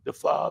 The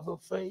father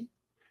of faith.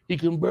 He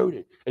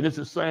converted. And it's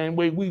the same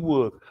way we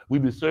would. We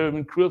be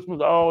serving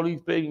Christmas, all these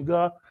pagan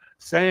gods.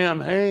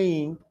 Sam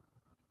Hain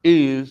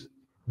is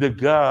the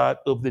god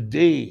of the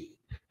dead.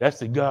 That's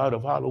the god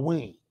of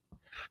Halloween.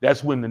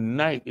 That's when the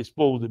night is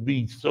supposed to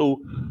be so,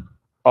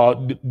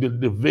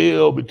 the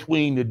veil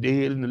between the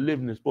dead and the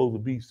living is supposed to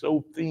be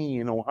so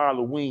thin on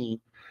Halloween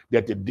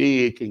that the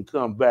dead can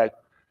come back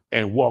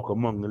and walk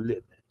among the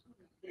living.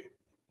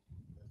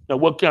 Now,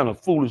 what kind of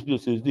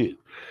foolishness is this?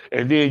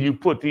 And then you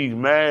put these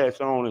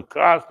masks on and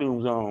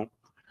costumes on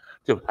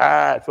to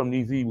hide from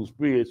these evil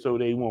spirits so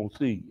they won't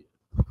see you.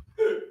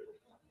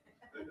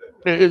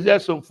 Is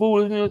that some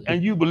foolishness?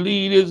 And you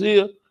believe this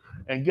here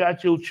and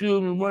got your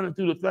children running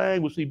through the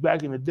thing? Well, see,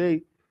 back in the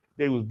day,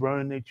 they was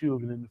burning their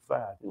children in the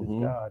fire.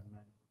 God,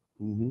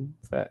 man.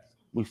 Facts.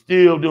 We're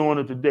still doing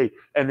it today.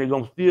 And they're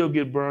going to still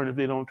get burned if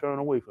they don't turn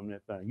away from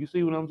that thing. You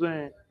see what I'm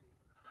saying?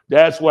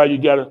 That's why you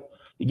got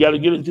to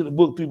get into the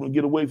book, people, and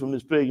get away from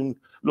this pagan.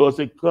 Lord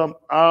said, come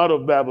out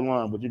of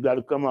Babylon, but you got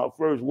to come out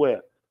first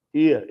where?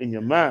 Here, in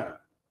your mind.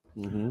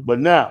 But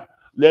now,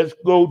 let's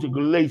go to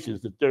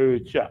Galatians, the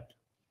 3rd chapter.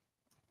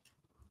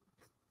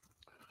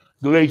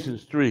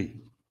 Galatians 3.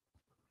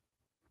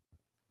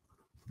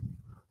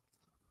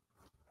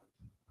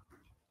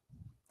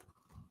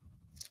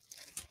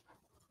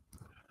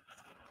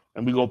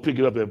 And we're going to pick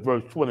it up at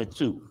verse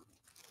 22.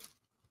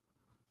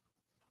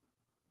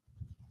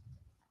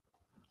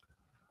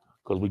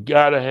 Because we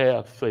got to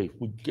have faith.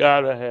 We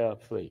got to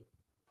have faith.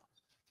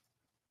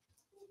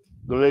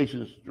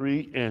 Galatians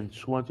 3 and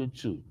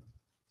 22.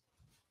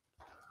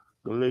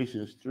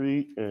 Galatians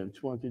 3 and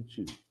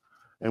 22.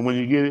 And when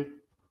you get it,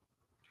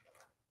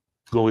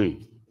 go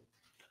ahead.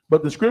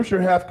 But the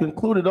scripture hath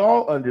concluded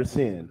all under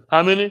sin.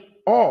 How many?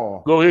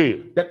 All. Go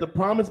ahead. That the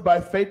promise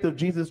by faith of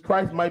Jesus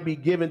Christ might be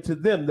given to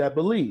them that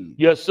believe.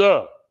 Yes,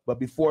 sir. But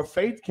before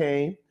faith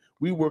came,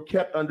 we were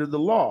kept under the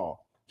law,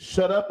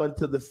 shut up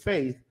unto the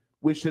faith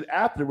which should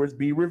afterwards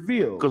be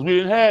revealed. Because we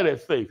didn't have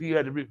that faith. He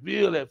had to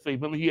reveal that faith.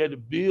 Remember, he had to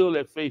build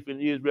that faith in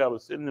Israel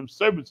and send them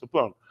servants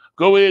upon him.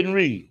 Go ahead and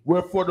read.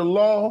 Wherefore the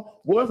law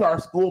was our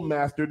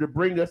schoolmaster to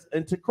bring us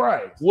into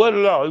Christ. What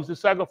law? It was a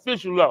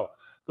sacrificial law.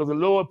 Because the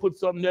Lord put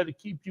something there to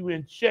keep you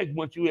in check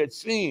once you had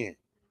sinned.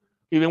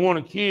 He didn't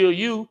want to kill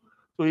you,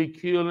 so he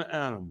killed an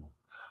animal.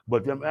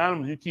 But them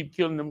animals, you keep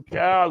killing them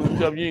cows and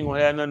stuff, you ain't going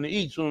to have nothing to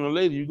eat. Sooner or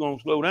later, you're going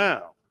to slow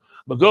down.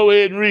 But go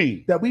ahead and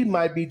read. That we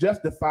might be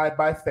justified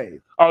by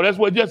faith. Oh, that's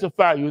what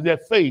justified you, is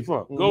that faith,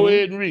 huh? Go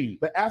ahead and read.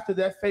 But after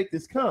that faith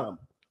is come,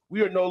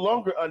 we are no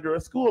longer under a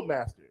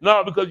schoolmaster.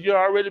 No, because you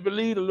already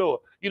believe the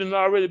Lord. You done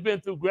already been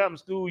through grammar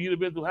school, you done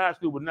been through high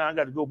school, but now I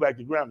got to go back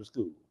to grammar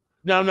school.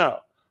 No.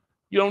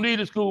 You don't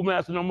need a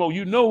schoolmaster no more.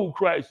 You know who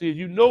Christ is.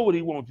 You know what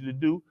he wants you to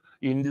do.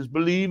 You can just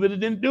believe it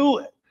and then do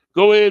it.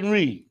 Go ahead and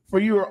read. For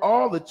you are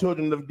all the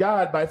children of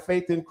God by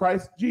faith in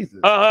Christ Jesus.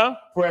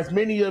 For as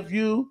many of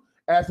you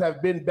as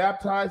have been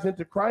baptized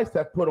into Christ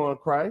have put on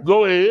Christ.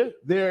 Go ahead.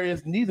 There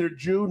is neither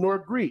Jew nor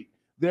Greek.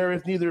 There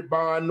is neither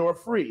bond nor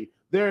free.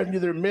 There is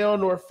neither male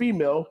nor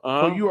female,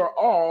 for you are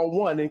all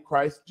one in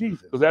Christ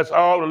Jesus. Because that's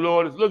all the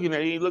Lord is looking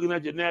at. He ain't looking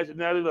at your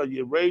nationality or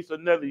your race or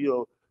nothing,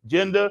 your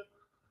gender.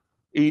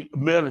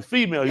 Male and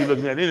female, he's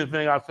looking at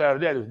anything outside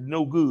of that is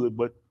no good.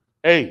 But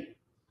hey,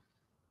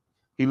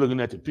 he's looking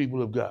at the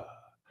people of God,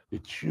 the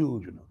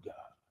children of God.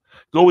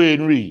 Go ahead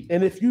and read.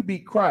 And if you be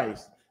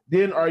Christ,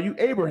 then are you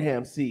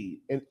Abraham's seed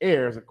and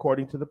heirs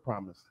according to the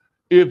promise.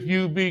 If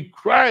you be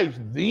Christ,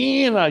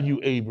 then are you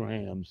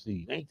Abraham's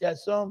seed. Ain't that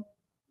something?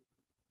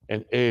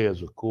 And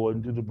heirs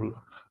according to the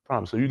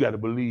promise. So you got to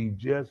believe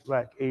just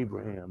like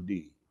Abraham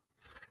did,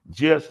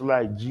 just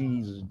like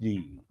Jesus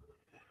did.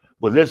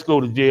 But let's go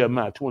to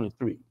Jeremiah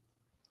 23.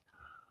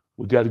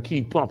 We got to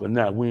keep pumping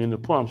now. We're in the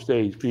pump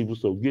stage, people.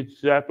 So get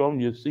strapped on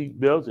your seat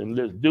belts and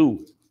let's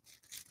do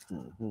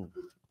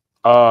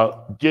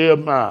it.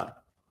 Jeremiah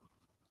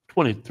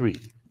 23.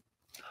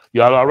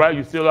 Y'all all right?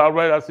 You still all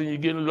right? I see you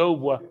getting low,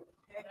 boy.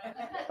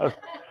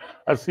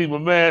 I see my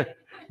man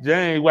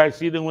James White.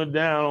 She done went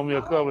down on me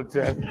a couple of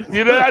times.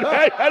 You know,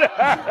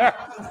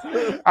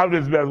 I'm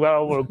just messing. I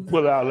don't want to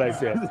pull out like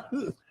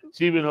that.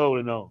 She been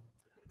holding on.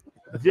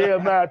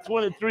 Jeremiah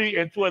 23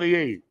 and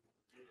 28.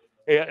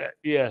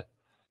 Yeah.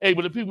 Hey,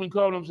 but the people been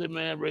calling them and say,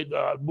 man, Ray,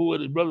 boy,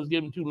 the brothers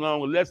giving too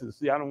long a lesson.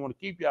 See, I don't want to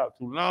keep y'all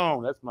too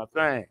long. That's my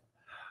thing.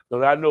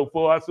 Because I know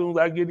as soon as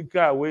I get in the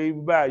car,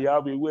 waving by,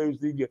 y'all be waving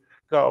to get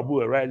called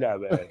boy right now,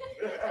 man.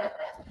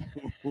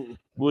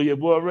 Boy, your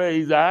boy Ray,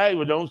 he's all right,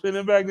 but don't send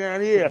him back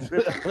down here.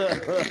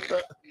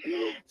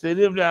 Send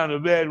him down to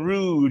Baton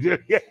Rouge.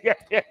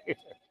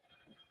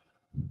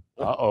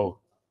 Uh-oh.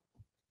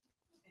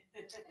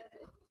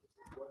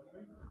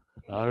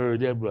 I heard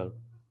that, brother.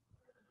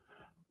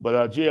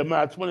 But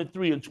Jeremiah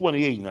 23 and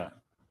 28 now.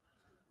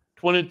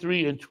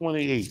 23 and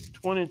 28.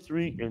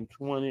 23 and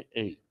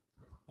 28.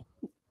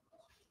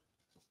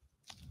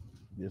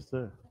 Yes,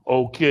 sir.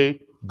 Okay,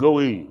 go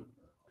ahead.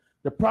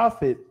 The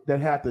prophet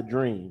that hath a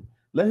dream,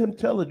 let him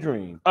tell a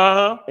dream.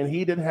 And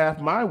he that hath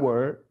my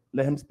word,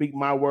 let him speak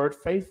my word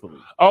faithfully.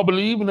 I'll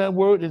believe in that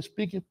word and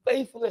speak it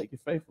faithfully. Speak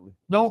it faithfully.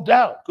 No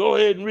doubt. Go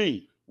ahead and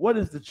read. What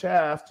is the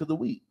chaff to the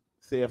wheat,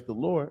 saith the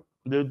Lord?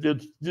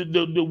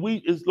 The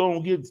wheat is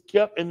going to get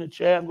kept and the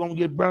chaff going to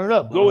get burned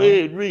up. Go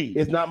ahead and read.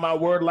 Is not my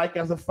word like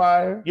as a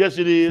fire? Yes,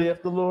 it is.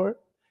 Saith the Lord.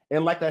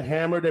 And like a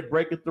hammer that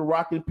breaketh the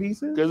rock in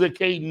pieces? Because it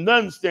can't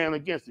none stand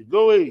against it.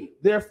 Go ahead.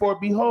 Therefore,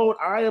 behold,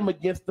 I am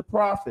against the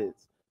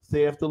prophets,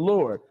 saith the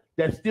Lord,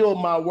 that steal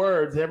my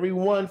words, every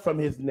one from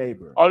his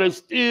neighbor. Oh, they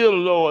steal the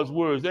Lord's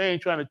words. They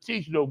ain't trying to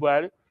teach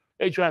nobody.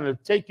 They trying to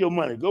take your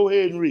money. Go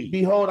ahead and read.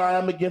 Behold, I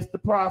am against the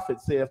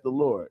prophets, saith the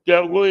Lord.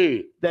 Yeah, go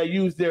ahead. That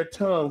use their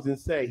tongues and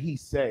say, he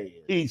said.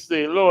 He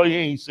said, Lord, he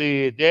ain't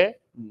said that.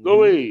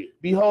 Go ahead.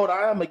 Behold,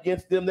 I am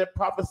against them that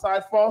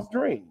prophesy false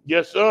dreams.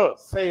 Yes, sir.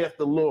 Saith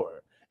the Lord.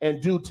 And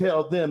do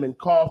tell them and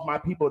cause my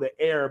people to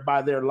err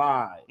by their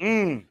lies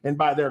and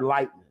by their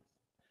lightness.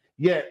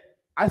 Yet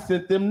I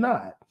sent them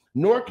not,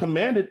 nor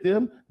commanded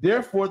them.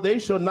 Therefore they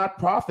shall not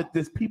profit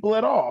this people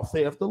at all,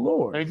 saith the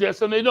Lord. And just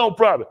so they don't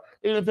profit.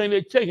 Anything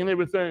they're taking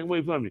everything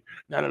away from you.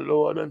 Now the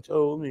Lord done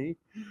told me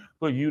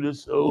for you to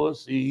sow a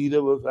seed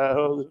of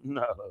 $1,000.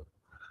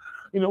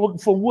 You know,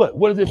 for what?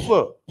 What is it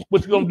for?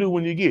 What you gonna do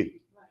when you get it?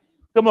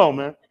 Come on,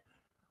 man.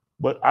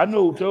 But I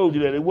know who told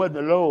you that it wasn't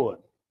the Lord.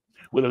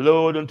 Well, the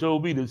Lord done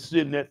told me to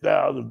send that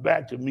 1,000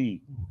 back to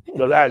me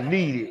because I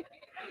need it.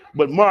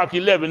 But Mark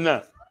 11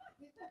 now.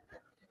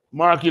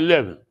 Mark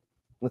 11.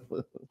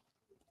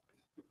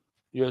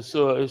 Yes,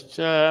 sir. It's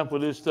time for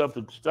this stuff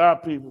to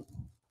stop, people.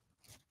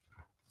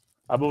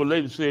 I remember a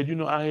lady said, you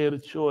know, I had a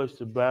choice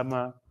to buy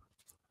my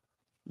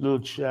little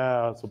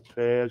child a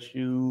pair of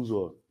shoes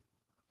or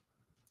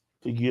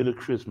to get a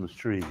Christmas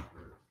tree.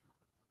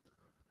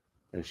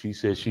 And she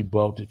said she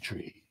bought the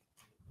tree.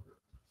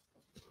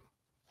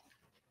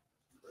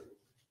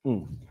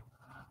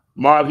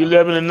 Mark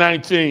 11 and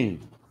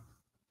 19.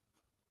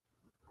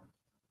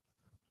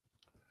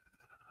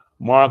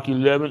 Mark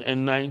 11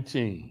 and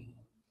 19.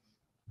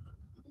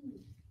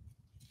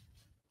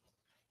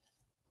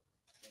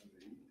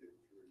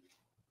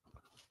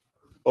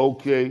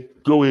 Okay,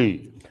 go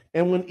ahead.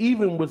 And when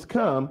even was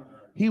come,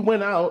 he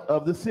went out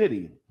of the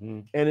city.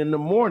 And in the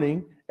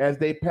morning, as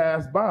they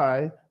passed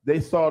by, they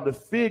saw the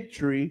fig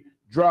tree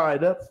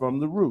dried up from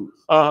the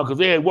roots. Because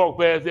they had walked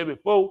past there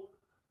before.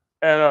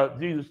 And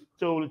Jesus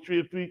told the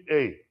tree of trees,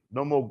 hey,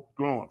 no more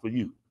growing for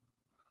you.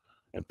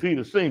 And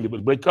Peter seen it,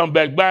 but they come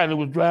back by and it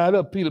was dried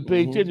up. Peter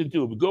paid attention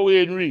to it. But go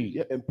ahead and read.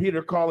 Yeah, and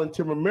Peter calling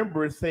to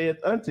remembrance saith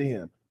unto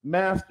him,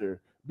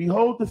 Master,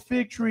 behold the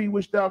fig tree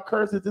which thou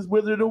cursest is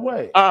withered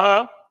away.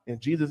 And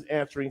Jesus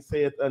answering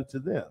saith unto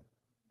them,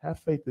 have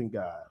faith in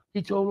God.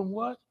 He told them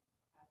what?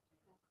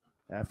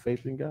 Have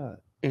faith in God.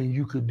 And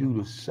you could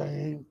do the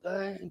same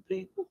thing,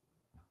 people.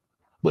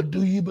 But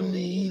do you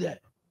believe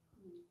that?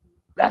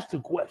 That's the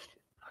question.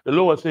 The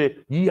Lord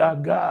said, ye are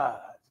gods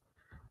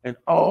and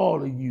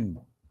all of you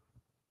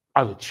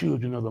are the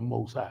children of the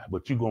Most High,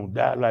 but you're going to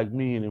die like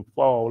men and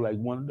fall like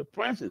one of the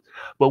princes.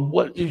 But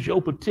what is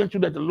your potential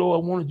that the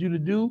Lord wanted you to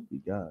do? Be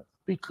God.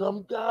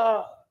 Become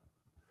God.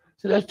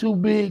 See, that's too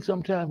big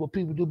sometimes for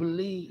people to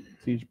believe.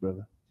 Teach,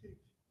 brother.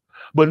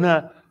 But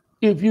now,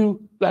 if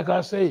you, like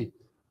I say,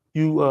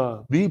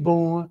 you be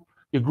born,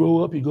 you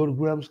grow up, you go to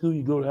grammar school,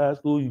 you go to high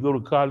school, you go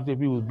to college if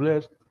you was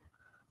blessed,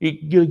 you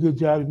get a good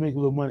job, you make a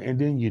little money, and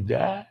then you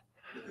die,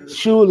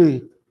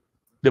 surely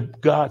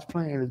God's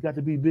plan has got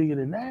to be bigger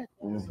than that.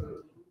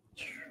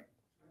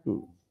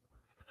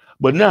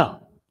 But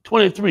now,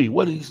 23,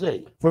 what did he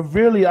say? For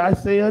verily I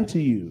say unto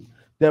you,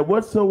 that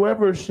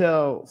whatsoever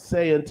shall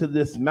say unto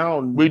this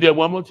mountain. Read that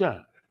one more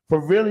time.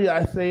 For verily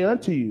I say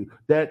unto you,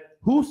 that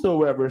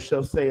whosoever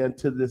shall say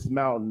unto this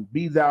mountain,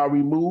 be thou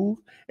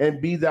removed,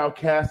 and be thou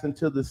cast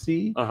into the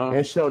sea,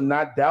 and shall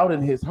not doubt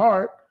in his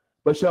heart,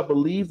 but shall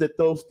believe that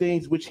those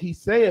things which he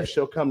saith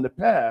shall come to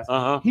pass,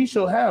 he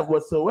shall have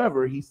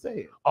whatsoever he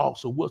saith.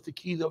 Also, what's the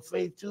key to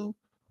faith too?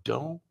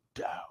 Don't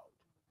doubt.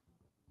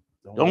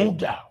 Don't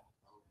doubt.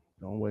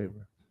 Don't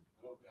waver.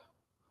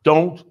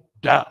 Don't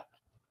doubt.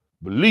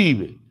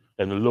 Believe it,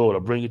 and the Lord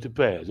will bring it to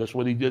pass. That's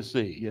what he just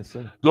said. Yes,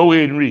 sir. Go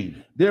ahead and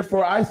read.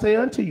 Therefore I say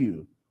unto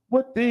you,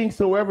 what things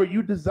soever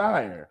you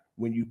desire,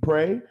 when you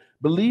pray,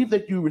 believe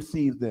that you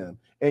receive them,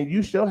 and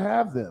you shall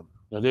have them.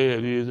 Now there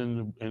it is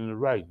in the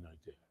writing right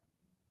there.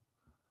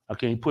 I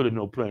can't put it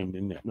no plain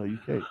than that. No, you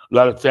can't. A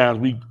lot of times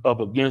we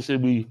up against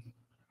it. We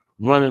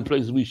run in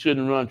places we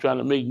shouldn't run, trying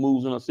to make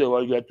moves on ourselves.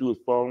 All you got to do is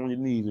fall on your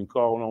knees and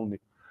call on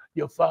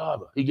your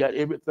Father. He got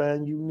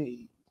everything you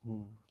need.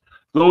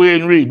 Go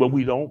ahead and read, but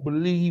we don't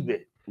believe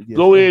it. Yes,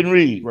 go ahead and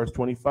read. Verse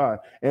 25.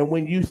 And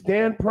when you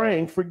stand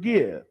praying,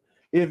 forgive,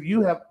 if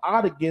you have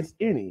aught against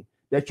any,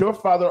 that your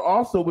Father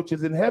also which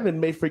is in heaven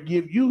may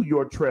forgive you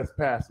your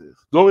trespasses.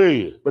 Go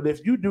ahead. But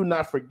if you do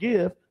not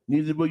forgive,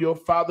 neither will your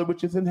Father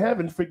which is in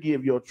heaven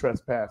forgive your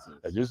trespasses.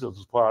 And this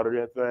is part of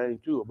that thing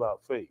too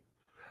about faith.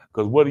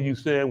 Because what are you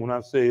saying when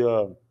I say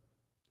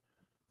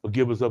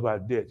forgive us of our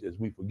debts as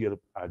we forget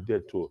our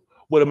debt to us?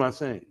 What am I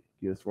saying?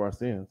 Yes, for our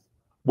sins.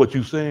 What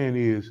you're saying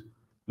is,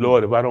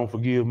 Lord, if I don't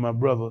forgive my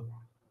brother,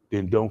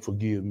 then don't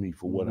forgive me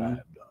for what I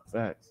have done.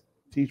 Facts.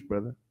 Teach,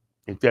 brother.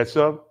 Ain't that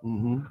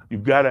something? You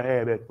got to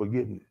have that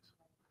forgiveness.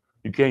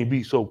 You can't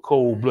be so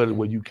cold-blooded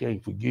where you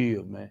can't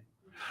forgive, man.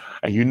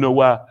 And you know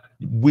why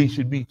we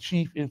should be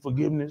chief in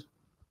forgiveness?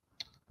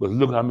 But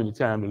look how many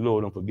times the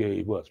Lord done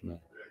forgave us, man.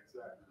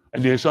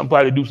 And then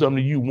somebody do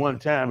something to you one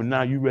time and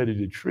now you ready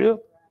to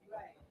trip.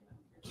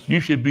 You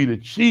should be the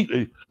chief.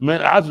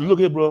 Man, I just look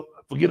at, bro,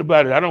 forget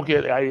about it. I don't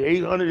care.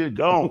 800 is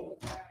gone.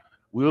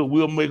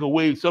 We'll make a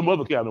way some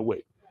other kind of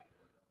way.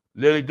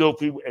 Let it go,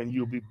 people, and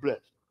you'll be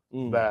blessed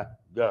by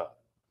God.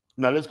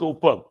 Now let's go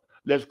public.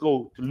 Let's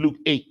go to Luke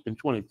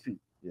 8:22.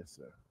 Yes,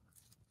 sir.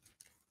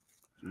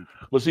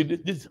 But see,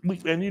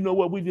 and you know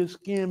what? We just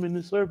skimming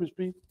the surface,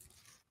 people.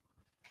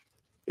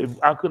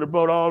 If I could have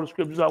brought all the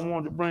scriptures I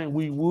wanted to bring,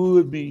 we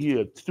would be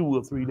here 2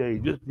 or 3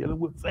 days just dealing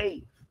with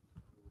faith.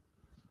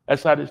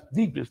 That's how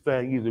deep this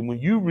thing is. And when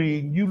you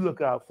read, you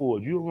look out for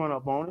it. You'll run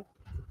up on it.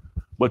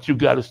 But you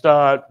got to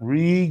start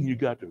reading. You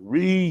got to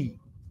read.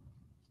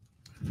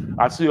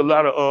 I see a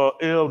lot of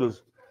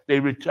elders,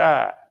 they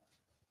retire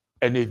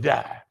and they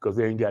die because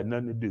they ain't got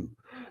nothing to do.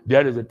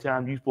 That is a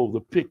time you're supposed to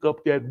pick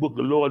up that book.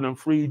 The Lord done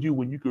freed you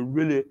when you can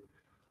really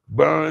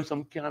burn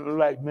some kind of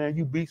light, man.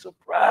 You'd be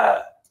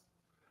surprised.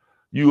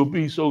 You'll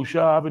be so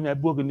sharp in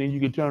that book, and then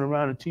you can turn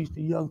around and teach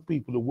the young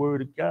people the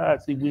word of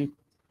God. See,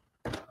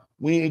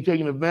 we ain't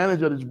taking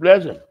advantage of this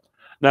blessing.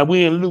 Now,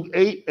 we in Luke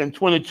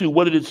 8:22.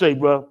 What did it say,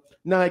 bro?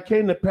 Now, it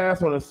came to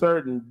pass on a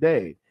certain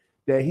day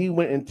that he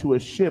went into a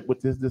ship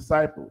with his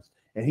disciples,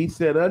 and he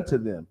said unto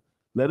them,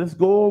 let us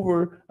go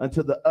over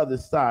unto the other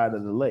side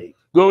of the lake.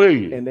 Go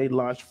ahead. And they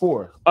launched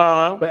forth.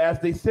 But as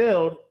they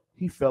sailed,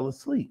 he fell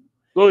asleep.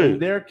 Go ahead.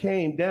 And there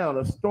came down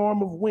a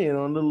storm of wind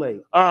on the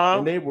lake,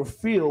 and they were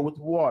filled with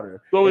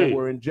water and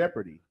were in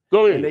jeopardy.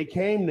 Go ahead. And they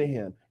came to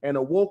him and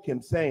awoke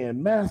him,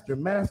 saying, Master,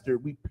 Master,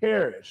 we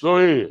perish. Go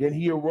ahead. Then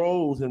he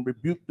arose and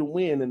rebuked the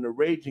wind and the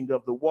raging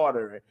of the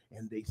water,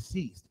 and they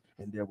ceased,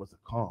 and there was a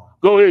calm.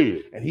 Go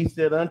ahead. And he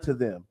said unto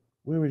them,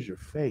 where is your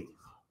faith?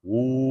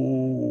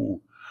 Ooh,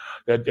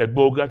 that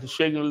boat got to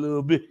shaking a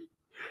little bit.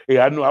 Hey,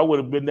 I know I would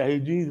have been there. Hey,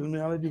 Jesus,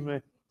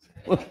 man,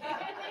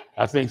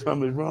 I think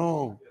something is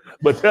wrong.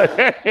 But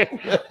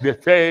the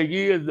thing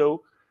is,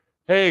 though,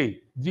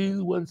 hey,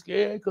 Jesus wasn't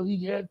scared because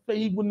he had faith.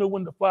 He wouldn't know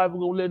when the Father was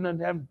going to let nothing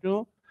happen to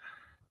him.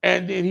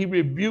 And then he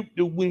rebuked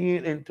the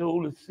wind and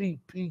told the sea,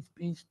 peace,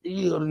 be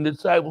still. And the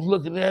disciples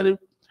looking at him.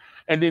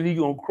 And then he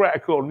going to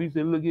crack on him. He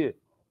said, look here,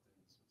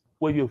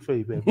 where your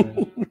faith at,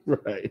 man?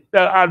 Right.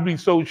 I'd be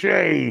so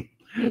ashamed.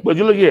 But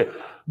you look here.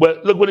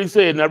 But look what he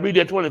said. Now read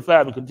that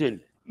 25 and continue.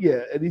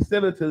 Yeah, and he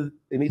said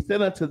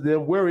unto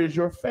them, where is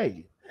your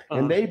faith?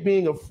 And they,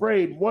 being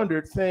afraid,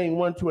 wondered, saying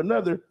one to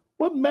another,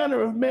 what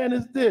manner of man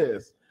is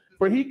this?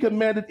 For he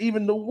commanded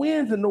even the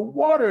winds and the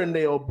water, and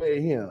they obey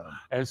him.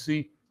 And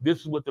see, This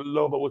is what the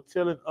Lord was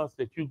telling us,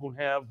 that you're going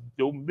to have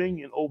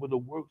dominion over the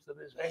works of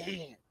his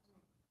hand.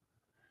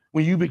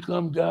 When you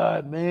become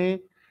God, man,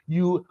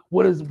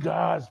 what is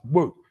God's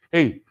work?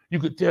 Hey, you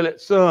could tell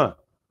that sun,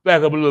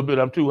 back up a little bit,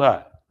 I'm too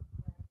high.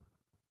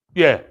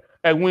 Yeah,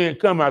 that wind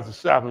come out the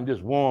south and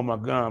just warm my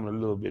garment a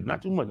little bit.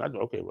 Not too much.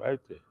 Okay, right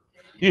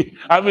there.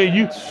 I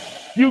mean,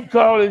 you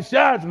calling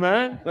shots,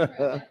 man.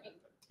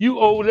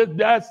 You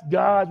that's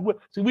God's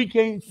work. See, we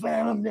can't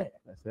fathom that.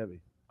 That's heavy.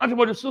 I'm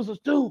talking about the sisters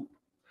too.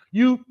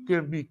 You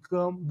can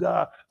become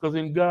God, because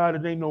in God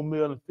it ain't no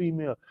male and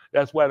female.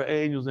 That's why the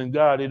angels in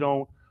God, they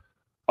don't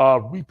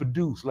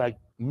reproduce like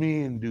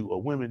men do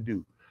or women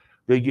do.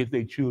 They get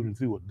their children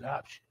through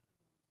adoption.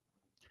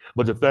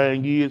 But the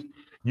thing is,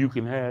 you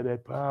can have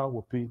that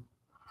power, people.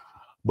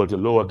 But the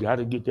Lord got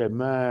to get that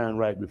mind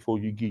right before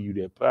you give you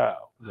that power.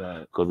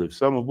 Right. Because if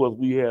some of us,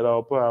 we had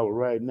our power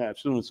right now, as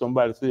soon as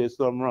somebody said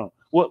something wrong,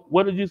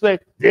 what did you say?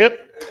 Yep.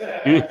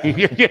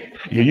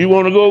 You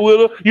want to go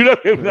with her? You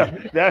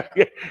know,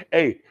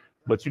 hey,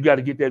 but you got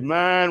to get that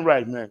mind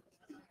right, man.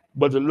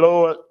 But the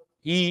Lord,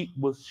 he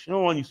was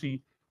showing you,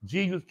 see,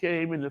 Jesus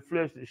came in the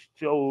flesh and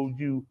showed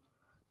you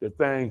the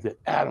things that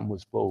Adam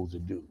was supposed to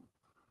do.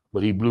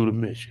 But he blew the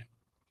mission.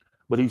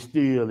 But he's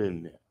still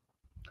in there.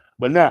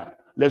 But now,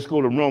 let's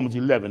go to Romans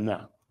 11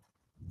 now.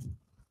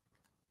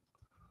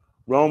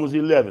 Romans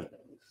 11.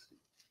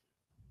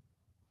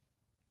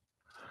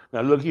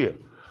 Now look here.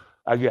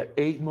 I got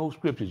 8 more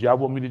scriptures. Y'all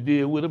want me to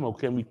deal with them, or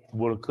can we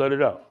want to cut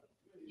it out?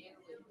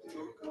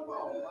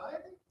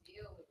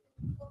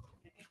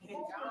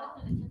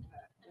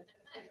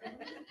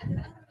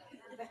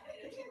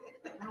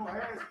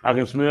 I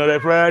can smell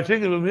that fried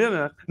chicken from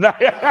here now.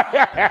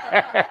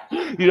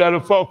 You know,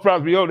 the folks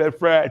probably on that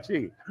fried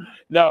chicken.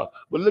 No,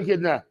 but look at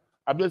now.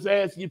 I'm just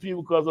asking you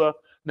people because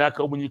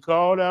cause when you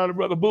call down to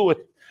Brother Bowie,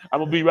 I'm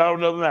going to be right on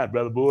another night,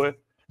 Brother Bowie.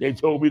 They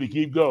told me to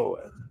keep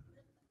going.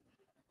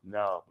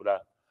 No,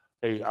 but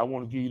I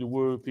want to give you the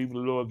word,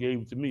 people. The Lord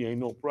gave it to me. Ain't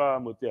no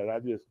problem with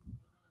that.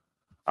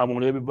 I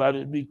want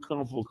everybody to be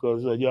comfortable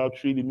because y'all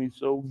treated me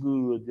so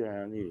good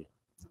down here.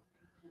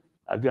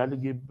 I got to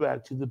get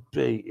back to the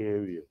Bay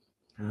Area.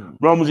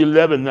 Romans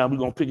 11, now we're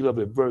going to pick it up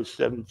at verse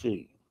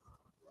 17.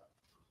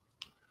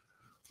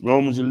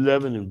 Romans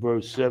 11 and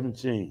verse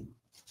 17.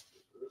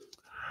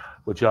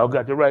 But y'all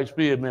got the right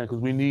spirit, man, because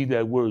we need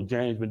that word.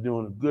 James been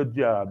doing a good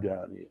job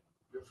down here.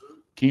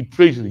 Keep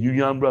preaching. You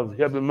young brothers,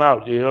 help him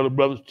out. The other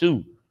brothers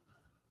too.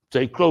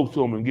 Stay close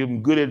to him and give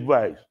him good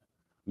advice.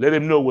 Let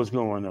him know what's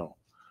going on.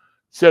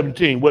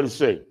 17, what does it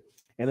say?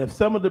 And if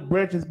some of the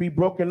branches be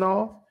broken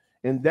off,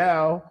 and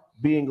thou,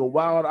 being a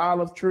wild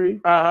olive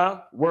tree,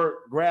 were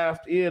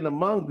grafted in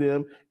among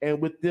them, and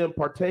with them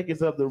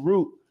partakers of the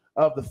root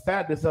of the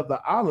fatness of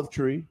the olive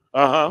tree,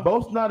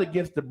 boast not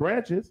against the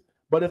branches,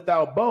 but if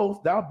thou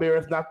boast, thou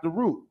bearest not the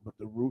root, but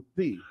the root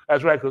thee.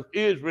 That's right, because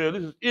Israel,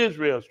 this is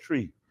Israel's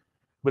tree.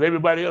 But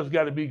everybody else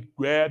got to be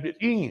grabbed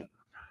in.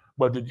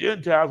 But the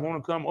Gentiles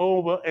want to come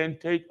over and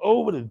take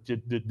over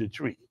the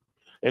tree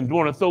and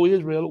want to throw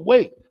Israel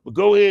away. But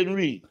go ahead and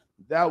read.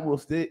 Thou will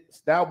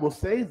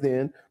say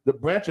then, the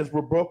branches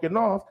were broken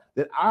off,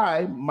 that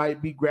I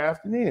might be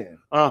grafted in.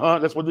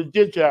 That's what the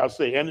Gentiles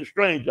say, and the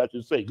strangers, I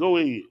should say. Go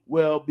ahead.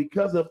 Well,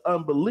 because of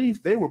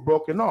unbelief, they were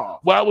broken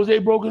off. Why was they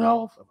broken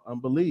off? Of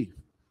unbelief.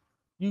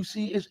 You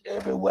see, it's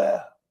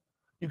everywhere.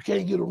 You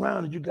can't get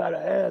around it. You got to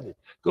have it.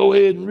 Go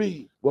ahead and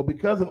read. Well,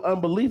 because of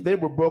unbelief, they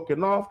were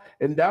broken off,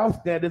 and thou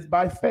standest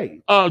by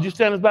faith. Oh, you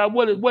standest by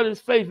what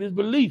is faith? Is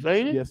belief,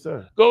 ain't it? Yes,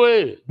 sir. Go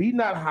ahead. Be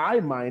not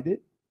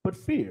high-minded, but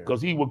fear.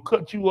 Because he will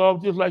cut you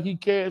off just like he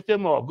cast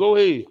them off. Go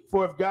ahead.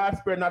 For if God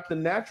spare not the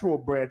natural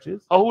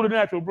branches. Oh, who the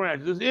natural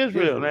branches? It's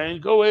Israel, man.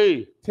 Go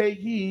ahead. Take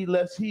heed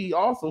lest he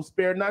also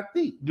spare not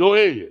thee. Go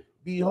ahead.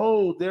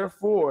 Behold,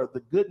 therefore, the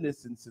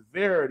goodness and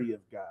severity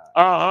of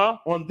God.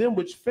 On them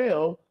which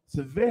fell,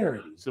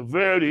 severity.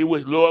 Severity,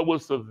 which Lord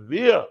was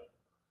severe.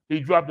 He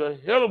dropped a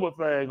hell of a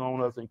thing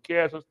on us and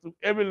cast us through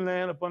every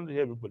land up under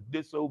heaven for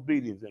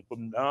disobedience and for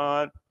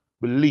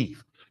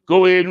non-belief.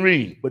 Go ahead and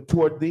read. But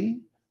toward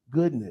thee,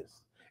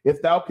 goodness,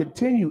 if thou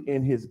continue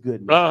in his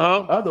goodness.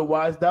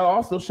 Otherwise, thou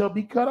also shalt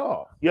be cut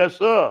off. Yes,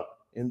 sir.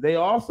 And they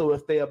also,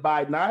 if they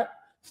abide not,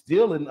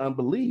 still in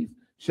unbelief,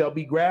 shall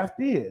be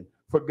grafted in.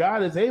 For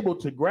God is able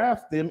to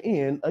graft them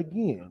in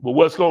again. But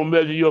what's going to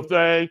measure your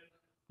thing?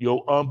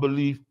 Your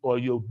unbelief or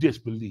your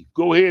disbelief.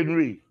 Go ahead and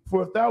read.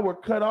 For if thou were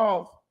cut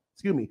off,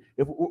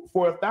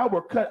 if thou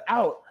were cut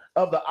out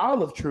of the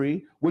olive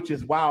tree, which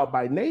is wild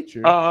by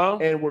nature,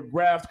 and were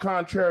grafted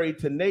contrary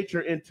to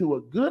nature into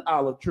a good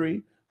olive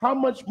tree, how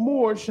much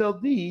more shall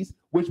these,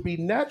 which be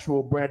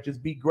natural branches,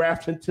 be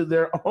grafted into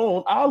their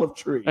own olive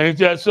tree? Ain't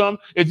that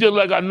something? It's just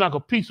like I knock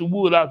a piece of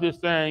wood out this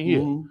thing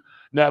here.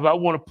 Now, if I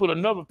want to put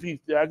another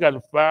piece there, I got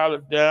to file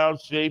it down,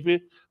 shape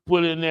it,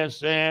 put it in there,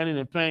 sand it,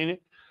 and paint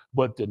it.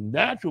 But the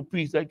natural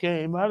piece that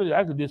came out of it,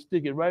 I could just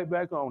stick it right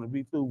back on and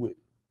be through with it.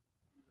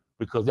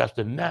 Because that's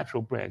the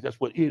natural branch. That's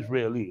what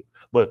Israel is.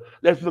 But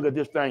let's look at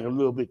this thing a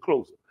little bit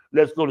closer.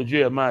 Let's go to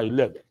Jeremiah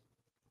 11.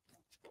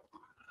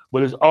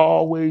 But it's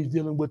always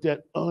dealing with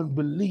that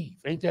unbelief.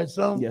 Ain't that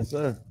something? Yes,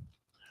 sir.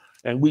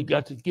 And we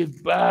got to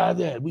get by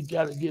that. We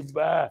got to get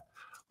by.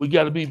 We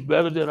got to be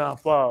better than our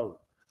father.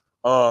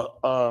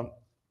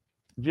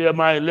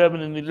 Jeremiah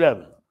 11 and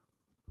 11.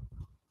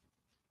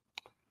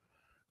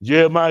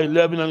 Jeremiah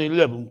 11 and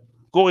 11.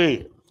 Go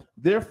ahead.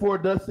 Therefore,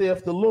 thus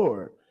saith the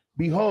Lord,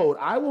 behold,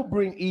 I will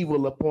bring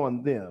evil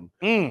upon them,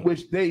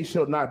 which they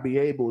shall not be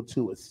able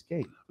to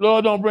escape.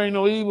 Lord don't bring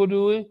no evil,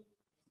 do he?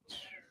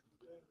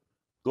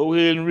 Go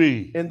ahead and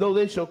read. And though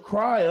they shall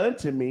cry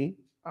unto me,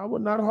 I will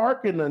not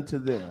hearken unto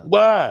them.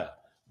 Why?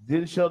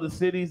 Then shall the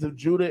cities of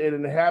Judah and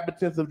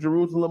inhabitants of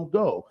Jerusalem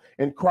go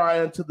and cry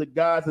unto the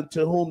gods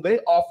unto whom they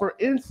offer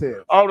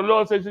incense. All the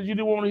Lord says, you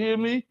didn't want to hear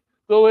me?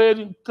 Go ahead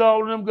and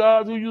call them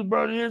gods who you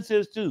burning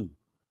incense to.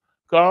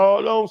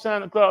 Call those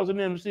Santa Claus and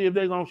them to see if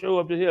they're going to show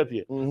up to help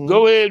you.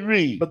 Go ahead and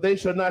read. But they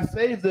shall not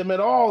save them at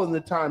all in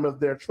the time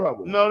of their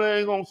trouble. No, they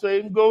ain't going to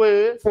save them. Go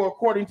ahead. For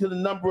according to the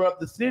number of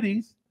the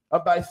cities,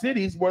 of thy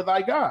cities were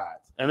thy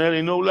gods. And that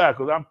ain't no lie,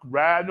 because I'm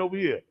riding over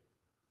here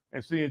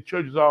and seeing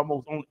churches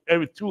almost on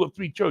every 2 or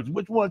 3 churches.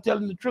 Which one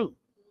telling the truth?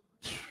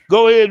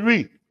 Go ahead and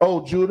read.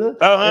 O Judah,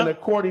 and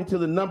according to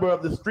the number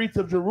of the streets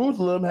of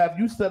Jerusalem, have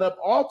you set up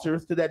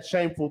altars to that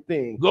shameful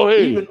thing. Go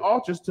ahead. Even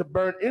altars to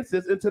burn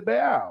incense into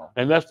Baal.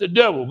 And that's the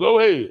devil. Go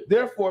ahead.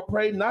 Therefore,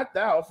 pray not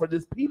thou for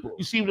this people.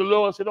 You see, the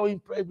Lord said, don't even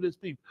pray for this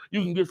people.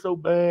 You can get so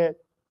bad.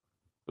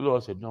 The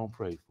Lord said, don't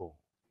pray for them.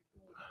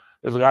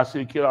 It's like I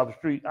see a kid off the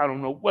street. I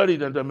don't know what he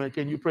done. Man,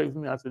 can you pray for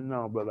me? I said,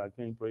 no, brother, I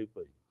can't pray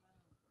for you.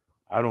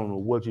 I don't know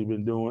what you've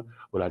been doing,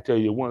 but I tell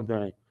you one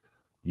thing,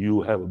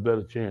 you have a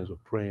better chance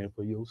of praying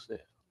for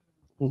yourself.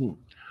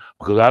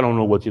 Because I don't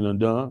know what you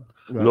done.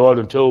 Right. Lord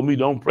done told me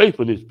don't pray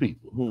for these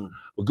people.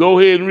 But go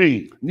ahead and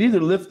read.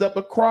 Neither lift up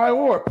a cry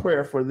or a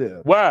prayer for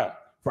them. Why?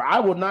 For I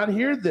will not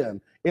hear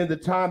them in the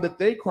time that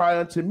they cry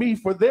unto me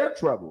for their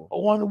trouble. I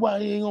wonder why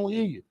he ain't gonna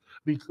hear you.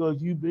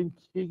 Because you've been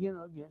kicking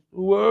against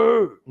the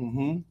word.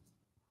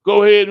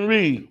 Go ahead and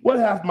read. What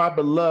hath my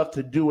beloved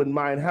to do in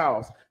mine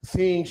house,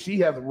 seeing she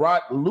hath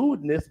wrought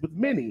lewdness with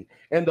many,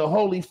 and the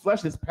holy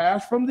flesh is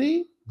passed from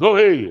thee? Go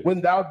ahead.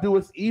 When thou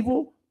doest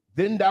evil,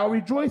 then thou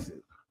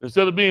rejoicest.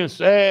 Instead of being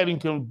sad and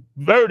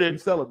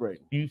converted,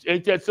 celebrating. You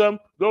ain't that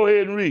something? Go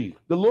ahead and read.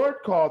 The Lord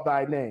called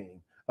thy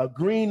name a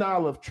green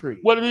olive tree.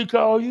 What did he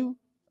call you?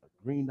 A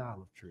green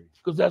olive tree.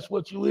 Because that's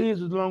what you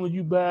is, as long as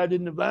you abide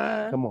in the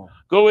vine. Come on.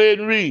 Go ahead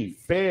and read.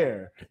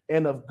 Fair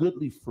and of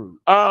goodly fruit.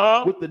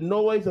 With the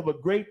noise of a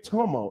great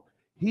tumult,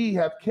 he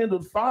hath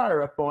kindled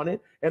fire upon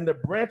it, and the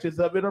branches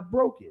of it are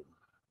broken.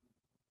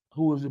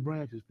 Who is the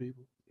branches,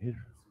 people?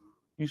 Israel.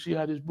 You see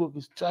how this book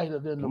is tighter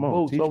than the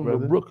boats on the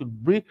brook and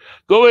bridge?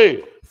 Go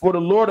ahead. For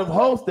the Lord of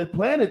hosts that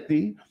planted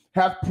thee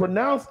hath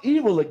pronounced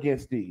evil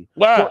against thee.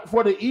 Wow.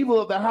 For the evil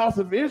of the house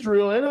of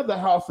Israel and of the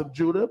house of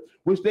Judah,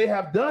 which they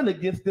have done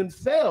against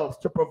themselves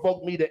to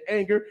provoke me to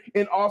anger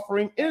in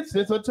offering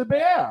incense unto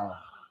Baal.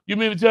 You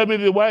mean to tell me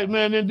the white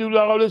man didn't do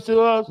all this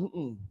to us?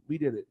 We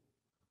did it.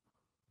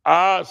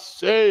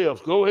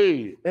 Ourselves. Go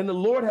ahead. And the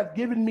Lord hath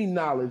given me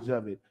knowledge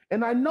of it,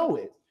 and I know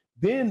it.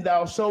 Then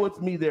thou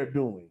showest me their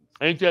doing.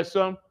 Ain't that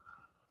something?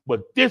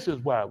 But this is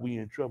why we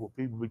in trouble,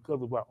 people,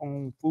 because of our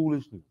own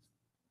foolishness.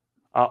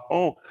 Our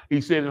own. He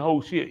said in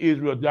Hosea,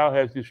 Israel, thou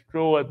hast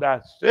destroyed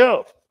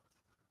thyself,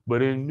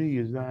 but in me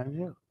is thine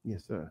help.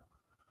 Yes, sir.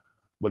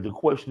 But the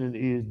question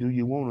is, do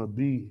you want to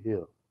be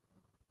helped?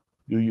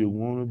 Do you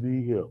want to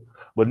be helped?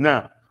 But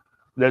now,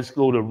 let's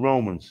go to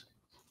Romans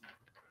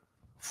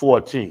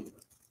 14.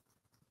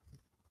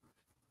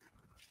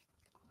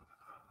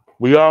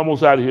 We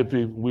almost out of here,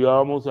 people. We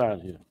almost out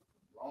of here.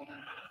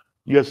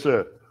 Yes,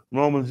 sir.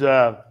 Romans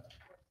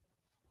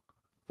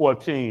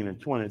 14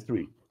 and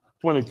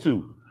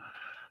 22.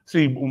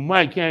 See, when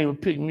Mike came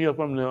and picked me up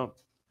from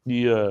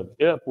the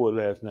airport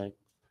last night,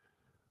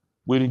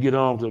 we didn't get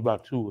home till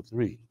about 2 or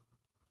 3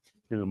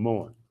 in the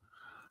morning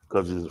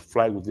because the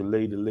flight was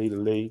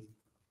delayed.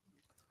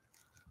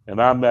 And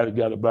I might have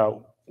got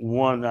about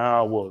 1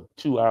 hour or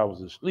 2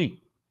 hours of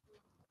sleep.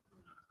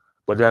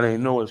 But that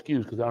ain't no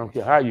excuse because I don't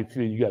care how you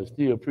feel, you got to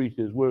still preach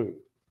his word.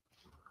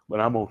 But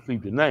I'm going to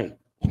sleep tonight.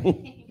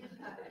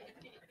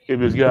 If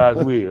it's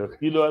God's will.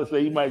 You know what I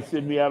say? He might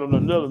send me out on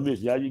another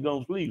mission. How you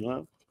going to sleep,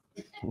 huh?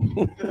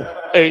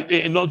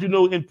 And don't you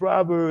know in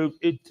Proverbs,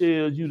 it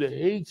tells you to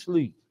hate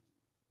sleep.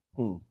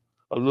 A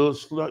little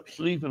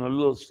sleep and a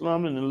little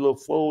slumming and a little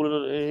folding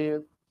of the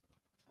head,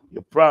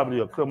 your poverty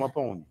will come up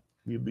on you.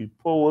 You'll be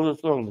poor as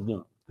a son of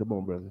gun. Come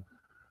on, brother.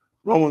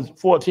 Romans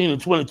 14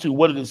 and 22,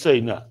 what did it say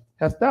now?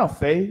 Hast thou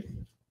faith?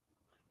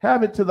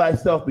 Have it to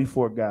thyself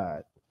before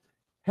God.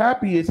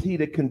 Happy is he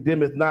that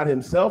condemneth not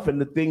himself in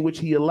the thing which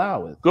he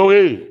alloweth. Go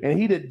ahead. And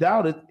he that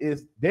doubteth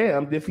is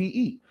damned if he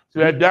eat. So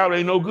that doubt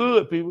ain't no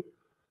good, people.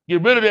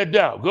 Get rid of that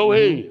doubt. Go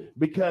ahead.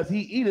 Because he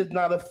eateth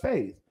not of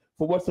faith.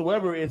 For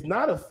whatsoever is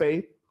not of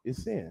faith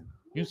is sin.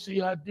 You see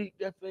how deep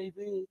that faith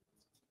is?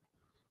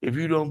 If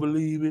you don't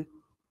believe it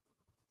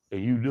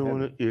and you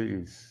doing it, it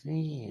is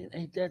sin.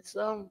 Ain't that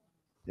something?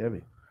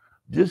 Heavy.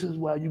 This is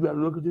why you got to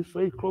look at this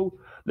faith close.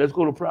 Let's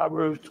go to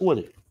Proverbs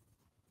 20.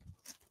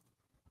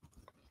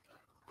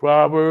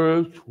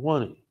 Proverbs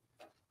 20.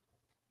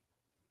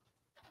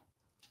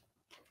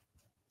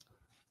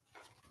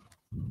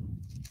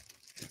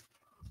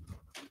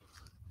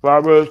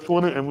 Proverbs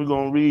 20, and we're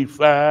going to read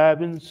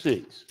 5 and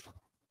 6.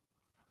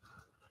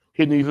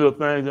 Hitting these little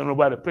things that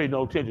nobody pay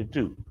no attention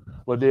to,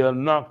 but they'll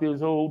knock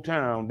this whole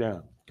town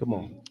down. Come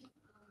on.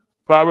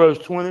 Proverbs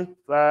 20,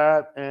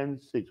 5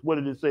 and 6. What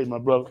did it say, my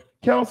brother?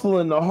 Counsel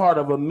in the heart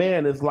of a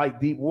man is like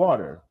deep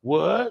water.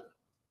 What?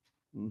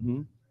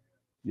 Mm-hmm.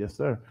 Yes,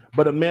 sir.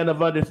 But a man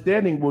of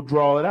understanding will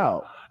draw it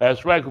out.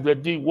 That's right, because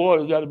that deep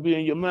water's got to be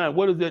in your mind.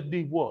 What is that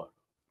deep water?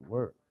 The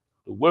word.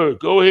 The word.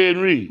 Go ahead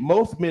and read.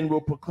 Most men will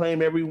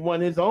proclaim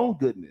everyone his own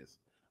goodness,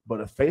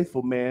 but a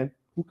faithful man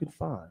who can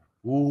find?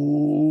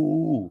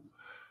 Ooh.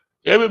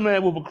 Every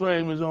man will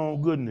proclaim his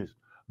own goodness,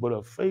 but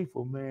a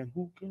faithful man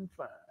who can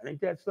find?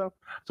 Ain't that something?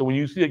 So when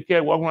you see a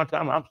cat walking around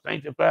time, I'm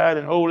sanctified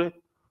and holy,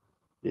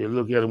 you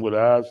look at him with an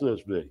eye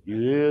suspect.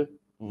 You hear?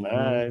 Mm-hmm. All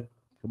right.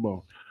 Come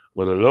on.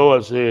 Well, the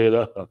Lord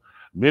said,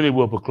 many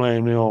will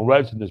proclaim their own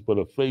righteousness, but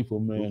a faithful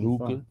man who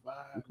can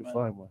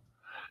find one.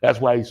 That's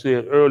why he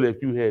said earlier,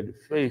 if you had the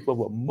faith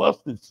of a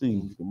mustard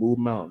seed, you can move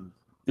mountains.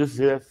 This is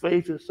that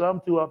faith is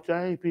something to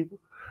obtain,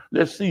 people.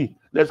 Let's see.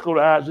 Let's go to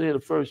Isaiah,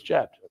 the first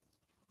chapter.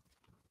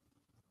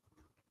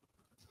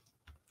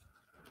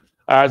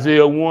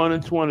 Isaiah 1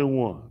 and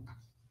 21.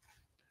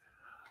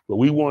 But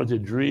we wanted to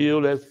drill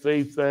that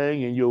faith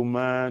thing in your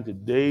mind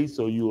today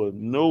so you will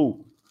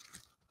know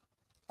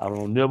I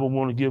don't never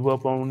want to give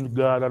up on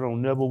God. I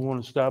don't never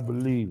want to stop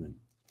believing.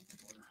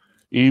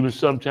 Even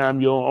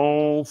sometimes your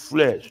own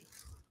flesh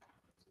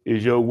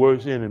is your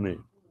worst enemy.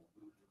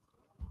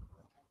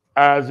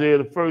 Isaiah,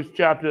 the first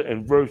chapter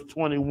and verse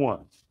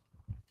 21.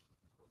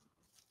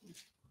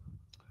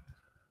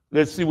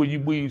 Let's see what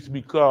we used to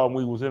be called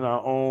when we was in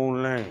our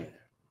own land.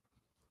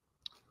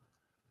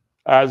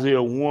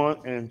 Isaiah 1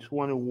 and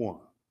 21.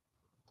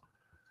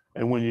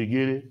 And when you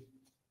get it,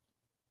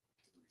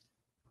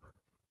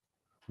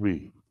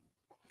 read.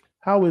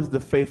 How is the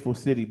faithful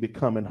city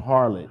becoming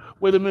harlot?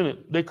 Wait a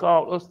minute. They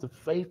called us the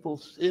faithful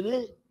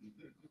city?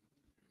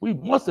 We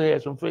must have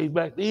had some faith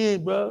back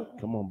then, bro.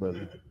 Come on,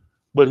 brother.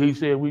 But he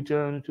said we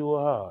turned into a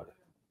harlot.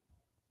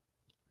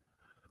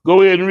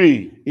 Go ahead and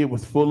read. It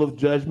was full of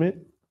judgment.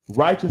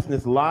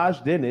 Righteousness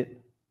lodged in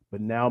it,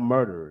 but now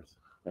murderers.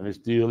 And it's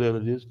still there to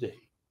this day.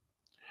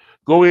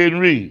 Go ahead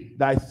and read.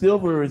 Thy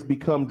silver is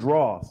become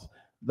dross,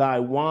 thy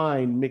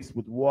wine mixed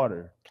with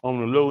water. On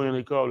the low end,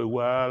 they call it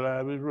Wild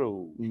Irish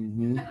Road.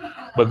 Mm-hmm.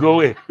 But go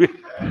ahead.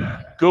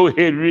 Go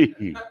ahead and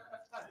read.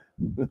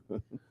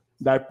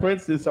 Thy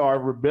princes are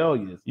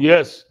rebellious.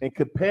 Yes. And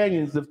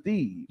companions of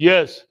thieves.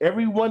 Yes.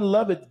 Everyone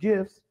loveth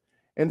gifts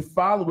and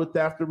followeth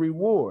after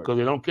reward. Because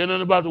they don't care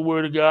nothing about the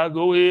word of God.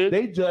 Go ahead.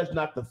 They judge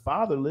not the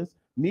fatherless,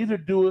 neither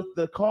doeth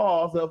the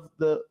cause of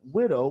the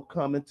widow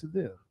come into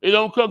them. They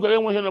don't come because they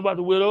don't want to hear nothing about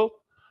the widow.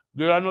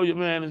 Girl, I know your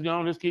man is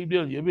gone. Let's keep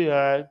dealing. You'll be all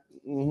right.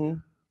 Mm-hmm.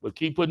 But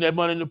keep putting that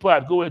money in the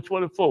pot. Go ahead,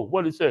 24.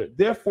 What did it say?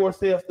 Therefore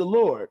saith the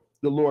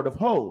Lord of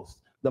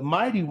hosts, the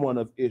mighty one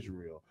of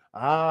Israel.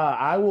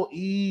 I will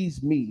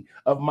ease me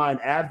of mine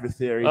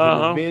adversaries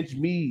and avenge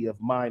me of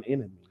mine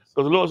enemies.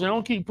 Because the Lord said,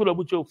 don't keep put up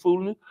with your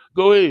foolishness.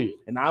 Go ahead.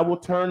 And I will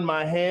turn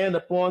my hand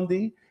upon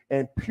thee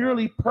and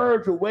purely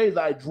purge away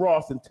thy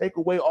dross and take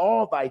away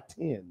all thy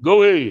tin.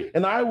 Go ahead.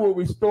 And I will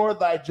restore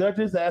thy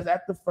judges as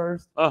at the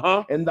first,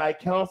 and thy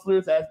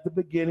counselors as the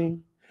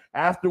beginning.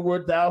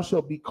 Afterward, thou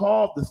shalt be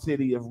called the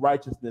city of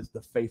righteousness,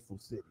 the faithful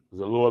city.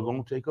 The Lord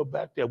going to take us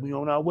back there. We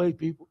on our way,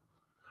 people.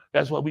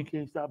 That's why we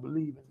can't stop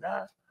believing.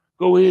 Now,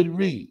 go ahead and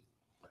read.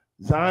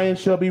 Zion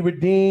shall be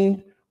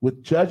redeemed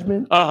with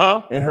judgment,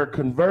 and her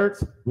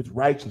converts with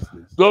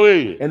righteousness. Go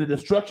ahead. And the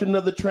destruction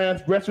of the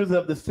transgressors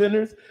of the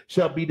sinners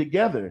shall be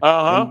together.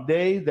 And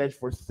they that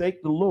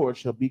forsake the Lord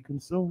shall be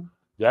consumed.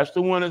 That's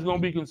the one that's going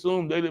to be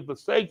consumed. They that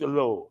forsake the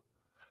Lord.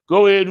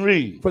 Go ahead and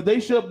read. For they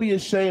shall be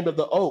ashamed of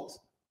the oaks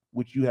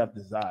which you have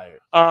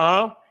desired.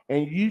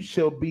 And you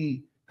shall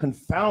be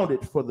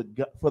confounded for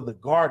the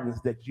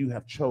gardens that you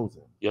have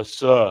chosen. Yes,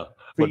 sir.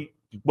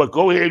 But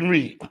go ahead and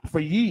read. For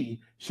ye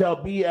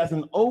shall be as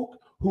an oak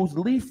whose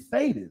leaf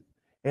fadeth,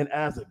 and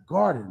as a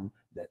garden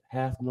that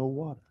hath no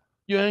water.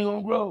 You ain't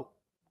going to grow.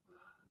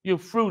 Your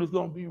fruit is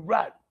going to be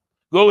rotten.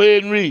 Go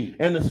ahead and read.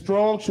 And the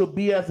strong shall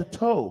be as a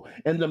tow,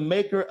 and the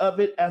maker of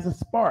it as a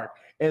spark,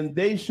 and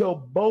they shall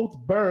both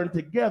burn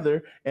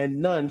together, and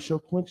none shall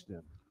quench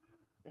them.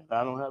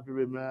 I don't have to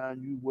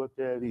remind you what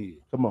that is.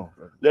 Come on,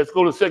 brother. Let's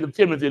go to 2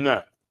 Timothy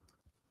now.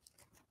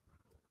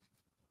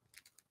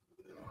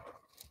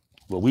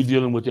 But we're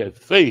dealing with that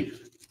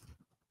faith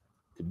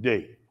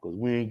today because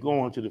we ain't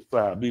going to the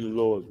fire. Be the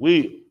Lord's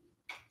will.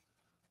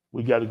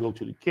 We got to go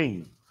to the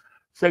kingdom.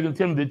 2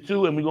 Timothy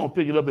 2, and we're going to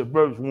pick it up at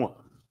verse 1.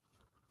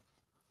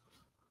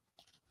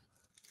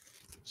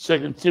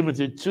 2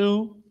 Timothy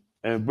 2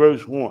 and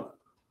verse 1.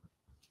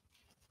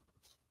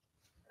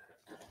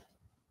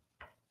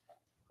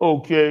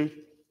 Okay.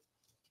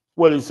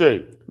 What did it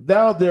say?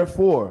 Thou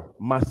therefore,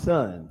 my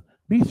son,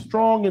 be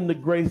strong in the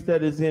grace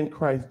that is in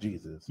Christ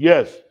Jesus.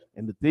 Yes.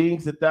 And the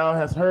things that thou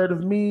hast heard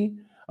of me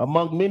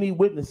among many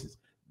witnesses,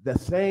 the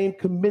same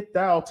commit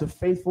thou to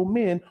faithful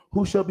men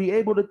who shall be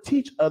able to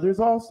teach others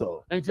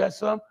also. Ain't that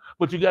something?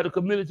 But you got to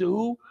commit it to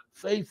who?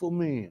 Faithful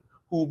men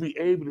who will be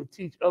able to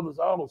teach others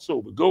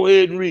also. But go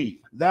ahead and read.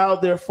 Thou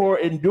therefore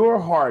endure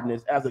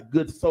hardness as a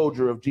good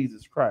soldier of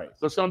Jesus Christ.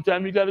 So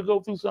sometimes you got to go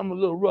through something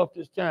a little rough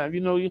this time. You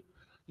know, you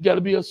got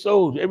to be a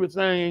soldier.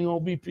 Everything ain't going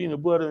to be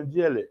peanut butter and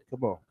jelly.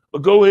 Come on.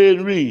 But go ahead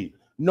and read.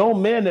 No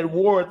man that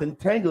warreth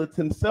entangleth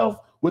himself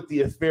with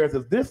the affairs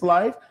of this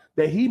life,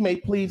 that he may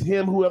please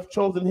him who hath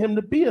chosen him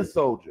to be a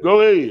soldier.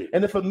 Go ahead.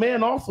 And if a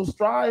man also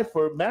strive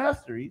for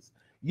masteries,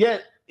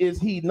 yet is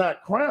he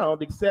not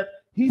crowned, except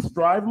he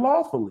strive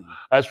lawfully.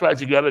 That's right.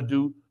 You got to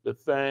do the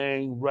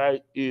thing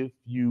right if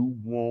you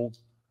want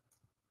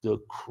the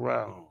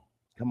crown.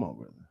 Come on,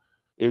 brother.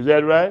 Is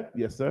that right?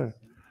 Yes, sir.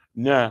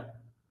 Now,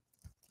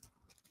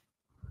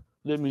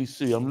 let me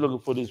see. I'm looking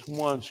for this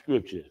one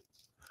scripture,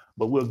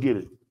 but we'll get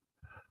it.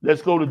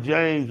 Let's go to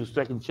James,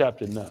 the 2nd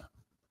chapter now.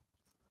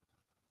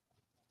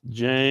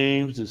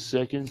 James, the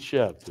 2nd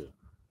chapter.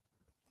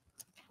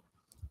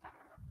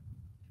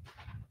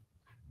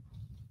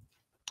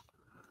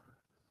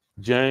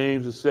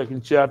 James, the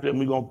 2nd chapter, and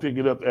we're going to pick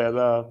it up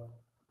at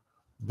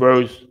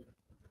verse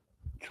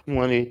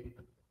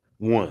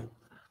 21.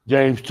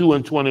 James 2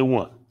 and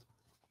 21.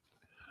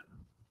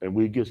 And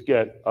we just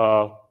got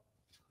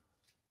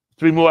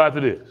 3 more after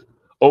this.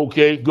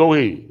 Okay, go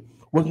ahead.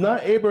 Was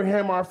not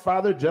Abraham our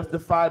father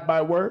justified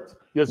by works?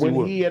 Yes,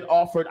 when he had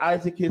offered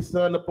Isaac his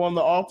son upon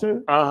the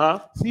altar?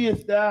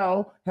 Seest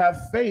thou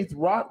have faith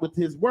wrought with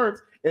his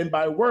works, and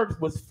by works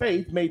was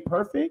faith made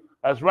perfect?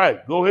 That's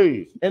right. Go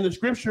ahead. And the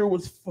scripture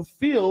was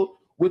fulfilled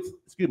with,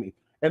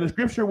 and the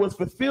scripture was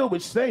fulfilled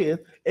which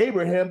saith,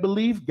 Abraham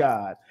believed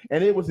God,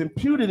 and it was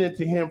imputed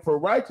into him for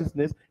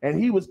righteousness, and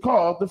he was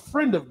called the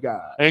friend of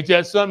God. Ain't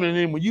that something? And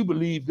then when you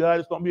believe God,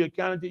 it's going to be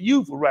accounted to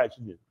you for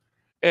righteousness.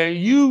 And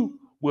you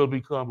will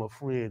become a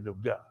friend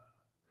of God.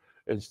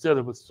 Instead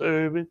of a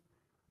servant,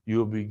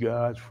 you'll be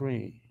God's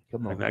friend.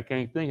 Come on. And I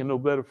can't think of no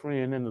better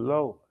friend than the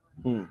Lord.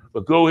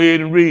 But go ahead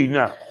and read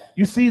now.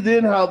 You see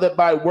then how that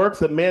by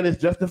works a man is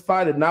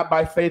justified and not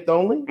by faith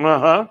only?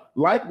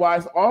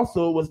 Likewise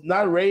also was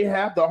not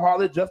Rahab the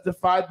harlot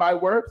justified by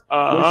works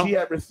when she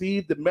had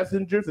received the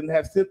messengers and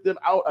had sent them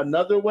out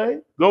another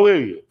way? Go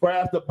ahead. For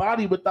as the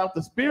body without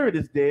the spirit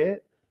is dead,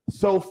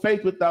 so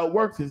faith without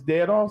works is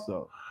dead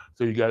also.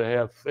 So you got to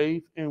have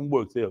faith and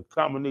works. They're a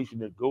combination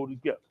that go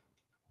together.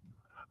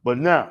 But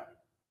now,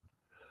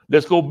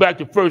 let's go back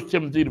to 1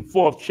 Timothy, the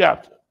 4th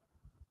chapter.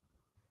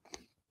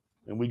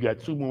 And we got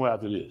 2 more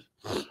after this.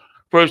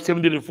 1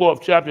 Timothy, the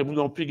 4th chapter, we're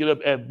going to pick it up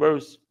at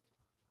verse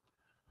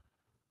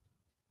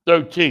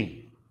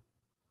 13.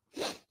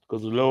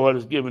 Because the Lord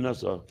has given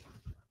us a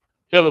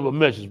hell of a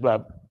message by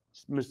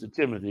Mr.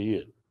 Timothy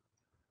here.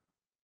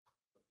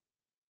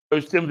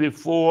 1 Timothy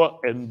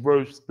 4 and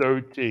verse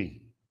 13.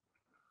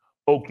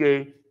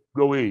 Okay,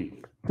 go ahead.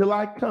 Till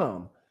I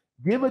come,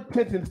 give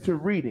attention to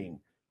reading,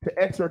 to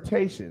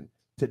exhortation,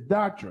 to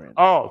doctrine.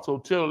 Oh, so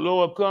till the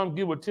Lord come,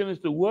 give attendance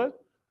to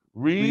what?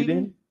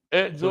 Reading,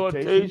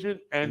 exhortation,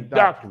 and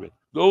doctrine.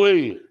 Go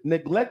ahead.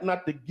 Neglect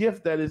not the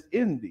gift that is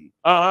in thee,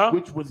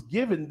 which was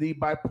given thee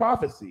by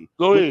prophecy,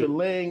 Go with ahead. the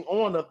laying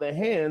on of the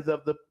hands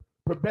of the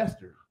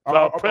presbyter.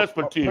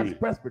 Presbyterian.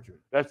 Presbytery.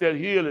 That's that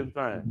healing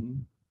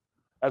thing.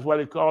 That's why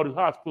they call the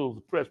hospitals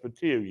the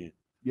Presbyterian.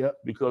 Yep.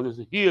 Because it's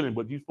a healing,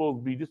 but you're supposed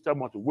to be just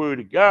talking about the word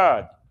of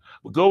God.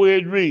 But go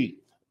ahead and read.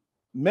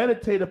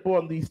 Meditate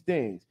upon these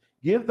things.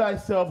 Give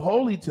thyself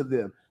wholly to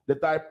them, that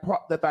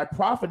thy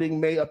profiting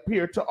may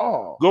appear to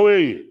all. Go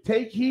ahead.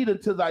 Take heed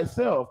unto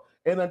thyself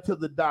and unto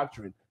the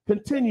doctrine.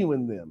 Continue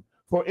in them.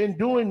 For in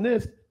doing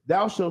this,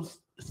 thou shalt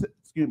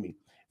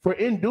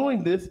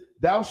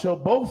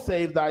both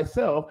save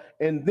thyself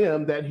and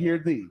them that hear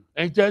thee.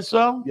 Ain't that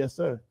something? Yes,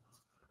 sir.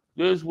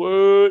 This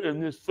word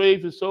and this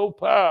faith is so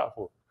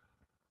powerful.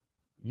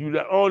 You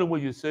not only will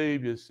you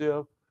save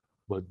yourself,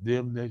 but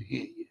them that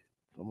hear you.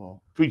 Come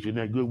on. Preaching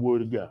that good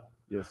word of God.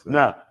 Yes, sir.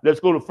 Now, let's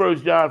go to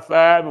 1 John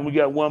 5, and we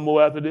got 1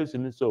 more after this,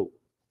 and it's over.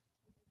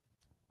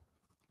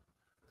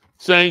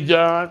 St.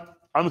 John,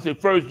 I'm going to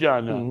say 1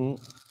 John now.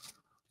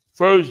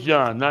 1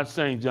 John, not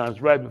St. John. It's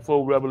right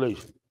before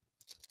Revelation.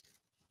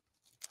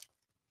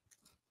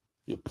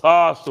 The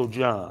Apostle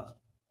John,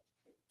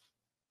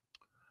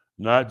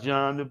 not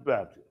John the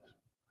Baptist.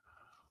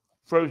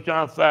 1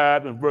 John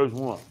 5 and verse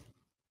 1.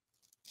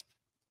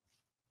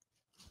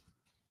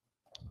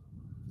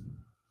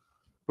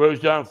 1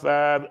 John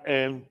 5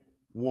 and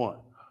 1.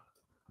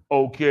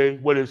 Okay,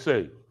 what did it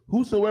say?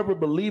 Whosoever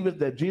believeth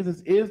that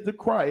Jesus is the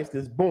Christ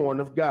is born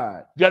of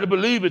God. You got to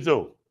believe it,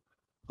 though.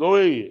 Go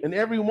ahead. And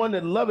everyone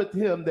that loveth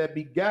him that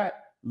begat,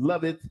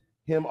 loveth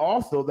him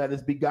also that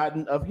is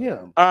begotten of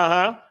him.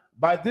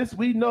 By this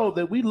we know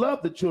that we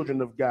love the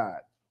children of God,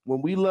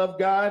 when we love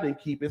God and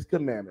keep his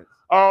commandments.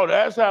 Oh,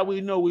 that's how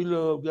we know we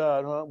love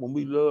God, huh? When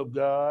we love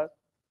God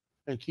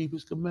and keep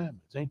his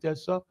commandments. Ain't that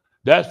something?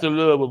 That's the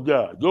love of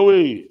God. Go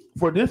ahead.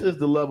 For this is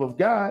the love of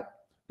God,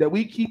 that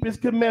we keep his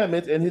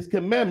commandments, and his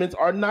commandments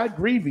are not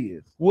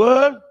grievous.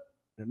 What?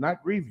 They're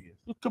not grievous.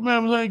 The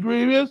commandments ain't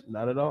grievous?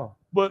 Not at all.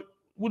 But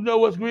we know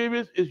what's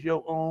grievous? It's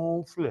your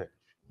own flesh.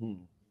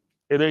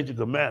 It ain't the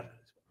commandments.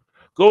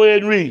 Go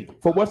ahead and read.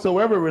 For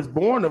whatsoever is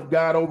born of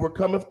God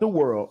overcometh the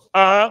world.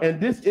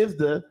 And this is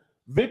the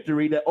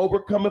victory that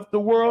overcometh the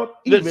world,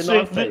 even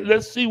our faith.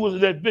 Let's see what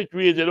that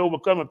victory is that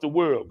overcometh the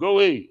world. Go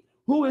ahead.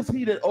 Who is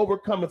he that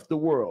overcometh the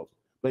world?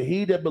 But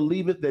he that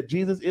believeth that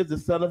Jesus is the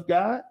Son of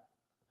God.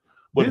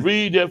 But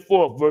read that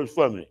fourth verse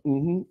for me.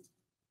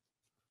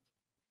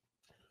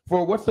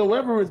 For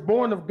whatsoever is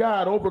born of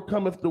God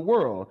overcometh the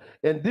world,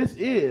 and this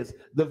is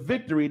the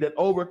victory that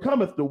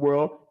overcometh the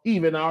world,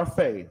 even our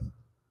faith.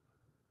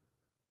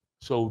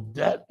 So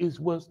that is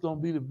what's going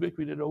to be the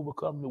victory that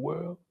overcomes the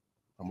world.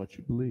 How much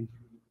you believe?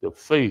 The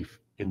faith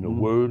in the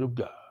word of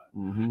God.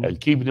 And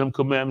keeping them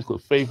commandments,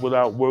 because faith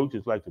without works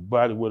is like the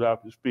body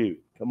without the spirit.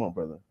 Come on,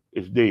 brother.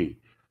 It's dead.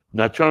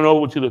 Now turn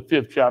over to the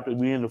 5th chapter.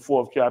 We're in the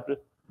 4th chapter,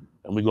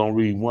 and we're going to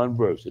read one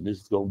verse, and this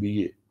is going to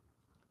be it.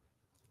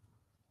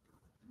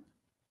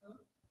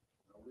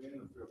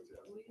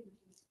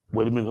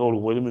 Wait a minute, hold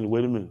on, wait a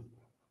minute.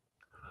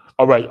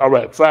 All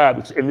right,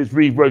 5, and let's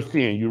read verse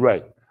 10, you're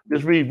right.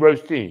 Let's read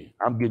verse 10.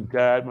 I'm getting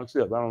tired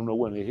myself. I don't know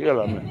what the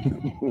hell I'm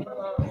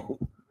at.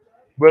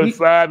 Verse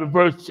 5 and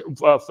verse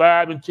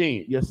 5 and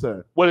 10. Yes,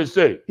 sir. What does it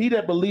say? He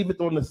that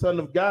believeth on the Son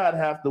of God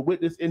hath the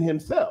witness in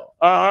himself.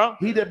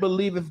 He that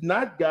believeth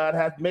not God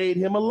hath made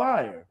him a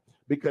liar,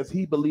 because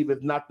he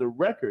believeth not the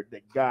record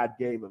that God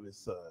gave of his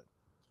Son.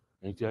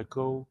 Ain't that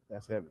cold?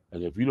 That's heavy.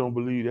 And if you don't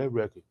believe that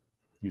record,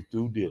 you're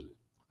through dealing.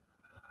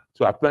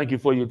 So I thank you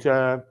for your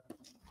time.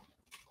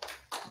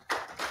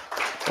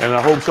 And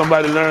I hope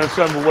somebody learned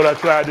something of what I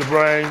tried to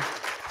bring.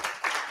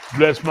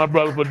 Bless my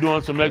brother for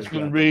doing some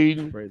excellent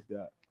reading. Praise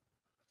God.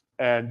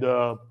 And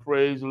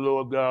praise the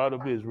Lord God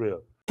of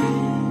Israel.